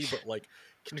safety, but like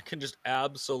can just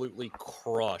absolutely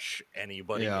crush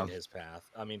anybody in his path.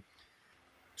 I mean,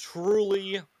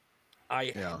 truly.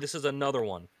 This is another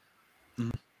one.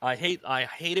 I hate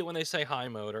it when they say high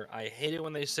motor. I hate it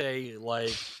when they say,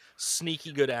 like,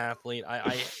 sneaky good athlete.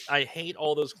 I hate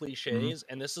all those cliches,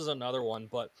 and this is another one,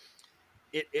 but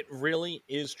it really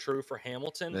is true for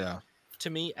Hamilton. Yeah. To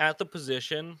me, at the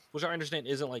position, which I understand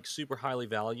isn't like super highly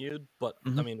valued, but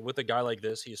I mean, with a guy like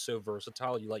this, he's so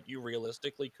versatile. You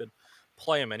realistically could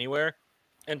play him anywhere,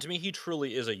 and to me, he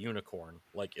truly is a unicorn.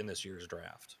 Like, in this year's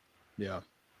draft. Yeah.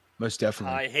 Most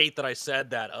definitely. I hate that I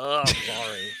said that. Oh,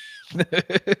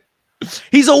 sorry.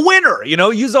 He's a winner,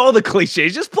 use all the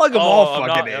cliches. Just plug them all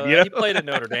fucking in. He played at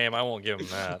Notre Dame. I won't give him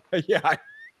that. Yeah.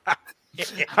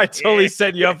 I totally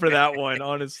set you up for that one,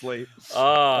 honestly.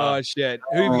 Oh, shit.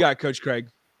 Who you got, Coach Craig?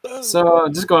 So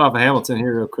just going off of Hamilton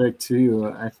here real quick, too.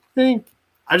 I think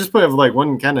I just put like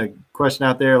one kind of question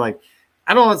out there. Like,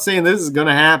 I'm not saying this is going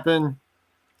to happen,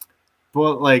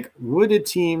 but like, would a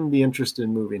team be interested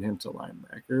in moving him to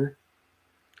linebacker?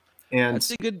 And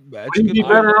that's a good. Would you be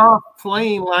better off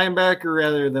playing linebacker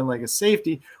rather than like a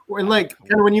safety? Or like,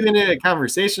 kind of when you get into a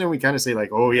conversation and we kind of say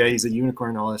like, oh yeah, he's a unicorn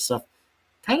and all this stuff,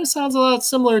 kind of sounds a lot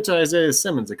similar to Isaiah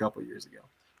Simmons a couple years ago.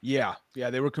 Yeah,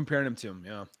 they were comparing him to him.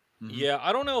 Yeah. Yeah,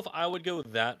 I don't know if I would go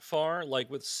that far. Like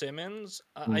with Simmons,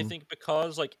 I think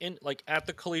because like at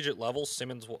the collegiate level,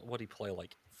 Simmons what he play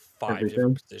like 5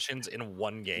 different positions in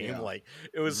one game. Yeah. Like,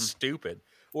 it was stupid.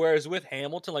 Whereas with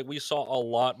Hamilton, like, we saw a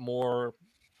lot more.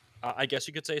 I guess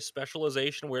you could say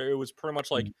specialization, where it was pretty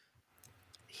much like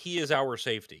he is our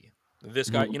safety. This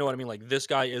guy, you know what I mean? Like, this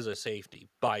guy is a safety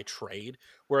by trade.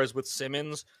 Whereas with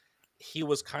Simmons, he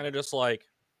was kind of just like,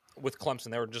 with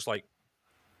Clemson, they were just like,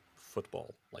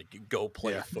 football. Like, you go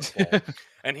play football.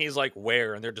 And he's like,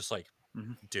 where? And they're just like,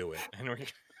 do it. And we're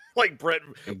like, Brent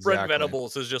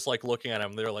Venables is just like looking at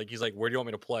him. They're like, he's like, where do you want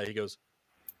me to play? He goes,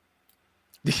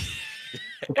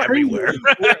 everywhere.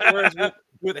 Whereas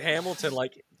with Hamilton,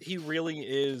 like, he really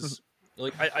is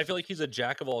like, I feel like he's a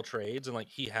jack of all trades, and like,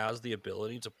 he has the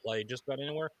ability to play just about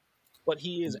anywhere, but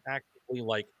he is actively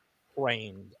like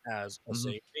trained as a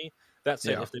safety. That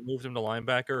said, if they moved him to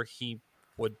linebacker, he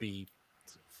would be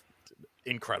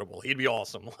incredible. He'd be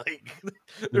awesome. Like,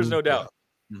 there's no doubt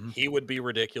he would be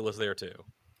ridiculous there too.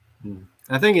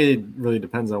 I think it really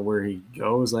depends on where he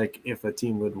goes. Like, if a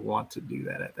team would want to do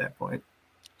that at that point.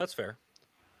 That's fair.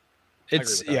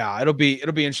 It'll be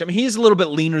interesting. I mean, he's a little bit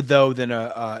leaner though than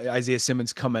Isaiah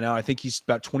Simmons coming out. I think he's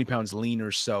about 20 pounds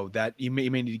leaner, so that he may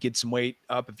need to get some weight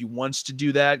up if he wants to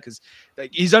do that, because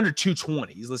he's under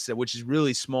 220. He's listed, which is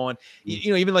really small. And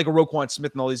even like a Roquan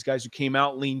Smith and all these guys who came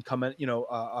out lean coming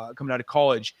out of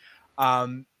college.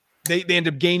 they end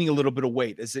up gaining a little bit of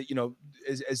weight as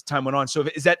as time went on. So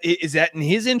is that in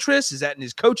his interest? Is that in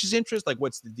his coach's interest? Like,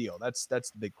 what's the deal? That's the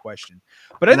big question.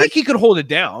 But I think he could hold it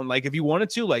down. Like, if he wanted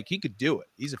to, like, he could do it.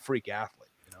 He's a freak athlete,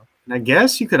 And I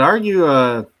guess you could argue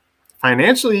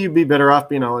financially you'd be better off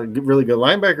being a really good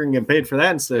linebacker and getting paid for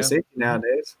that instead of safety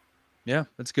nowadays. Yeah,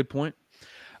 that's a good point.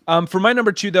 For my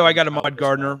number 2, though, I got Ahmad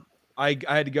Gardner. I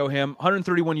had to go him.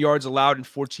 131 yards allowed in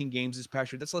 14 games this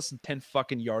past year. That's less than 10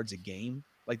 fucking yards a game.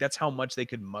 Like, that's how much they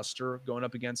could muster going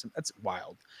up against him. That's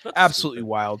wild. That's absolutely stupid.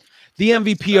 Wild. The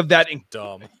MVP of that.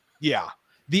 Dumb. Yeah.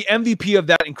 The MVP of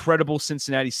that incredible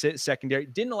Cincinnati secondary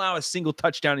didn't allow a single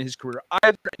touchdown in his career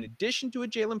either, in addition to a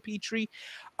Jalen Petrie.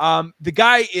 The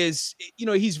guy is,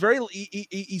 he's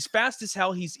he's fast as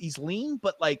hell. He's lean,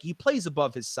 but like he plays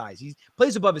above his size. He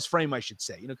plays above his frame, I should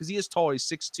say, because he is taller. He's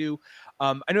 6'2".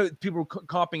 I know people were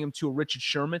copying him to a Richard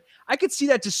Sherman. I could see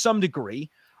that to some degree.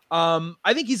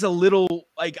 I think he's a little,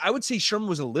 like, I would say Sherman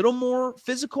was a little more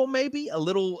physical, maybe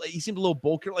he seemed a little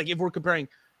bulkier. Like, if we're comparing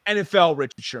NFL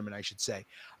Richard Sherman, I should say.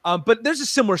 But there's a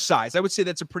similar size. I would say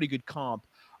that's a pretty good comp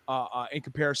in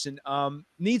comparison.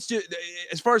 Needs to,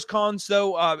 as far as cons,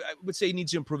 though, I would say he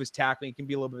needs to improve his tackling. He can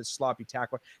be a little bit of a sloppy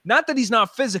tackler. Not that he's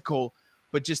not physical,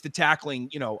 but just the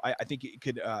tackling, I think it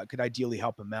could ideally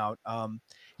help him out.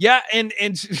 Yeah, and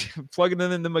plugging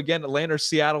in them again, Atlanta or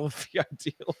Seattle would be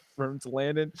ideal for him to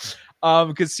land in.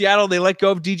 Because Seattle, they let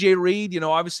go of DJ Reed.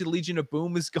 Obviously the Legion of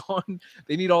Boom is gone.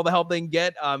 They need all the help they can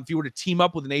get. If you were to team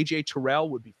up with an AJ Terrell,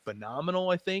 would be phenomenal,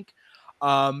 I think.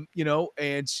 And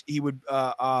he would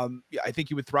I think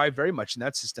he would thrive very much in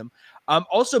that system.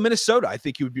 Also Minnesota, I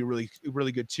think he would be really,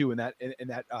 really good too in that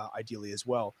ideally as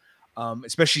well.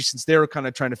 Especially since they're kind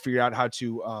of trying to figure out how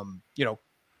to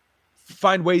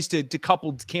find ways to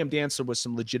couple Cam Dantzler with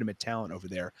some legitimate talent over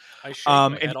there. I shake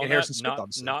my head on Harrison that, Smith,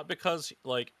 obviously. not because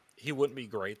like he wouldn't be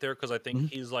great there, because I think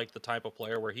he's like the type of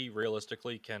player where he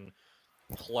realistically can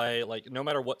play like no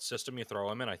matter what system you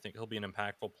throw him in. I think he'll be an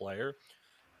impactful player.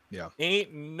 Yeah,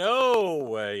 ain't no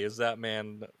way is that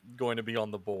man going to be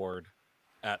on the board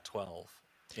at 12.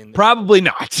 Probably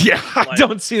not. Yeah, I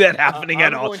don't see that happening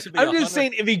at all. I'm just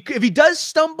saying if he does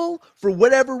stumble for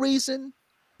whatever reason,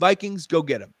 Vikings, go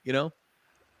get him,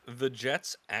 The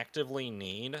Jets actively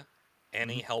need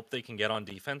any help they can get on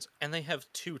defense, and they have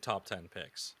 2 top 10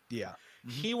 picks. Yeah.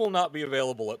 He will not be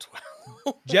available at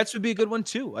 12. Jets would be a good one,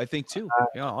 too, I think, too.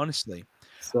 Yeah, honestly.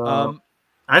 So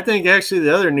I think actually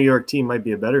the other New York team might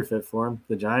be a better fit for him,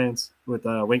 the Giants, with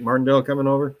Wink Martindale coming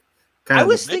over. I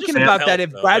was thinking about that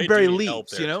if Bradbury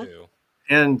leaves,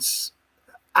 And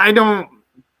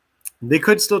they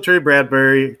could still trade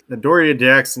Bradbury. Doria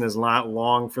Jackson is not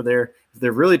long for if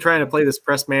they're really trying to play this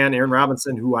press man. Aaron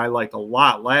Robinson, who I liked a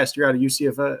lot last year out of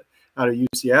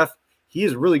UCF, he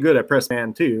is really good at press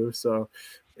man too. So,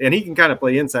 and he can kind of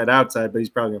play inside outside, but he's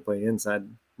probably going to play inside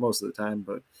most of the time.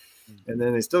 And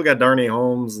then they still got Darnay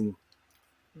Holmes, and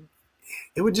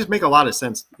it would just make a lot of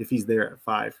sense if he's there at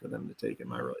 5 for them to take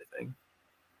him. I really think.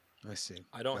 I see.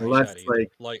 I don't hate that either.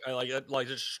 I like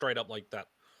just straight up like that.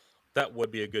 That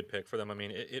would be a good pick for them. I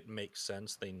mean, it makes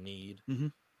sense. They need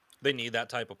that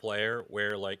type of player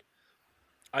where, like,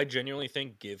 I genuinely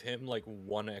think give him like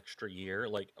 1 extra year.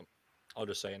 Like, I'll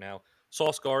just say it now.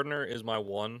 Sauce Gardner is my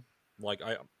one. Like,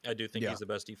 I do think he's the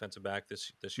best defensive back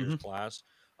this year's class.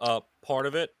 Part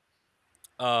of it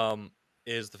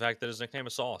is the fact that his nickname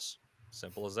is Sauce.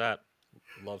 Simple as that.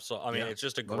 Love Sauce. I mean, it's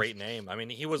just a great name. I mean,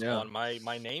 he was on my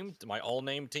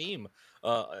all-name team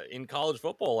in college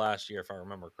football last year, if I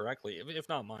remember correctly. If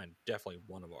not mine, definitely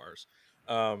one of ours.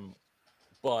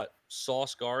 But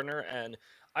Sauce Gardner, and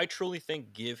I truly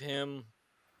think give him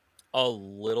a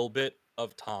little bit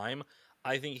of time.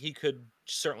 I think he could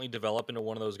certainly develop into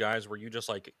one of those guys where you just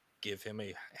like give him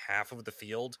a half of the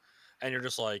field, and you're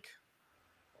just like,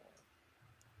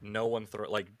 no one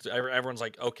everyone's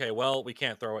like, okay, well, we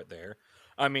can't throw it there.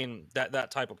 I mean,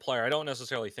 that type of player, I don't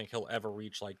necessarily think he'll ever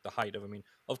reach like the height of, I mean,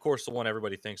 of course, the one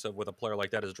everybody thinks of with a player like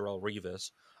that is Darrelle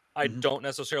Revis. I don't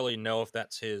necessarily know if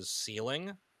that's his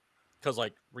ceiling, because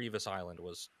like Revis Island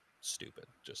was stupid.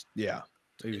 Just he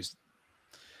was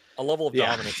a level of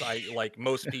dominance I like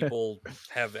most people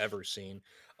have ever seen.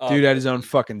 Dude had his own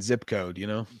fucking zip code,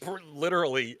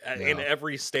 literally in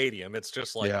every stadium. It's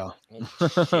just like,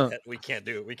 shit, we can't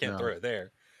do it. We can't throw it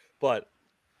there. But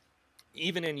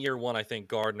even in year 1, I think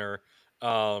Gardner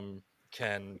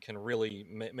can really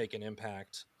make an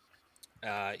impact.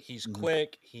 He's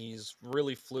quick. He's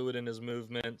really fluid in his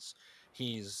movements.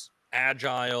 He's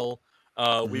agile.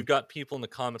 We've got people in the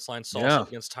comments line Sauce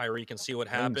against Tyreek and see what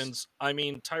happens. I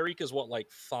mean, Tyreek is what, like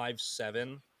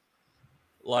 5'7"?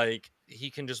 Like, he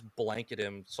can just blanket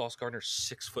him. Sauce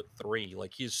Gardner's 6'3".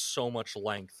 Like he's so much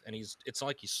length, and it's not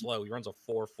like he's slow. He runs a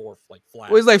 4.4 like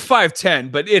flat. Well, he's like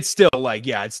 5'10", but it's still like,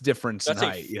 yeah, it's difference in That's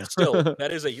height. still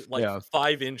that is a like Yeah.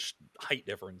 5-inch height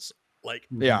difference. Like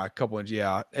Yeah, a couple inches.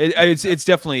 Yeah, it's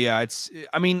definitely I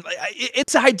mean,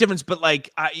 it's a height difference, but like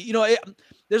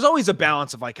there's always a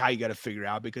balance of like how you got to figure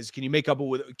out, because can you make up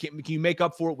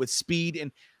for it with speed?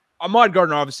 And Ahmad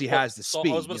Gardner obviously has the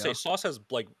speed. I was going to say Sauce has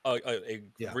like a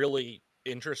Yeah. really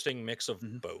interesting mix of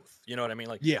both. You know what I mean?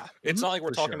 Like it's not like we're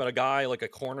For talking sure. about a guy like a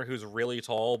corner who's really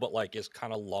tall but like is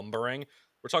kind of lumbering.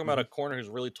 We're talking about a corner who's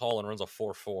really tall and runs a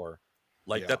 4.4.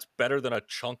 Like that's better than a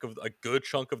good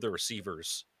chunk of the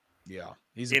receivers. Yeah,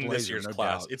 he's in this year's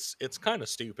class. It's kind of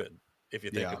stupid if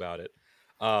you think about it.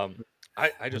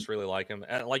 I just really like him,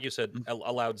 and like you said,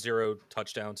 allowed 0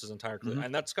 touchdowns his entire career,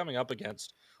 and that's coming up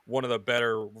against one of the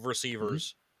better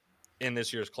receivers in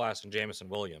this year's class, in Jamison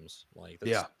Williams. Like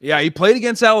he played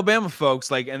against Alabama,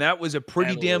 folks. Like, and that was a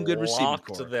pretty damn good receiving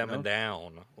core. Locked them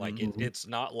down. Like it's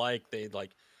not like they like.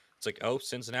 It's like, oh,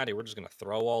 Cincinnati, we're just gonna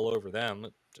throw all over them.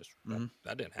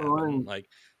 That didn't happen. Like.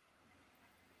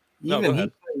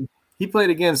 Even he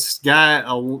played against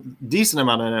a decent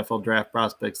amount of NFL draft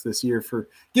prospects this year, for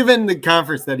given the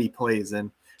conference that he plays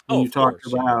in. When you talked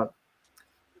about,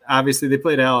 obviously they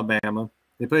played Alabama.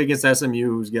 They played against SMU,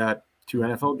 who's got 2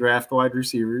 NFL draft wide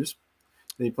receivers.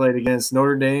 They played against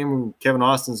Notre Dame. Kevin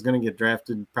Austin's going to get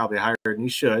drafted probably higher than he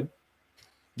should.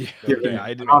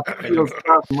 I did.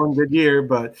 One good year,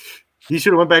 but he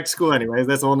should have went back to school anyways.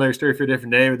 That's a whole nother story for a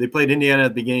different day. They played Indiana at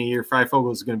the beginning of the year.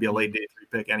 Freifogel is going to be a late day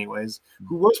 3 pick anyways,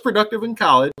 who was productive in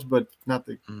college, but not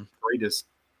the greatest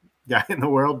guy in the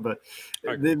world. But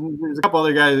there's a couple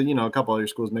other guys, a couple other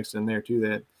schools mixed in there too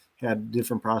that had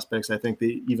different prospects. I think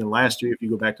even last year, if you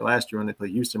go back to last year when they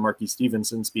played Houston, Marquis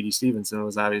Stevenson, Speedy Stevenson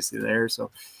was obviously there. So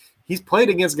he's played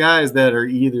against guys that are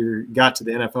either got to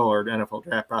the NFL or NFL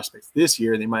draft prospects this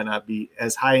year. They might not be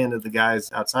as high end of the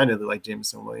guys outside of like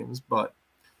Jamison Williams, but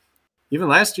even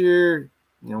last year,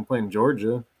 playing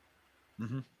Georgia,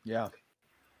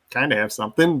 kind of have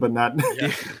something, but not.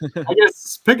 I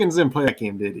guess Pickens didn't play that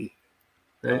game, did he?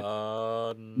 Right?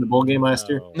 The bowl game last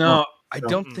year? No, I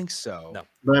don't think so. No.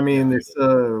 But I mean, there's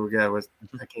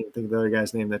I can't think of the other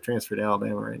guy's name that transferred to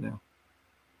Alabama right now.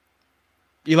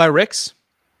 Eli Ricks?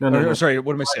 No. Sorry,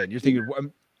 what am I saying? You're thinking.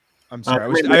 I'm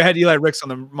sorry. I had Eli Ricks on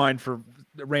the mind for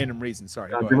a random reason.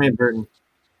 Sorry. Jermaine Burton.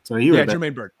 So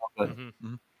Jermaine Burton.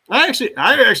 I actually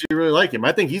really like him.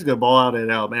 I think he's going to ball out at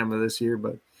Alabama this year,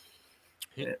 but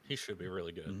he should be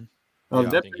really good.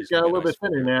 Definitely got a little bit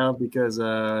thinner now because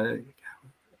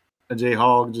Jay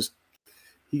Hall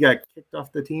he got kicked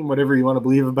off the team. Whatever you want to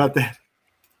believe about that.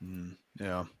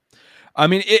 Yeah. I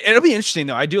mean, it'll be interesting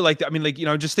though. I do like that. I mean, like,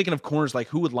 just thinking of corners, like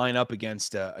who would line up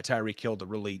against a Tyreek Hill to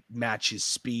really match his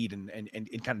speed and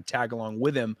kind of tag along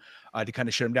with him to kind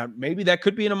of shut him down. Maybe that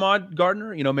could be an Ahmad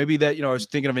Gardner. Maybe that, I was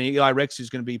thinking of an Eli Ricks who's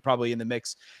going to be probably in the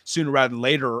mix sooner rather than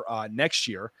later next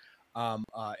year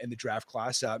in the draft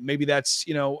class. Maybe that's,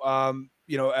 Derek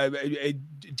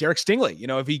Stingley,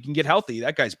 if he can get healthy,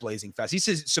 that guy's blazing fast. He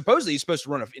says supposedly he's supposed to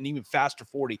run an even faster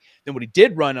 40 than what he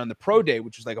did run on the pro day,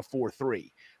 which was like a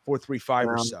 4.3. 4.35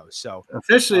 or so. So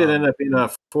officially it ended up being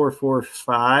a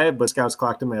 4.45, but scouts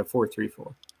clocked him at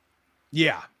 4.34.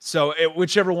 Yeah. So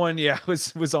whichever one,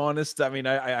 was honest. I mean,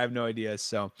 I have no idea.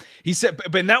 So he said,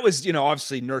 but that was,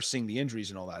 obviously nursing the injuries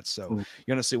and all that. So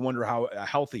you honestly wonder how a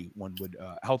healthy one would,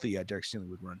 Derek Stingley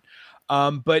would run.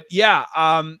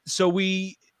 So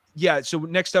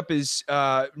next up is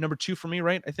number 2 for me,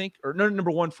 right? I think, or no,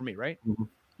 number 1 for me, right?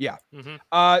 Yeah.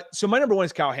 So my number 1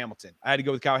 is Kyle Hamilton. I had to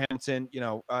go with Kyle Hamilton.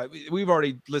 We've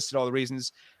already listed all the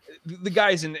reasons. The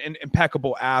guy's an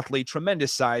impeccable athlete,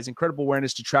 tremendous size, incredible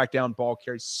awareness to track down ball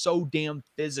carries, so damn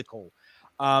physical.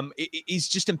 He's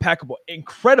just impeccable,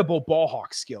 incredible ball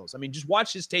hawk skills. I mean, just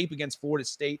watch his tape against Florida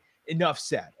State. Enough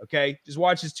said. Okay, just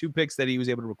watch his 2 picks that he was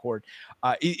able to record.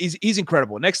 He's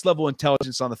incredible. Next level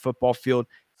intelligence on the football field.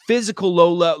 Physical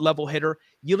low level hitter,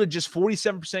 yielded just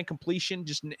 47% completion,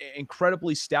 just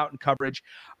incredibly stout in coverage.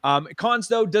 Cons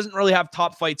though doesn't really have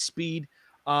top flight speed,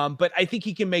 but I think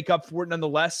he can make up for it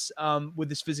nonetheless with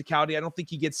his physicality. I don't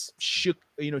think he gets shook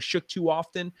too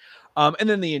often. And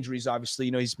then the injuries,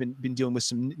 obviously, he's been dealing with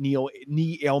some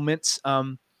knee ailments.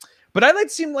 But I'd like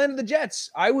to see him land in the Jets.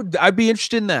 I'd be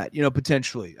interested in that,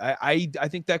 potentially. I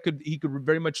think he could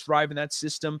very much thrive in that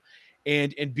system.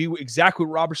 And be exactly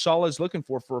what Robert Saleh is looking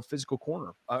for a physical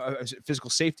corner,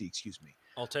 physical safety, excuse me.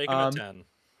 I'll take him at 10.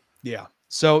 Yeah.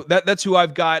 So that's who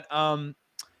I've got.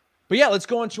 But yeah, let's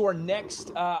go on to our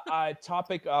next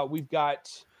topic. We've got,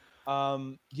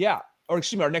 or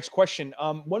excuse me, our next question.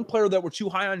 One player that we're too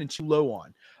high on and too low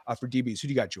on for DBs. Who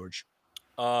do you got, George?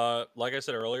 Like I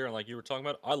said earlier, and like you were talking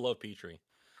about, I love Petrie.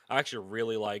 I actually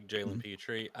really like Jalen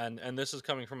Petrie, and this is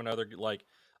coming from another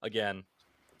again.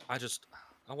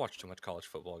 I watch too much college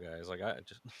football, guys. Like I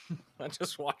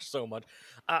just watch so much.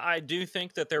 I do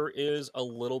think that there is a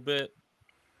little bit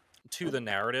to the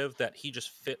narrative that he just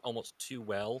fit almost too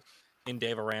well in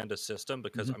Dave Aranda's system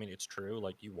because I mean it's true.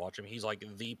 Like you watch him, he's like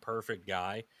the perfect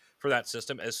guy for that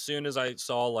system. As soon as I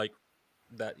saw like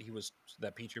that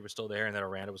Petrie was still there and that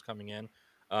Aranda was coming in,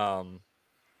 and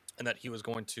that he was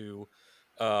going to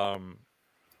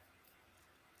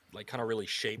like kind of really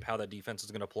shape how that defense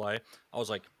is going to play, I was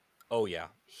like, oh yeah,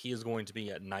 he is going to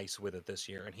be nice with it this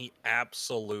year, and he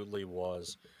absolutely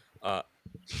was.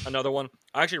 Another one,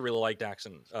 I actually really like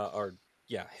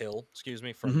Hill, excuse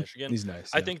me, from Michigan. He's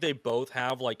nice. I think they both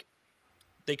have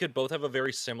they could both have a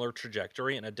very similar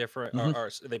trajectory and a different. Or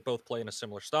they both play in a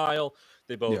similar style.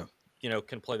 They both,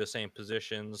 can play the same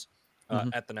positions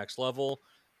at the next level.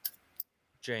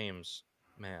 James,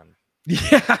 man.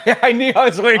 Yeah, I knew I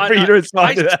was waiting for you to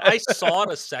respond to that. I saw it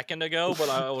a second ago, but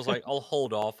I was like, I'll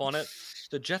hold off on it.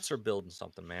 The Jets are building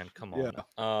something, man. Come on.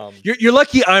 Yeah. You're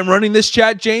lucky I'm running this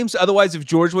chat, James. Otherwise, if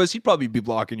George was, he'd probably be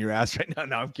blocking your ass right now.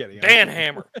 No, I'm kidding. Dan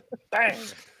Hammer. Bang.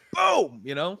 Boom.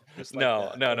 No. It's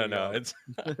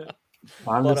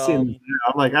I'm just seeing.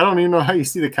 I'm like, I don't even know how you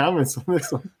see the comments on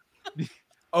this one.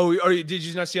 Oh, did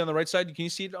you not see it on the right side? Can you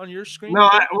see it on your screen? No,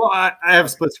 I have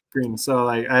split screen, so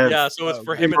like I have. So it's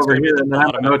for him. It's over here, and then I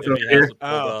have my notes over here.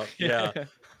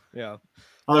 Yeah.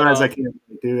 Otherwise, I can't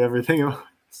do everything else.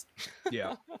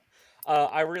 Yeah.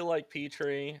 I really like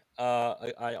Petrie.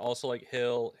 I also like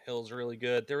Hill. Hill's really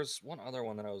good. There was one other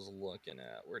one that I was looking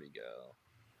at. Where'd he go?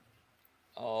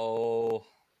 Oh,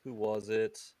 who was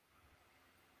it?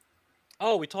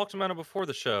 Oh, we talked about it before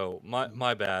the show.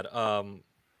 My bad. Zion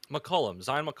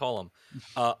McCollum.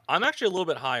 I'm actually a little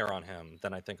bit higher on him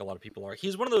than I think a lot of people are.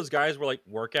 He's one of those guys where like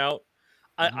workout.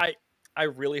 I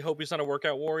really hope he's not a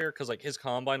workout warrior because like his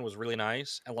combine was really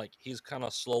nice and like he's kind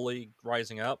of slowly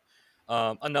rising up.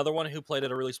 Another one who played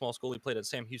at a really small school. He played at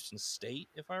Sam Houston State,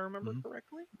 if I remember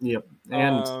correctly. Yep,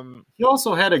 and he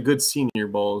also had a good Senior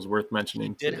Bowl. Is worth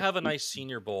mentioning. He did have a nice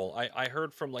Senior Bowl. I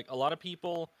heard from like a lot of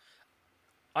people.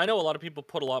 I know a lot of people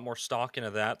put a lot more stock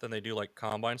into that than they do like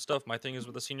combine stuff. My thing is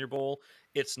with the Senior Bowl,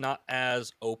 it's not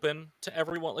as open to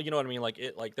everyone. Like, you know what I mean? Like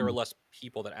there are less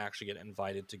people that actually get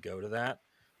invited to go to that.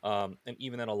 And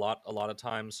even then, a lot of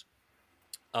times,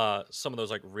 some of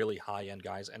those like really high end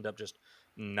guys end up just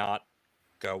not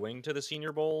going to the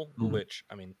Senior Bowl, which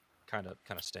I mean, kind of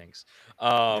stinks.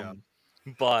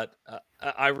 But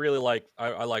I really like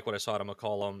I like what I saw at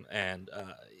McCollum, and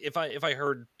if I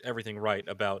heard everything right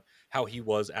about how he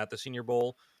was at the Senior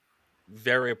Bowl,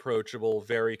 very approachable,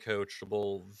 very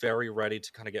coachable, very ready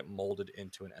to kind of get molded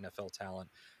into an NFL talent.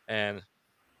 And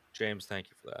James, thank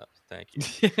you for that.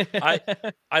 Thank you.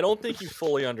 I don't think you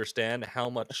fully understand how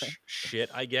much shit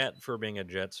I get for being a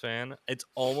Jets fan. It's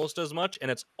almost as much, and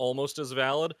it's almost as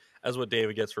valid as what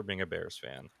David gets for being a Bears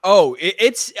fan. Oh,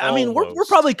 I mean, we're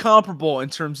probably comparable in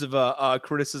terms of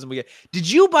criticism we get. Did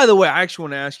you, by the way, I actually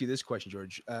want to ask you this question,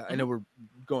 George. I know we're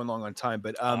going long on time,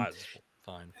 but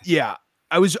fine. Yeah.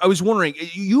 I was wondering,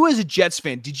 you as a Jets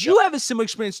fan, did you have a similar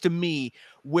experience to me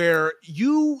where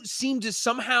you seem to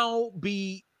somehow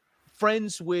be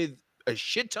friends with a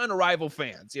shit ton of rival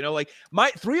fans? You know, like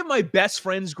three of my best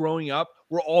friends growing up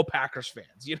were all Packers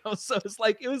fans, you know? So it's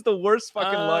like, it was the worst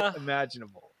fucking luck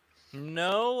imaginable.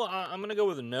 No, I'm going to go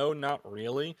with no, not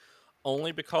really.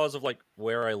 Only because of like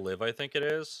where I live, I think it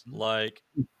is. Like,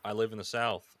 I live in the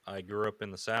South. I grew up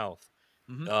in the South.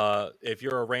 If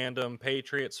you're a random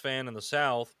Patriots fan in the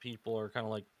South, people are kind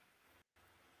of like,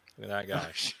 look at that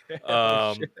guy.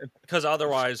 Because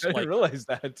otherwise, I didn't realize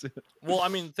that. Well, I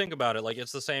mean, think about it. Like,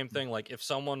 it's the same thing. Like, if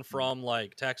someone from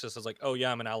like Texas is like, "Oh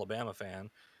yeah, I'm an Alabama fan,"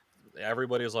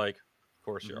 everybody's like, "Of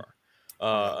course you are."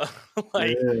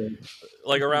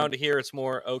 Like around here, it's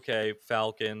more okay.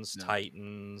 Falcons,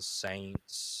 Titans,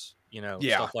 Saints,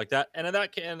 stuff like that. And at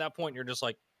that point, you're just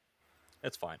like,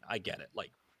 it's fine. I get it.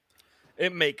 Like,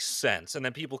 it makes sense. And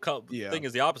then people come. The thing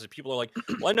is the opposite. People are like,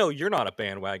 "Well, I know you're not a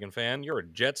bandwagon fan. You're a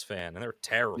Jets fan, and they're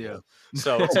terrible." Yeah.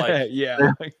 So it's like,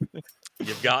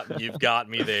 you've got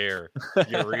me there.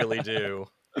 You really do.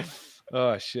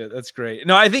 Oh shit, that's great.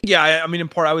 No, I think I mean, in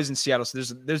part, I was in Seattle, so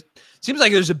there's seems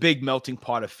like there's a big melting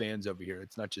pot of fans over here.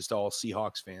 It's not just all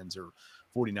Seahawks fans or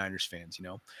 49ers fans, you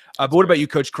know. But what about you,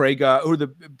 Coach Craig? Who are the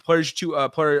players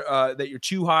that you're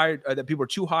too high, that people are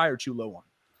too high or too low on?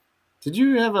 Did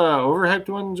you have a overhyped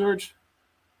one, George?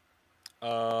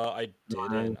 I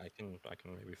didn't. I can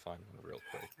maybe find one real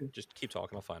quick. Just keep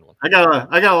talking. I'll find one. I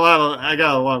got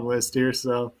a long list here.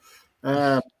 So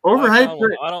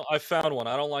overhyped. I found one.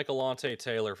 I don't like Alontae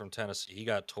Taylor from Tennessee. He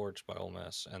got torched by Ole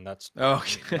Miss, and that's not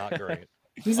great.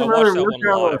 He's I another watched that one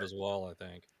workout live as well. I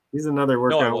think he's another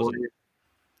workout. No,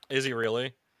 is he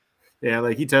really? Yeah,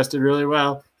 like he tested really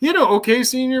well. He had an okay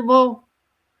Senior Bowl.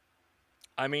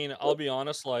 I mean, I'll be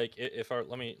honest. Like, if I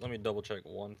let me double check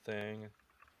one thing.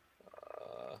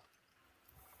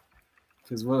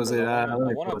 Because what was it? I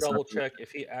want to double check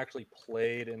if he actually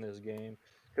played in this game,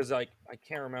 because I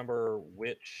can't remember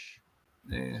which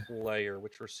player,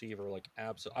 which receiver. Like,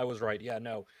 I was right. Yeah,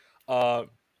 no.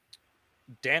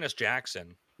 Dennis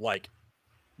Jackson,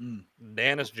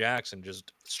 Dennis Jackson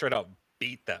just straight up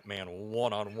beat that man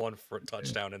 1-on-1 for a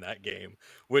touchdown in that game,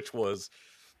 which was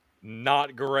not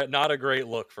a great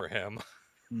look for him.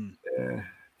 Yeah.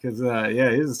 Because,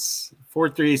 he's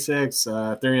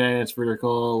 4.36, 39-inch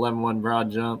vertical, 11.1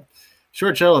 broad jump.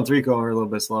 Short shuttle and 3 cone are a little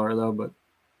bit slower, though. But,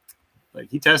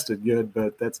 he tested good,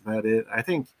 but that's about it. I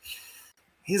think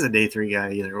he's a day 3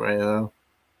 guy either way, though.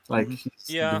 He's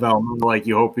developmental.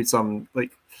 You hope he's some,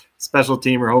 special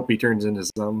team, or hope he turns into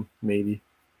some, maybe.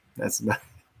 That's about it.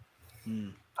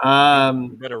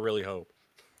 You better really hope.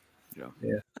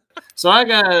 Yeah. So I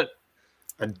got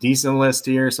a decent list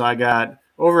here. So I got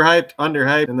overhyped,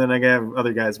 underhyped, and then I got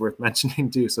other guys worth mentioning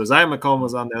too. So Zion McCollum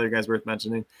was on the other guys worth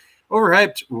mentioning.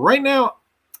 Overhyped right now,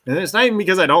 and it's not even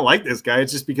because I don't like this guy.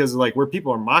 It's just because where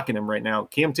people are mocking him right now.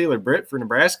 Cam Taylor-Britt for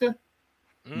Nebraska,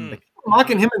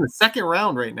 mocking him in the 2nd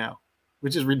round right now,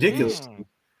 which is ridiculous.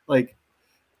 Mel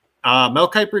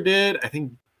Kiper did. I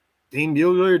think Dane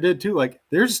Buehler did too.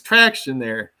 There's traction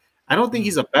there. I don't think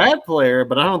he's a bad player,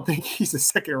 but I don't think he's a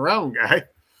 2nd round guy.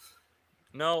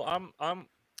 No,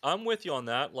 I'm with you on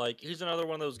that. He's another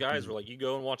one of those guys where you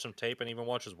go and watch some tape and even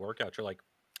watch his workout. You're like,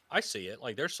 I see it.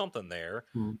 There's something there,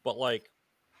 but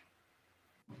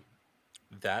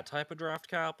that type of draft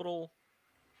capital.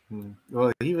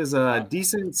 Well, he was a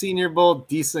decent Senior Bowl,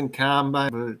 decent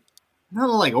combine, but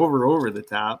not over the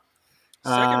top.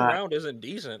 2nd round isn't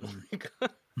decent.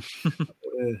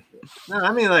 No,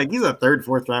 I mean he's a 3rd,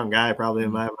 4th round guy probably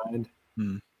in my mind.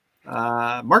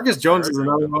 Marcus Jones is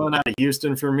another one out of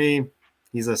Houston for me.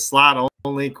 He's a slot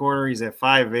only corner. He's at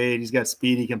 5'8". He's got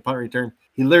speed. He can punt return.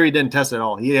 He literally didn't test at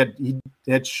all. He had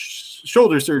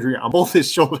shoulder surgery on both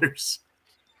his shoulders.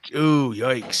 Ooh,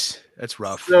 yikes! That's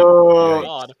rough.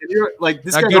 So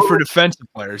this not good for defensive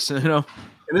players, And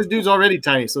this dude's already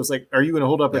tiny, so it's are you going to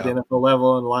hold up at the NFL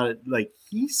level? And a lot of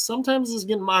he sometimes is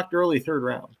getting mocked early 3rd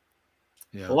round.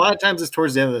 Yeah. A lot of times it's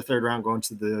towards the end of the 3rd round going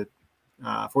to the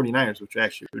 49ers, which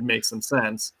actually would make some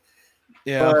sense.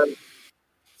 Yeah.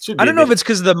 I don't know if it's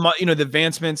because of the the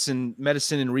advancements in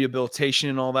medicine and rehabilitation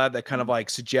and all that kind of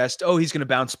suggest, he's going to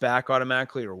bounce back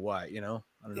automatically or what, I don't know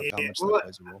how much that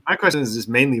plays a role. My question is just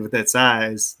mainly with that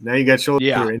size. Now you got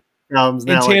shoulder problems.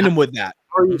 In tandem with that.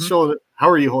 How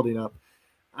are you holding up?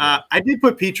 I did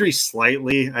put Petrie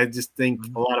slightly. I just think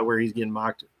a lot of where he's getting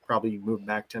mocked, probably move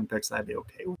back 10 picks, and I'd be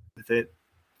okay with it.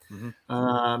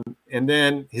 And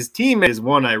then his teammate is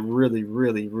one I really,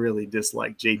 really, really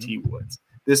dislike, JT Woods.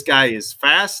 This guy is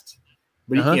fast,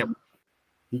 but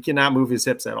he cannot move his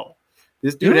hips at all.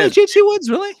 This dude has JT Woods,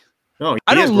 really? No,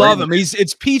 I don't love him. It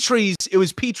was Petrie's,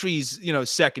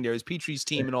 secondary. It was Petrie's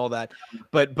team and all that.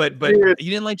 But you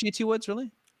didn't like JT Woods,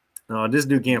 really? No, this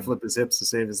dude can't flip his hips to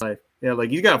save his life. Yeah,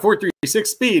 he's got a 4.36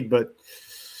 speed, but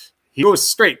he goes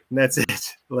straight, and that's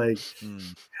it.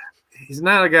 He's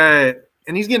not a guy,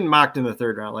 and he's getting mocked in the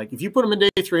 3rd round. If you put him in day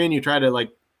 3 and you try to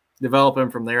develop him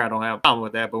from there, I don't have a problem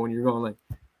with that. But when you're going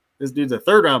this dude's a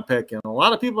 3rd round pick, and a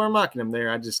lot of people are mocking him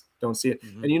there, I just don't see it.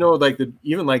 And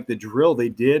the drill they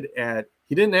did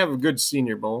he didn't have a good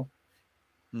Senior Bowl.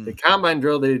 The combine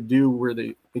drill they do where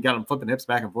they got him flipping hips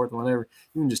back and forth and whatever,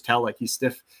 you can just tell he's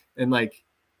stiff. And the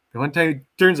one time he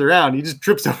turns around, he just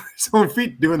trips over his own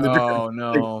feet doing the drill. Oh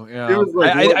no,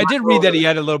 I did read that he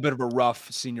had a little bit of a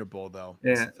rough Senior Bowl though.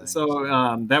 Yeah, so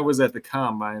that was at the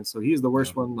combine. So he's the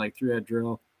worst one through that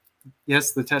drill.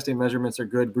 Yes, the testing measurements are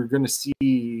good. We're going to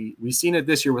see. We've seen it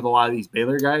this year with a lot of these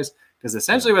Baylor guys, because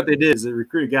essentially what they did is they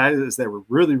recruited guys that were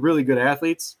really, really good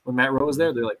athletes. When Matt Rowe was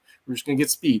there, they're we're just going to get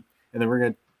speed, and then we're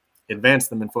going to advance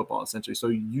them in football, essentially. So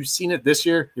you've seen it this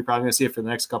year. You're probably going to see it for the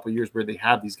next couple of years, where they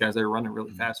have these guys that are running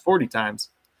really fast, 40 times,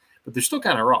 but they're still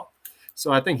kind of raw.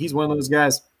 So I think he's one of those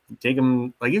guys. You take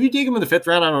him, if you take him in the 5th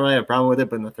round, I don't really have a problem with it,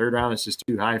 but in the 3rd round, it's just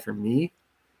too high for me.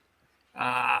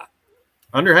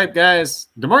 Underhyped guys,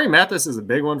 Damari Mathis is a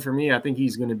big one for me. I think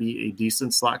he's going to be a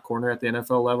decent slot corner at the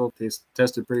NFL level. He's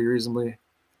tested pretty reasonably.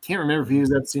 Can't remember if he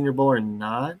was at the Senior Bowl or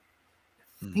not.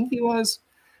 I I think he was,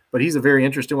 but he's a very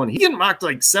interesting one. He get mocked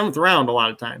like 7th round a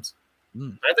lot of times.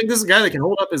 I think this is a guy that can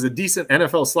hold up as a decent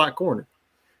NFL slot corner.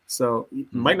 So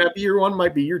might not be year 1,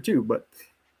 might be year 2, but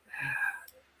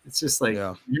it's just like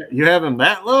you have him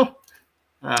that low.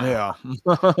 That's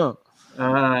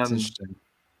interesting.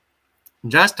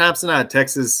 Josh Thompson out of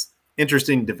Texas,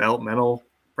 interesting developmental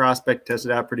prospect,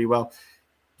 tested out pretty well.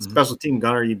 Special team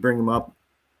gunner, you bring him up,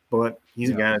 but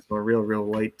he's a guy that's going real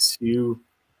light too.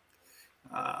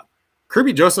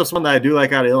 Kirby Joseph's one that I do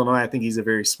like out of Illinois. I think he's a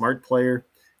very smart player.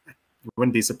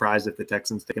 Wouldn't be surprised if the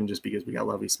Texans take him just because we got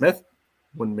Lovie Smith.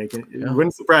 Wouldn't make it. It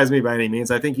wouldn't surprise me by any means.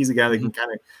 I think he's a guy that can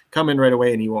kind of come in right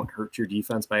away and he won't hurt your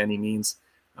defense by any means.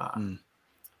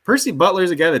 Percy Butler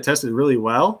is a guy that tested really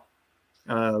well.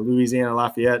 Louisiana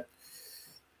Lafayette.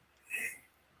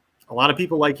 A lot of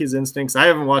people like his instincts. I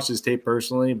haven't watched his tape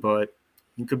personally, but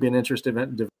he could be an interesting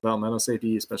developmental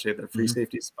safety, especially at the free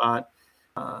safety spot.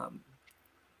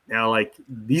 Now, like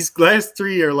these last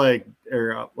 3 are like,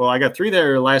 I got 3 that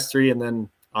are last 3, and then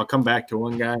I'll come back to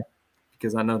one guy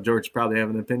because I know George probably have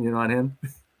an opinion on him.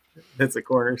 That's a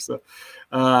corner. So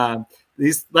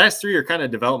these last 3 are kind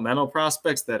of developmental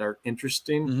prospects that are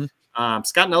interesting.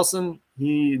 Scott Nelson,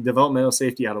 he developmental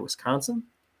safety out of Wisconsin.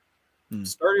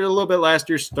 Started a little bit last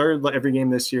year, started every game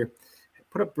this year,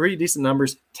 put up pretty decent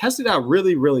numbers, tested out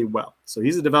really well. So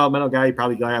he's a developmental guy. He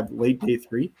probably got to have late day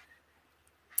 3.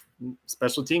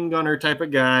 Special team gunner type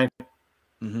of guy.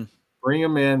 Bring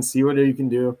him in, see what you can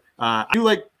do. I do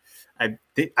like,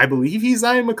 I believe he's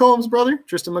Zion McCollum's brother,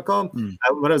 Tristan McCollum.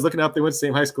 When I was looking up, they went to the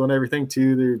same high school and everything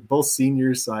too. They're both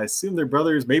seniors, so I assume they're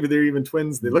brothers. Maybe they're even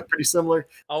twins. They look pretty similar.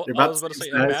 I was about to say,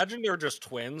 imagine they're just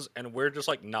twins and we're just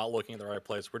like not looking at the right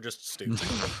place. We're just stupid.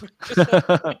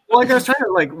 Well, like I was trying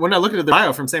to when I look at the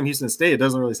bio from Sam Houston State, it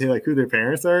doesn't really say like who their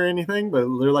parents are or anything, but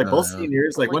they're like both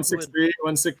seniors, like 163,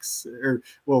 16,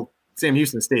 or Sam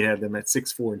Houston State had them at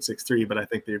 6'4" and 6'3", but I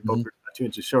think they're both 2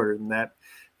 inches shorter than that.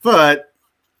 But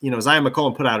Zion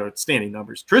McCollum put out outstanding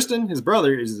numbers. Tristan, his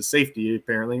brother, is a safety,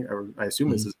 apparently, or I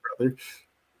assume is his brother.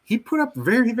 He put up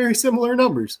very, very similar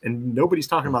numbers, and nobody's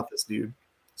talking about this dude.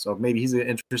 So maybe he's an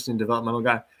interesting developmental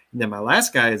guy. And then my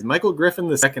last guy is Michael Griffin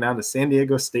II out of San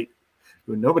Diego State,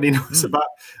 who nobody knows about.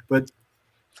 But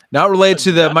not related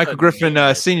to the Michael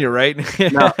Griffin Senior, right?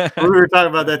 No, we were talking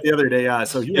about that the other day.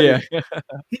 So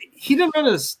he didn't run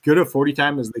as good a 40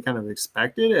 time as they kind of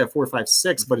expected at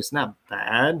 4.56, but it's not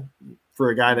bad for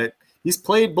a guy that he's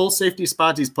played both safety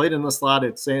spots. He's played in the slot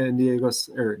at San Diego,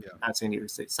 not San Diego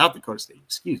State, South Dakota State,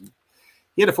 excuse me.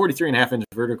 He had a 43.5-inch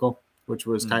vertical, which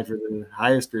was tied for the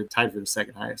highest or tied for the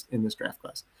second highest in this draft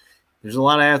class. There's a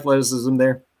lot of athleticism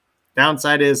there.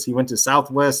 Downside is he went to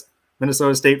Southwest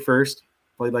Minnesota State first,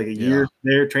 played like a year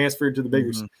there, transferred to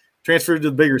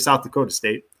the bigger South Dakota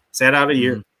State, sat out a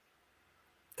year,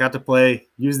 got to play,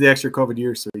 used the extra COVID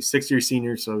year, so he's 6-year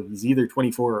senior, so he's either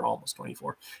 24 or almost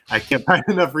 24. I can't find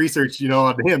enough research,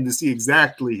 on him to see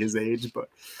exactly his age, but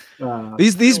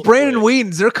these Brandon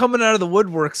Weedens, they're coming out of the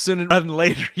woodwork sooner rather than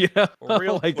later,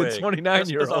 Real like quick, the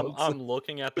 29-year-olds. I'm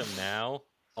looking at them now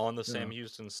on the Sam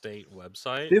Houston State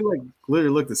website. They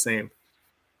literally look the same.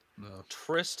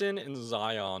 Tristan and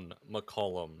Zion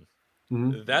McCollum.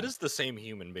 That is the same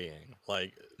human being.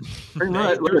 Like, pretty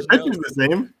much. The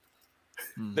same.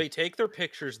 They take their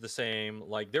pictures the same.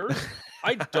 Like,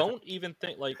 I don't even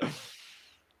think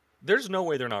there's no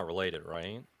way they're not related,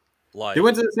 right? Like, they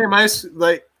went to the same high school.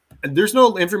 Like, there's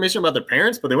no information about their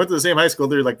parents, but they went to the same high school.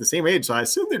 They're like the same age, so I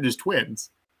assume they're just twins.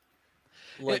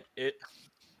 Like it.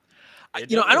 I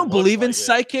don't believe in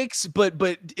psychics, but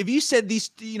if you said these,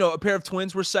 a pair of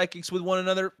twins were psychics with one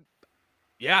another,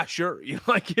 yeah, sure.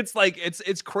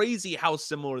 It's crazy how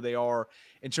similar they are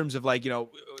in terms of what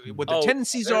their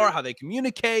tendencies are, how they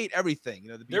communicate, everything.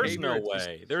 There's no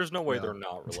way. There's no way they're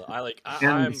not related.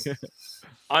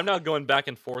 I'm not going back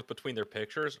and forth between their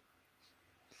pictures.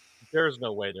 There's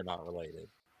no way they're not related.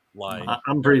 Like,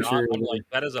 I'm pretty sure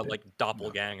that is a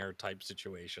doppelganger type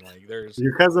situation. Like,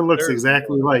 your cousin looks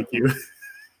exactly like you.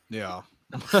 Yeah.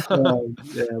 But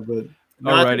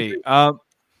alrighty.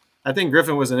 I think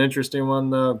Griffin was an interesting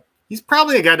one. He's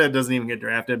probably a guy that doesn't even get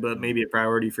drafted, but maybe a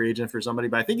priority free agent for somebody.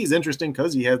 But I think he's interesting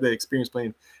because he has the experience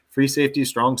playing free safety,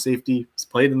 strong safety. He's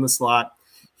played in the slot.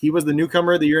 He was the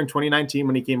newcomer of the year in 2019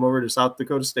 when he came over to South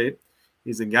Dakota State.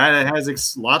 He's a guy that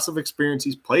has lots of experience.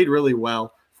 He's played really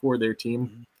well for their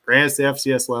team. Granted, it's the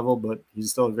FCS level, but he's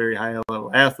still a very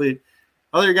high-level athlete.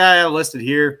 Other guy I listed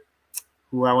here,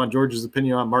 who I want George's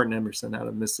opinion on, Martin Emerson out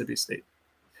of Mississippi State.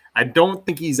 I don't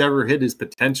think he's ever hit his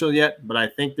potential yet, but I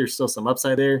think there's still some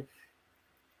upside there.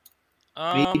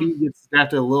 Maybe he gets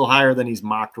drafted a little higher than he's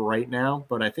mocked right now,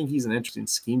 but I think he's an interesting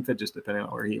scheme fit just depending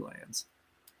on where he lands.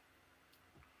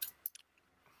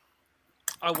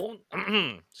 I won't.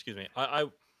 Excuse me. I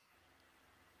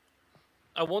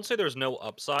won't say there's no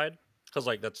upside because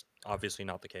like that's obviously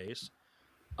not the case.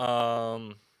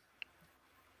 But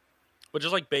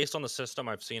just like based on the system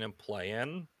I've seen him play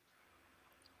in,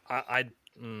 I I,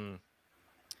 mm,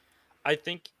 I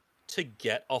think to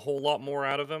get a whole lot more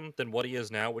out of him than what he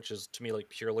is now, which is to me like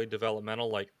purely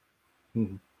developmental, like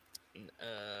Mhm.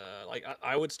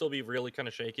 I would still be really kind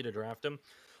of shaky to draft him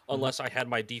unless I had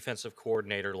my defensive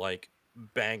coordinator like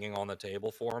banging on the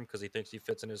table for him because he thinks he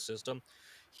fits in his system.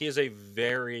 He is a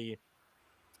very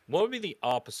what would be the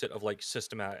opposite of like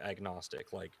system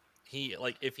agnostic? Like he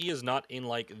like if he is not in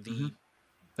like the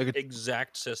Like a,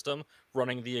 exact system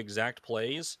running the exact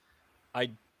plays,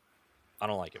 I I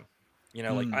don't like him. You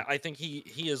know, like I think he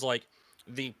is like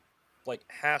the like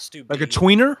has to like a be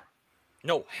tweener.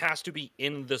 no has to be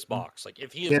in this box. Like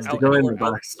if he He is has to out go in anywhere the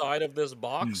box. outside of this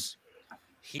box,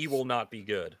 he will not be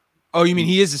good. Oh, you mean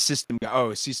he is a system guy?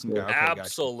 Oh, a system guy. Okay, gotcha.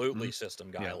 Absolutely system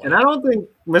guy. Yeah. Like, And I don't think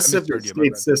Mississippi misheard you, my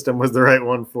bad. State's system was the right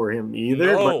one for him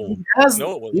either. But No. he has,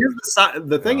 No, it he has the size.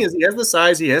 The thing is, he has the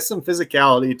size. He has some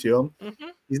physicality to him.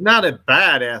 mhm. He's not a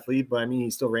bad athlete, but I mean,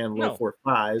 he still ran low No.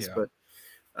 4.5s. Yeah. But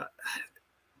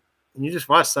you just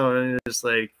watch some of it and you're just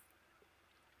like,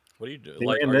 What do you do? They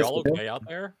Like, ran are this y'all with him? okay out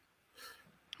there?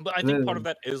 But I think part of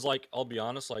that is like, I'll be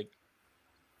honest, like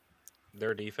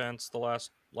their defense the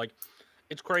last like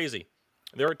it's crazy.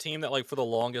 They're a team that like for the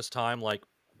longest time, like,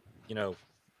 you know,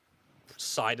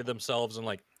 sided themselves and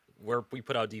like where we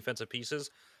put out defensive pieces.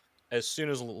 As soon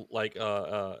as like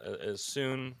as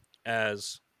soon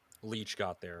as Leach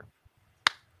got there.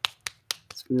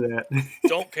 screw that.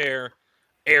 Don't care.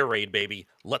 Air raid, baby.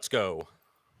 Let's go.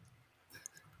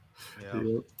 Yeah.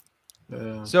 Yep.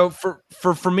 So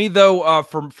for me though,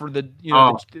 for the you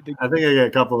know the, I think I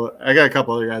got a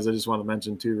couple other guys I just want to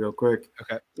mention too, real quick.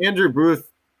 okay. Andrew Booth,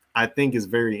 I think is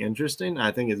very interesting.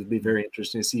 I think it would be very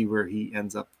interesting to see where he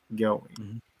ends up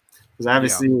going, because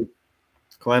obviously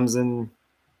Clemson,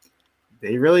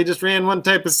 they really just ran one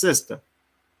type of system,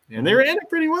 and they ran it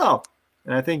pretty well.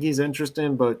 And I think he's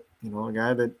interesting, but you know, a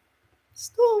guy that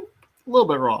still a little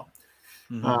bit raw.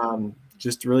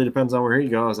 Just really depends on where he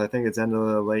goes. I think it's end of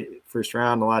the late first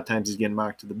round. A lot of times he's getting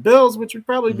mocked to the Bills, which would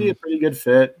probably be a pretty good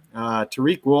fit.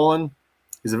 Tariq Woolen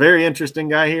is a very interesting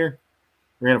guy here.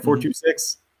 He ran a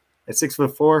 4.26 at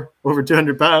 6'4", over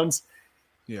 200 pounds.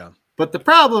 Yeah. But the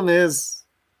problem is,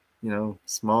 you know,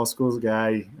 small schools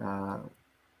guy.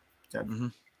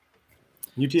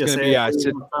 UTSA, yeah, off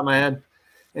the top of my head.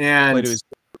 And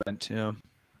yeah.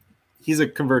 he's a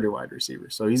converted wide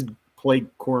receiver. So he's played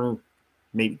corner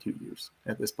maybe 2 years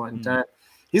at this point in time.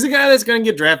 He's a guy that's going to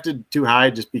get drafted too high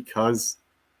just because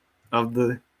of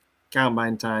the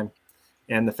combine time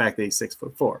and the fact that he's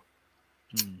 6'4".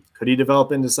 Could he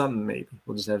develop into something? Maybe.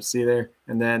 We'll just have to see there.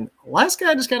 And then last guy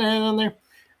I just kind of had on there.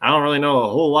 I don't really know a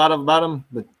whole lot about him,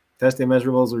 but testing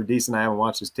measurables are decent. I haven't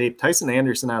watched his tape. Tyson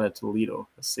Anderson out of Toledo,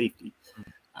 a safety.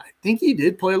 I think he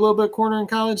did play a little bit corner in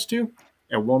college too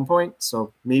at one point.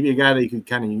 So maybe a guy that you could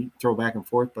kind of throw back and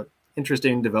forth, but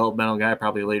interesting developmental guy,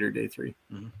 probably later day 3.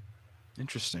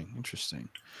 Interesting.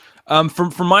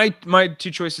 For my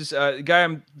two choices, the guy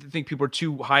I think people are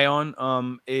too high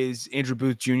on is Andrew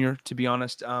Booth Jr. To be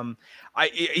honest,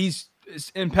 he's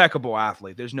an impeccable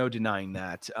athlete. There's no denying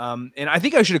that. And I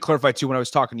think I should have clarified too when I was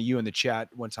talking to you in the chat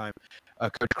one time,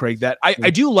 Coach Craig, that I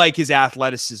do like his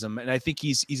athleticism, and I think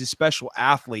he's a special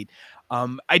athlete.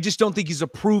 I just don't think he's a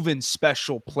proven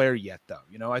special player yet, though.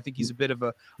 You know, I think he's a bit of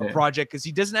a project because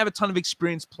he doesn't have a ton of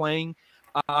experience playing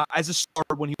as a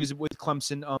starter when he was with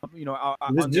Clemson. You know,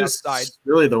 on the outside.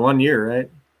 Really, the 1 year, right?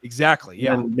 Exactly.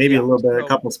 Yeah. And maybe a little bit, a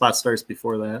couple spot starts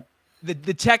before that.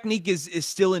 The technique is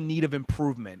still in need of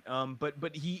improvement.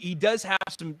 But he does have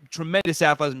some tremendous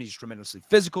athleticism. He's tremendously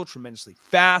physical, tremendously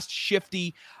fast,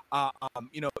 shifty.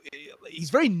 You know,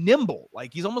 he's very nimble.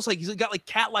 Like he's almost like he's got like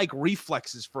cat-like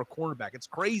reflexes for a cornerback. It's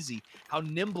crazy how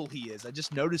nimble he is. I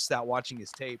just noticed that watching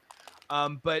his tape.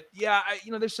 But yeah,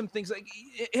 you know, there's some things like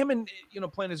him and, you know,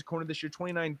 playing as a corner this year,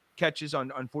 29 catches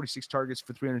on 46 targets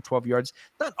for 312 yards.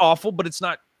 Not awful, but it's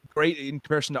not great in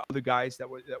comparison to other guys that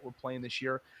were playing this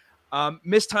year.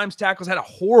 Missed times tackles, had a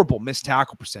horrible missed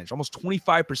tackle percentage. Almost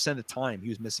 25% of the time he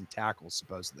was missing tackles,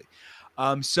 supposedly.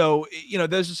 So, you know,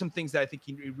 those are some things that I think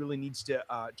he really needs to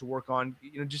work on.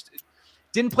 You know, just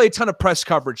didn't play a ton of press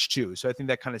coverage too. So I think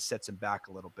that kind of sets him back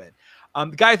a little bit.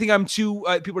 The guy I think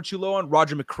people are too low on,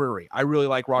 Roger McCreary. I really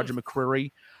like Roger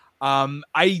McCreary.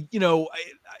 You know,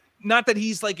 not that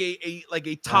he's like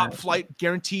a top flight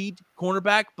guaranteed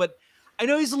cornerback, but I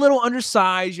know he's a little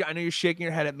undersized. I know you're shaking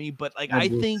your head at me, but like I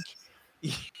think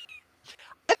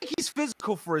he's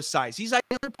physical for his size. He's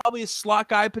ideally probably a slot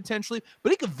guy potentially,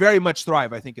 but he could very much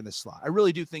thrive, I think, in the slot. I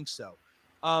really do think so.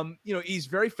 He's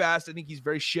very fast. I think he's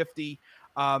very shifty.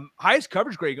 Highest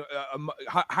coverage grade,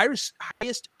 highest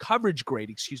coverage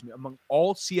grade, among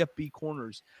all CFB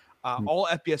corners, all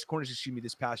FBS corners,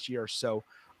 this past year. So,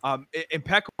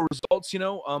 impeccable results.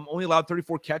 Only allowed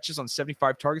 34 catches on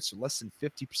 75 targets, so less than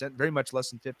 50%, very much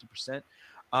less than 50%.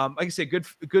 Like I said,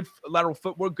 good lateral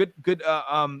footwork, good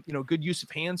good use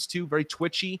of hands too, very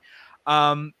twitchy.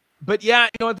 But yeah,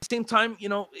 at the same time,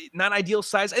 not ideal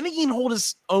size. I think he can hold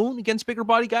his own against bigger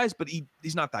body guys, but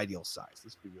he's not the ideal size.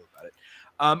 Let's be real about it.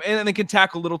 And then they can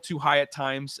tackle a little too high at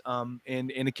times,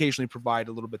 and occasionally provide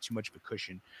a little bit too much of a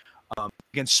cushion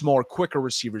against smaller, quicker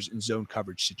receivers in zone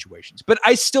coverage situations. But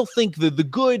I still think the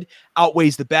good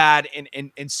outweighs the bad,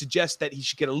 and suggests that he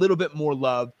should get a little bit more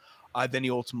love than he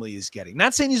ultimately is getting.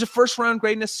 Not saying he's a first round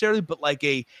grade necessarily, but like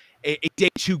a day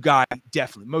two guy,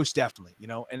 definitely, most definitely,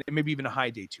 and maybe even a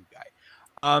high day two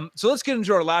guy. So let's get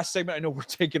into our last segment. I know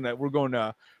we're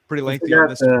going pretty lengthy on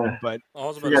this one, but I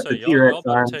was about to say, y'all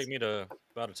about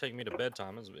to take me to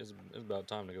bedtime. It's about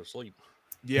time to go sleep.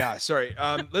 Yeah, sorry.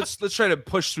 Let's try to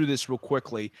push through this real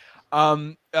quickly.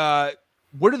 Where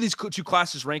do these two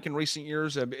classes rank in recent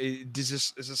years?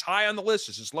 Is this high on the list?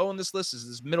 Is this low on this list? Is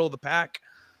this middle of the pack?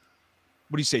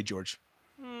 What do you say, George?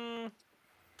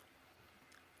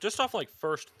 Just off like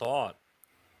first thought,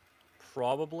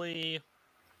 probably.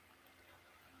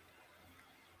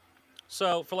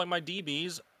 So for like my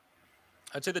DBs,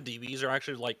 I'd say the DBs are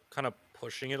actually like kind of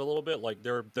pushing it a little bit. Like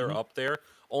they're up there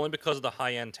only because of the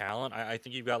high end talent. I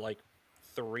think you've got like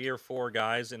 3 or 4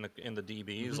 guys in the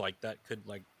DBs like that could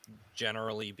like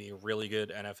generally be really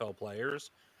good NFL players.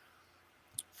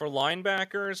 For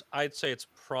linebackers, I'd say it's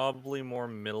probably more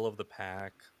middle of the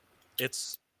pack.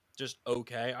 It's just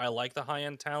okay. I like the high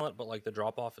end talent, but like the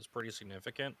drop off is pretty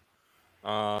significant.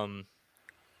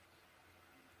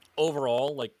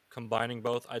 Overall, like combining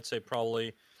both, I'd say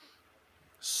probably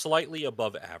slightly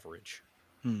above average.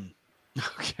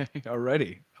 Okay,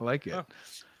 alrighty. I like it.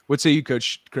 What say you,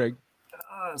 Coach Craig?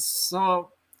 So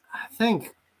I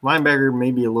think linebacker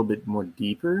may be a little bit more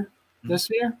deeper this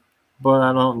year, but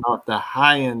I don't know if the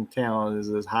high-end talent is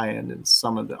as high-end in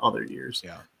some of the other years.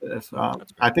 Yeah.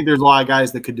 I think there's a lot of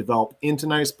guys that could develop into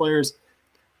nice players.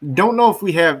 Don't know if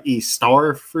we have a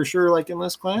star for sure, like in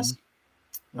this class,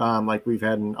 like we've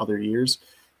had in other years.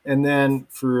 And then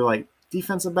for like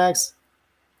defensive backs,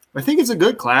 I think it's a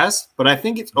good class, but I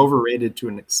think it's overrated to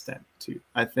an extent too.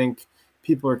 I think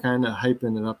people are kind of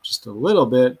hyping it up just a little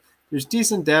bit. There's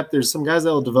decent depth. There's some guys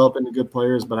that will develop into good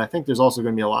players, but I think there's also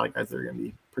going to be a lot of guys that are going to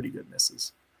be pretty good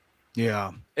misses.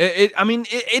 Yeah. There's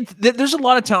a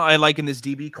lot of talent I like in this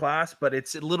DB class, but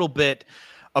it's a little bit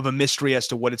of a mystery as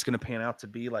to what it's going to pan out to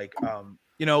be. Like,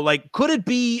 could it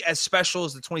be as special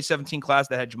as the 2017 class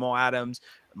that had Jamal Adams,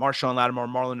 Marshawn Lattimore,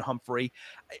 Marlon Humphrey?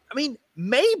 I mean,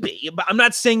 maybe, but I'm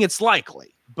not saying it's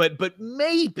likely. But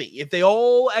maybe if they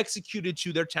all executed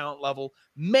to their talent level,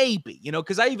 maybe,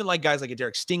 because I even like guys like a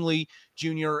Derek Stingley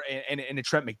Jr. and a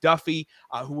Trent McDuffie,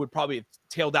 who would probably have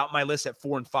tailed out my list at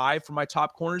 4 and 5 for my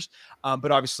top corners.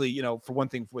 But obviously, for one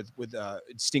thing with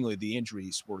Stingley, the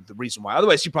injuries were the reason why.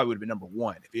 Otherwise, he probably would have been number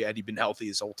 1 if he had been healthy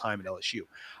his whole time at LSU.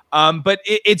 But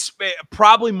it's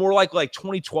probably more like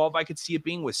 2012. I could see it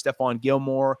being with Stephon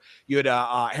Gilmore. You had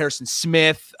Harrison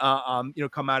Smith,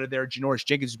 come out of there. Janoris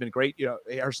Jenkins has been great.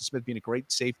 Harrison Smith being a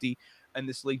great safety in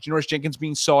this league. Janoris Jenkins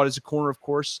being sought as a corner, of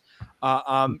course,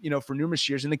 for numerous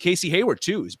years. And then Casey Hayward,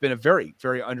 too, has been a very,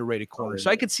 very underrated corner. So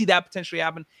I could see that potentially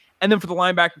happen. And then for the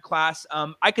linebacker class,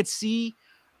 I could see,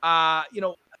 I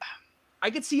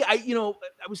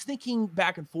was thinking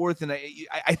back and forth, and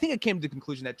I think I came to the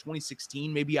conclusion that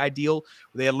 2016 may be ideal.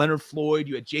 They had Leonard Floyd,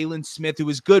 you had Jalen Smith, who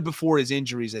was good before his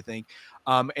injuries, I think.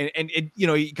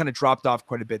 He kind of dropped off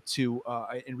quite a bit too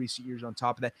in recent years. On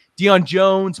top of that, Deion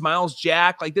Jones, Miles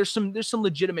Jack, like there's some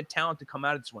legitimate talent to come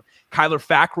out of this one. Kyler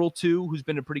Fackrell too, who's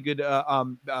been a pretty good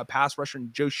pass rusher,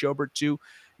 and Joe Schobert too,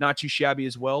 not too shabby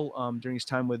as well during his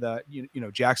time with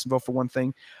Jacksonville for one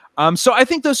thing. So I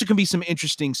think those can be some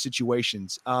interesting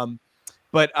situations. That's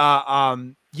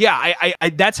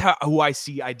who I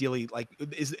see ideally, like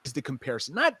is the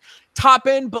comparison, not top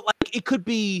end, but like it could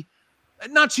be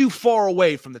not too far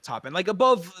away from the top end, like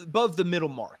above the middle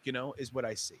mark, is what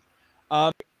I see.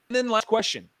 And then last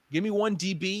question, give me one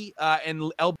DB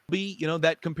and LB,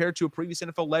 that compared to a previous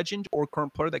NFL legend or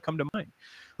current player that come to mind.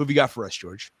 Who have you got for us,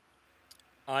 George?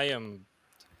 I am,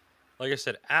 like I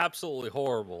said, absolutely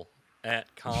horrible at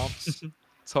comps.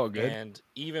 It's all good. And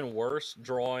even worse,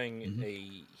 drawing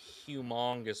a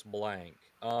humongous blank.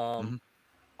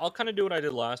 I'll kind of do what I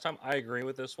did last time. I agree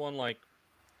with this one. Like,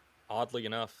 oddly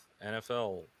enough,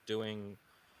 NFL doing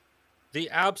the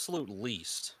absolute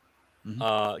least,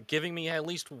 giving me at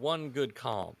least one good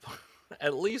comp,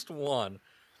 at least one.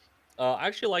 I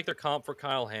actually like their comp for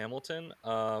Kyle Hamilton,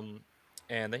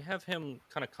 and they have him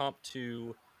kind of comp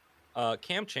to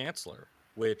Cam Chancellor,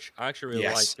 which I actually really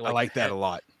Yes, I like that a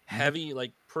lot. Heavy,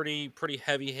 like pretty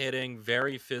heavy hitting,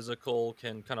 very physical,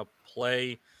 can kind of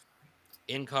play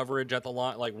in coverage at the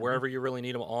line, like wherever you really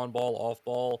need him, on ball, off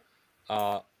ball.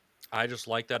 I just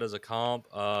like that as a comp.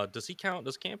 Does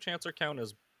Cam Chancellor count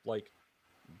as like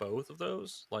both of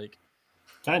those? Like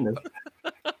Kind of.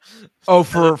 Oh,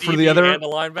 for the other and a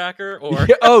linebacker, or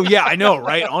yeah, oh yeah, I know,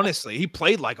 right? Honestly, he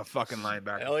played like a fucking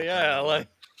linebacker. hell yeah, like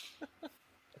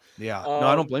yeah. No,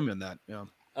 I don't blame him in that. Yeah.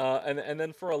 and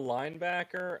then for a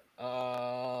linebacker,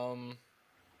 I'll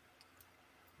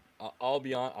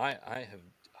be on. I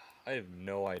have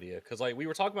no idea, because like we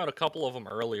were talking about a couple of them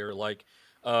earlier. Like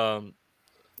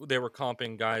they were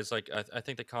comping guys like I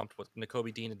think they comped with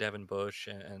Nakobe Dean and Devin Bush,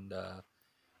 and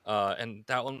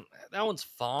that one's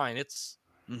fine. It's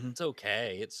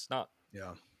okay. It's not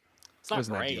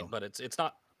great, but it's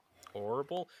not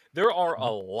horrible. There are a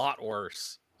lot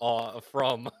worse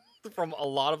from a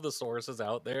lot of the sources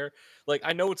out there. Like,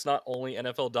 I know it's not only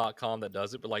NFL.com that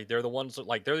does it, but like they're the ones that,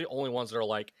 like, they're the only ones that are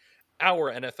like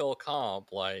our NFL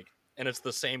comp, like, and it's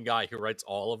the same guy who writes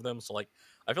all of them. So like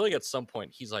I feel like at some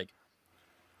point he's like,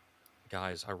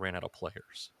 guys, I ran out of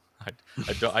players.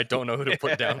 I don't know who to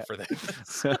put down for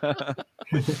this.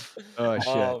 Oh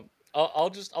shit.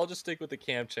 I'll just stick with the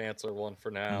Cam Chancellor one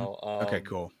for now. Okay,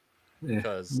 cool.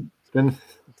 Because the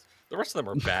rest of them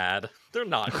are bad. They're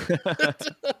not.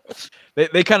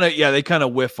 they kind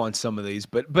of whiff on some of these,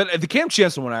 but the Cam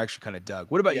Chancellor one I actually kind of dug.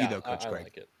 What about you though, Coach Greg?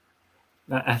 Like it.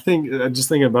 I think just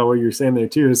thinking about what you're saying there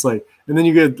too. It's like, and then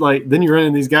you get like, then you're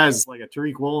running these guys. It's like a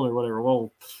Tariq Woolen or whatever.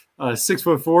 Well,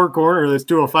 6'4" corner that's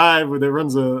 205 that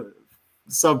runs a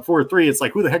sub 4.3. It's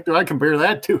like, who the heck do I compare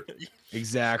that to?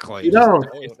 Exactly. You know,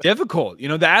 it's difficult. You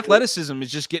know, the athleticism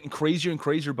is just getting crazier and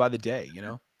crazier by the day. You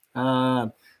know.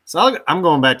 So I'm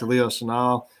going back to Leo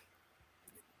Chenal.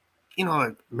 You know,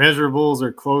 like measurables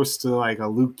are close to like a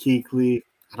Luke Kuechly.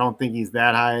 I don't think he's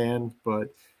that high end,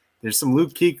 but there's some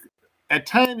Luke Kuechly. At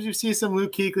times you see some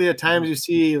Luke Kuechly. At times you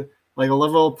see like a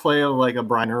level of play of like a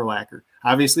Brian Urlacher.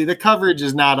 Obviously, the coverage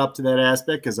is not up to that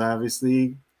aspect because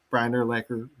obviously Brian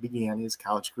Urlacher began his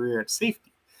college career at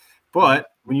safety.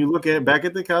 But when you look back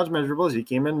at the college measurables, he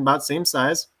came in about same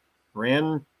size,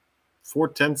 ran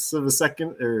 0.4 of a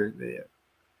second, or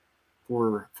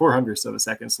 4/400ths of a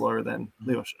second slower than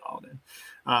Leo Chenal did.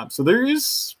 So there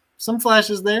is some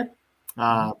flashes there.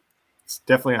 It's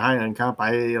definitely a high end comp.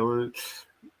 I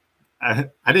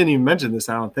didn't even mention this,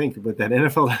 I don't think, but that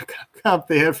NFL comp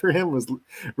they had for him was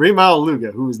Rey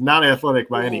Maualuga, who is not athletic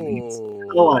by any means.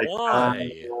 Why?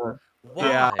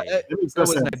 Yeah, that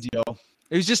wasn't ideal.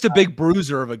 He was just a big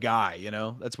bruiser of a guy, you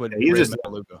know. That's what he's just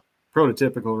a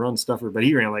prototypical run stuffer, but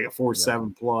he ran like a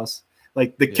 4.7 plus.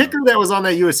 Like the kicker that was on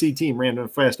that USC team ran a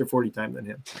faster 40 time than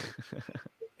him.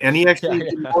 And he actually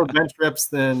did more bench reps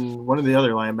than one of the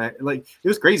other linebackers. Like, it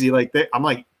was crazy. Like, I'm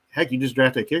like, heck, you just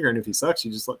draft a kicker, and if he sucks,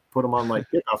 you just put him on like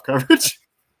kickoff coverage.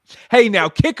 Hey, now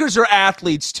kickers are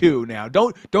athletes too. Now,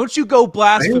 don't you go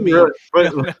blasphemy. But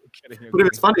it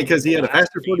was funny because he had a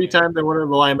faster 40 time than one of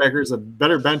the linebackers, a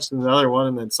better bench than the other one,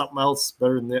 and then something else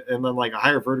better than and then like a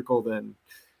higher vertical than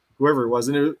whoever it was.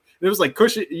 And it was like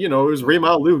Cushing, you know, it was Rey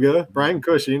Maualuga, Brian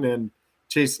Cushing, and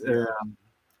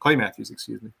Clay Matthews,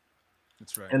 excuse me.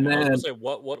 That's right. And then I was gonna say,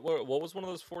 what was one of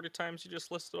those 40 times you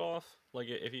just listed off? Like,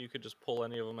 if you could just pull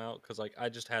any of them out, because like I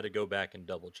just had to go back and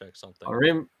double check something.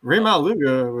 Rey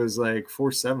Maualuga was like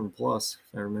 4.7 plus,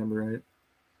 if I remember right.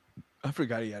 I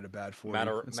forgot he had a bad 40. Matt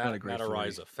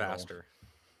Araiza faster.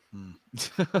 I'm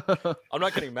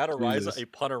not kidding. Matt Araiza, a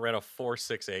punter, ran a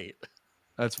 4.68.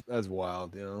 That's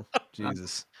wild, you know.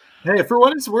 Jesus. Hey, for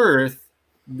what it's worth,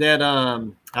 that I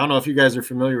don't know if you guys are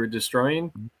familiar with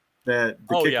Destroying. That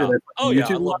the kicker I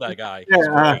love that guy.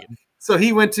 Yeah, so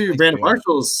he went to Brandon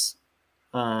Marshall's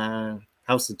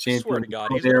House of Champions or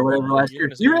whatever last year.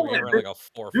 He ran like a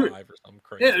 4.5 or something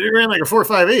crazy. Yeah, he ran like a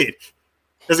 4.58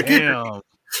 as a kicker.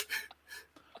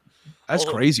 That's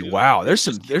crazy. Wow, there's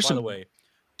some. By the way,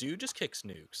 dude just kicks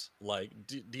nukes, like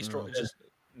destroy just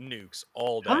nukes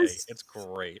all day. It's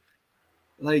great.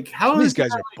 Like, how is these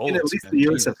guys are bullets, at least the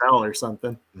USFL or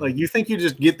something? Like, you think you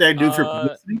just get that dude for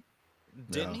publicity?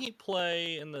 Didn't he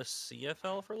play in the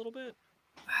CFL for a little bit?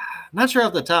 Not sure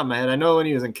off the top of my head. I know when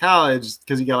he was in college,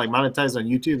 because he got like monetized on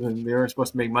YouTube and they weren't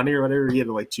supposed to make money or whatever, he had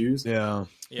to like choose. Yeah.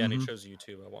 Yeah, and he chose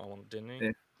YouTube. Didn't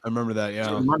he? I remember that.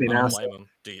 Yeah. money I now. don't So, blame him.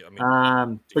 Do you? I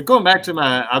mean, but going back to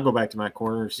I'll go back to my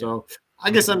corner. So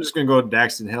I guess I'm just gonna go with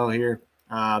Daxton Hill here.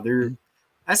 They're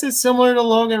I said similar to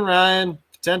Logan Ryan,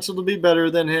 potential to be better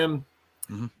than him.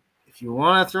 If you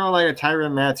want to throw like a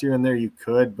Tyrann Mathieu in there, you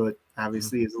could, but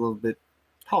obviously he's a little bit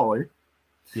taller.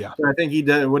 Yeah. So I think he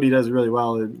does what he does really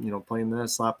well, playing the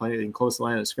slot, playing in close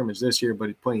line of scrimmage this year, but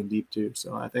he's playing deep too.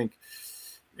 So I think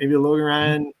maybe Logan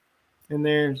Ryan in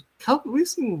there. We've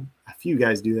seen a few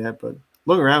guys do that, but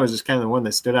Logan Ryan was just kind of the one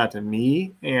that stood out to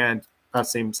me, and about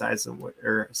same size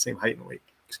or same height and weight.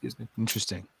 Excuse me.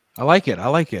 Interesting. I like it.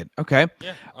 Okay.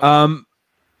 yeah.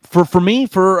 For me,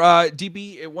 for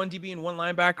DB, one DB and one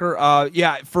linebacker.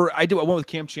 I went with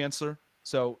Cam Chancellor.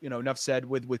 So enough said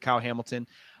with Kyle Hamilton.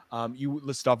 You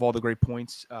listed off all the great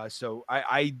points. So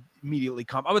I immediately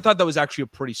I thought that was actually a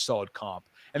pretty solid comp,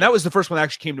 and that was the first one that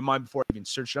actually came to mind before I even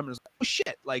searched it up. And I was like, oh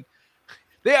shit, like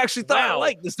they actually thought I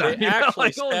liked this stuff. They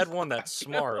actually said one that's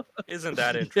smart. Isn't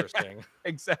that interesting? Yeah,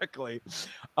 exactly.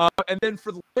 And then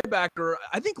for the linebacker,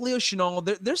 I think Leo Chenal,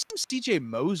 there's some CJ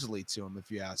Mosley to him, if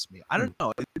you ask me. I don't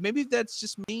know. Maybe that's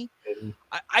just me.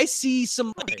 I see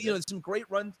some some great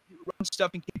run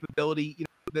stuffing capability.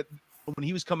 That when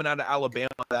he was coming out of Alabama,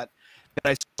 that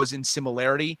I saw was in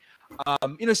similarity.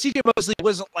 CJ Mosley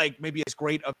wasn't like maybe as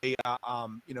great of a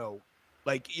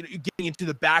getting into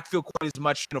the backfield quite as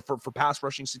much, for pass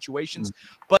rushing situations.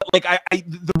 But like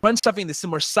the run stuffing, the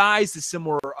similar size, the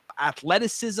similar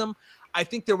athleticism, I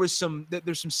think there's some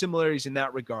similarities in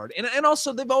that regard. And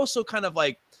also they've also kind of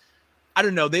like, I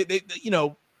don't know, they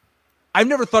I've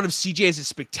never thought of CJ as a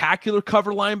spectacular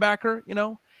cover linebacker.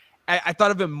 I thought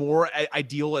of him more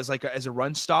ideal as as a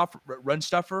run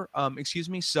stuffer. Excuse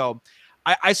me. So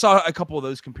I saw a couple of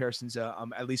those comparisons,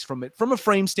 at least from a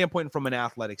frame standpoint and from an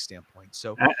athletic standpoint.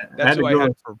 So that's who I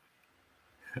had for.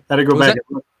 I had to go back.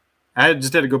 I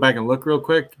just had to go back and look real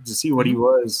quick to see what he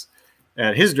was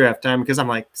at his draft time, because I'm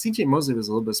like, CJ Mosley was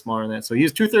a little bit smaller than that. So he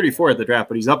was 234 at the draft,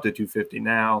 but he's up to 250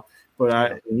 now.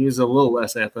 But he was a little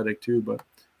less athletic too. But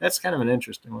that's kind of an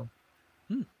interesting one.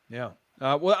 Yeah.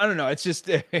 Well, I don't know. It's just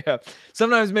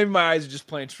sometimes maybe my eyes are just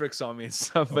playing tricks on me and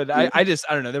stuff. But I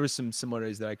don't know. There was some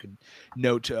similarities that I could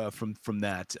note from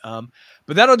that.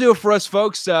 But that'll do it for us,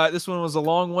 folks. This one was a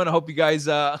long one. I hope you guys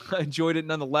enjoyed it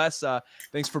nonetheless.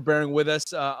 Thanks for bearing with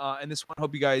us. And this one, I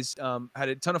hope you guys had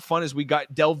a ton of fun as we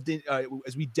delved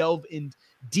in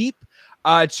deep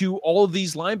to all of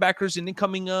these linebackers and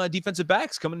incoming defensive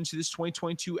backs coming into this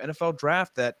 2022 NFL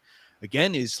draft that,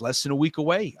 again, is less than a week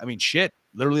away. I mean, shit,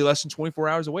 literally less than 24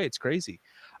 hours away. It's crazy.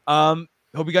 Hope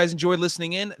you guys enjoyed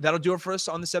listening in. That'll do it for us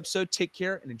on this episode. Take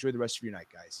care and enjoy the rest of your night,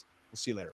 guys. We'll see you later.